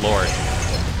instantly. Good lord.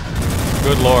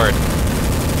 Good lord.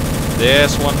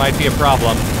 This one might be a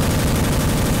problem.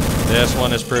 This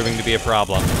one is proving to be a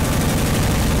problem.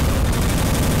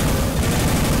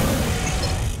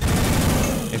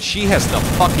 And she has the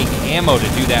fucking ammo to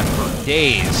do that for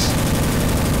days.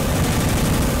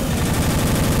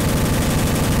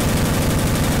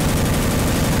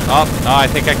 Oh, I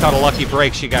think I caught a lucky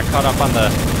break. She got caught up on the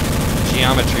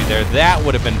geometry there. That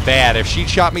would have been bad. If she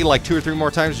shot me like 2 or 3 more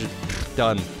times, just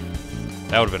done.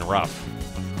 That would have been rough.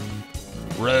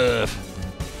 Rough.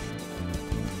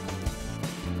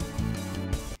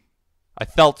 I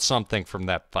felt something from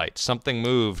that fight. Something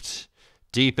moved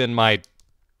deep in my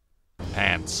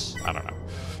pants. I don't know.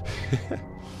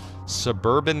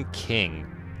 Suburban King.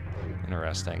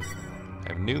 Interesting.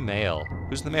 I have new mail.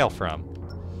 Who's the mail from?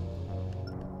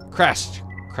 Crest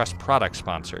product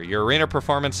sponsor. Your arena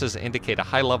performances indicate a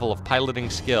high level of piloting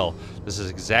skill. This is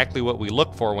exactly what we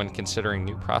look for when considering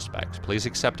new prospects. Please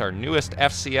accept our newest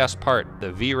FCS part,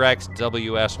 the VREX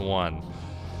WS1.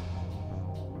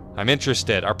 I'm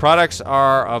interested. Our products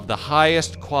are of the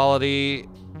highest quality.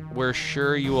 We're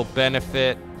sure you will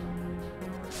benefit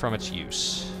from its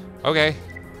use. Okay.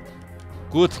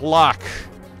 Good luck.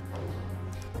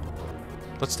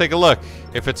 Let's take a look.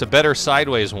 If it's a better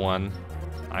sideways one,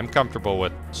 I'm comfortable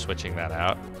with switching that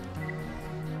out.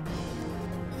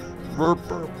 Burp,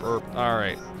 burp, burp. All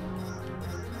right.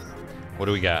 What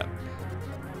do we got?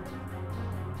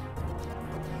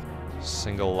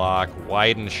 Single lock,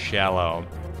 wide and shallow.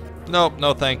 Nope,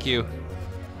 no thank you.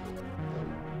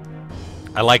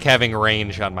 I like having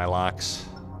range on my locks.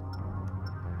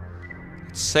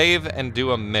 Save and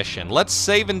do a mission. Let's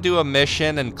save and do a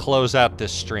mission and close out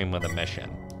this stream with a mission.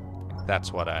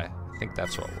 That's what I think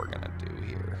that's what we're gonna do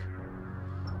here.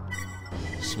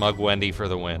 Smug Wendy for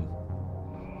the win.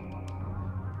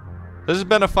 This has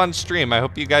been a fun stream. I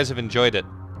hope you guys have enjoyed it.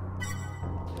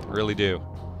 I really do.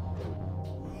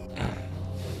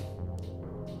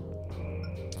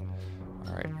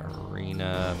 Alright,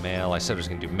 arena, mail. I said I was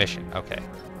gonna do mission. Okay.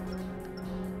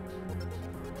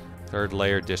 Third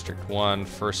layer, District 1.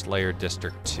 First layer,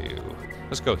 District 2.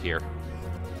 Let's go here.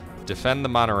 Defend the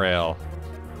monorail.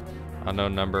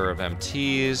 Unknown number of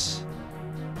MTs.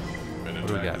 An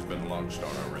attack has been launched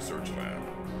on our research lab.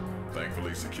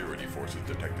 Thankfully, security forces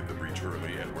detected the breach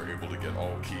early and were able to get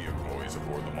all key employees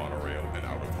aboard the monorail and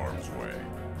out of harm's way.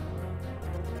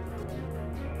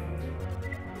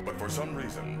 But for some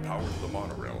reason, power to the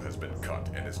monorail has been cut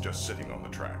and is just sitting on the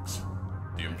tracks.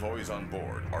 The employees on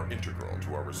board are integral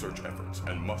to our research efforts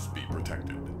and must be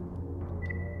protected.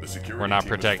 The security We're not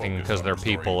team is protecting focused because on they're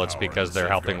restoring people, it's power because and they're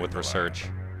helping safeguarding with the research.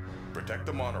 lab. Protect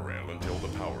the monorail until the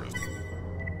power is...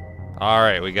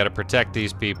 Alright, we gotta protect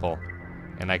these people.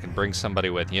 And I can bring somebody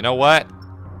with. You know what?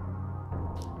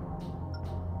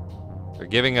 They're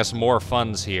giving us more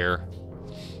funds here.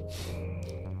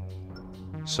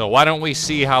 So why don't we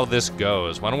see how this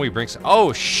goes? Why don't we bring some...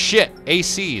 Oh, shit!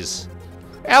 ACs.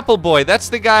 Apple Boy, that's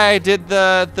the guy I did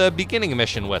the beginning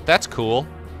mission with. That's cool.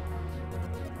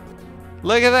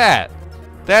 Look at that.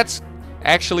 That's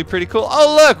actually pretty cool.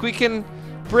 Oh, look, we can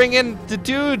bring in the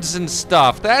dudes and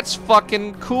stuff. That's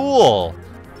fucking cool.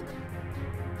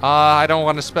 I don't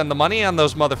want to spend the money on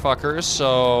those motherfuckers,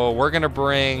 so we're gonna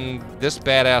bring this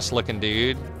badass looking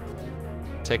dude.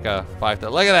 Take a 5.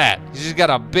 Look at that. He's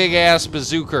got a big ass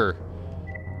bazooka.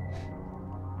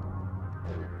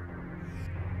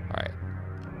 Alright.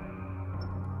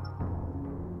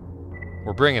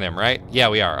 We're bringing him, right? Yeah,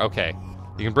 we are. Okay.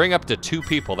 You can bring up to 2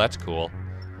 people. That's cool.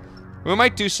 We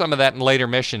might do some of that in later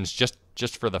missions just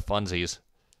for the funsies.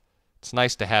 It's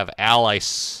nice to have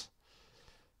allies.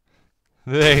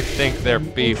 They think they're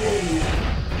people.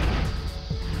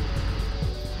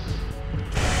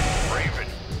 Raven,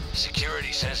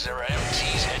 security says there are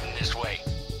MTs heading this way.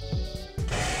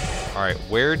 Alright,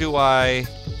 where do I...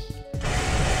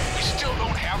 We still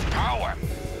don't have power.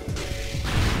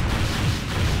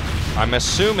 I'm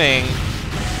assuming...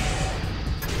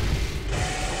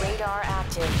 Radar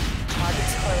active.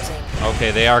 Targets closing. Okay,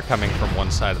 they are coming from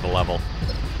one side of the level.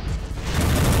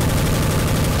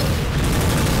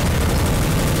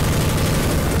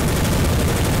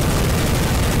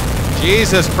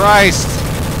 Jesus Christ!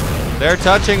 They're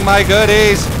touching my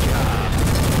goodies!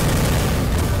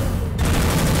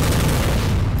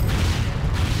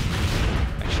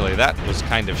 Actually, that was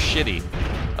kind of shitty.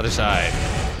 Other side.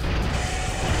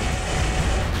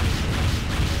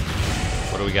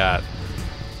 What do we got?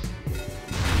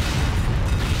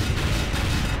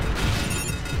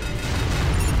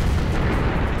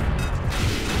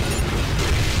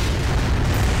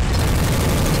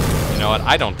 You know what?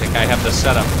 I don't think I have the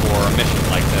setup for a mission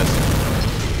like this.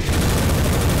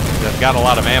 I've got a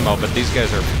lot of ammo, but these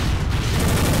guys are...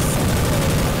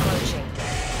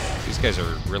 These guys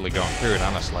are really going through it,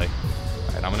 honestly.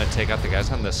 Alright, I'm gonna take out the guys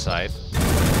on this side.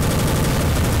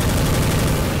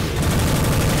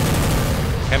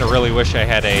 Kinda really wish I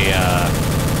had a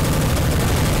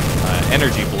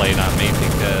energy blade on me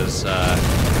because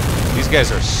these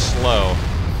guys are slow.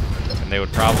 And they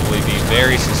would probably be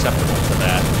very susceptible to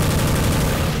that.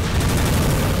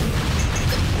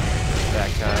 That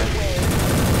guy.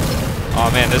 Oh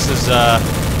man, this is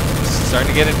starting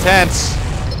to get intense.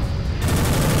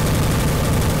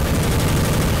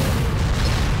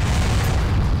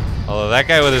 Although that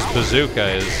guy with his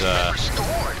bazooka is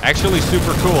actually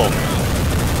super cool.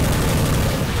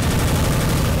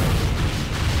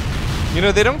 You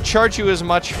know, they don't charge you as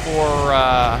much for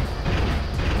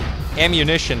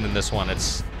ammunition in this one.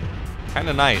 It's kind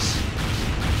of nice, to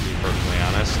be perfectly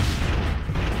honest.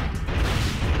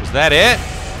 Was that it?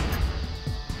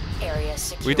 Area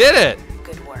secure. We did it!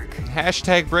 Good work.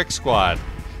 Hashtag Brick Squad.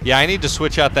 Yeah, I need to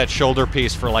switch out that shoulder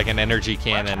piece for like an energy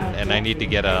cannon, and I need to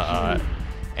get a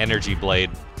energy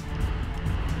blade.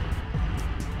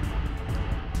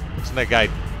 Isn't that guy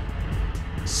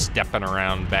stepping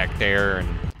around back there, and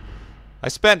I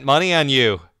spent money on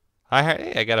you.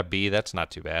 Hey, I got a B. That's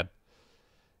not too bad.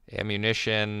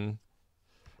 Ammunition.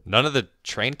 None of the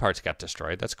train parts got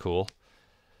destroyed. That's cool.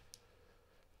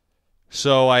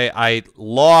 So I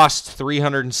lost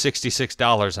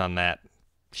 $366 on that.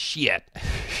 Shit.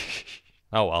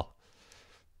 Oh well.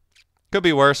 Could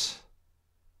be worse.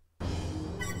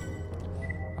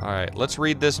 Alright, let's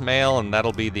read this mail, and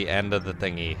that'll be the end of the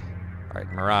thingy.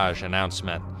 Alright, Mirage,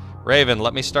 announcement. Raven,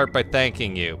 let me start by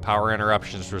thanking you. Power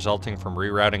interruptions resulting from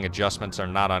rerouting adjustments are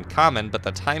not uncommon, but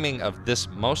the timing of this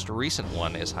most recent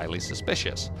one is highly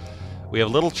suspicious. We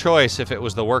have little choice if it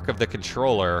was the work of the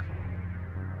controller,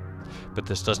 but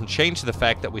this doesn't change the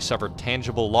fact that we suffered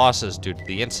tangible losses due to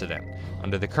the incident.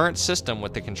 Under the current system,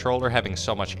 with the controller having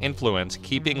so much influence,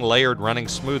 keeping Layered running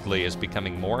smoothly is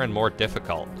becoming more and more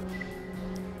difficult.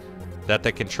 That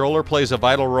the controller plays a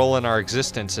vital role in our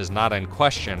existence is not in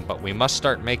question, but we must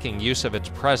start making use of its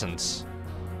presence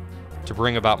to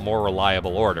bring about more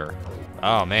reliable order.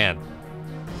 Oh man.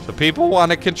 So people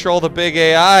want to control the big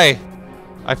AI.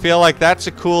 I feel like that's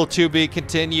a cool to be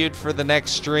continued for the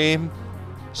next stream.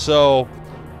 So,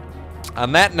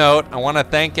 on that note, I want to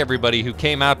thank everybody who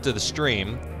came out to the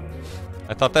stream.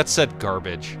 I thought that said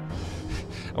garbage.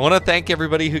 I want to thank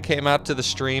everybody who came out to the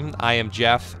stream. I am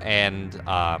Jeff, and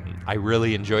I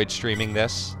really enjoyed streaming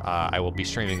this. I will be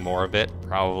streaming more of it,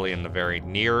 probably in the very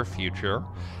near future.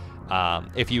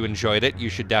 If you enjoyed it, you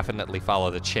should definitely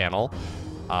follow the channel.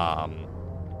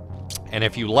 And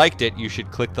if you liked it, you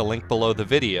should click the link below the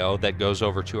video that goes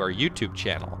over to our YouTube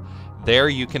channel. There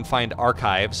you can find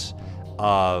archives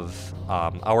of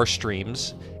our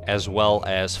streams, as well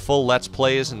as full Let's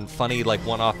Plays and funny like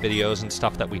one-off videos and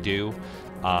stuff that we do.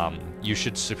 You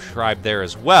should subscribe there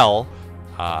as well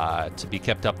to be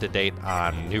kept up to date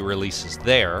on new releases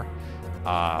there.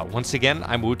 Once again,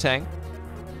 I'm Wu-Tang,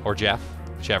 or Jeff,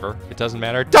 whichever. It doesn't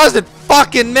matter. It doesn't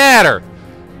fucking matter!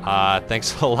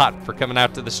 Thanks a lot for coming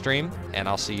out to the stream, and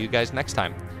I'll see you guys next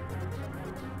time.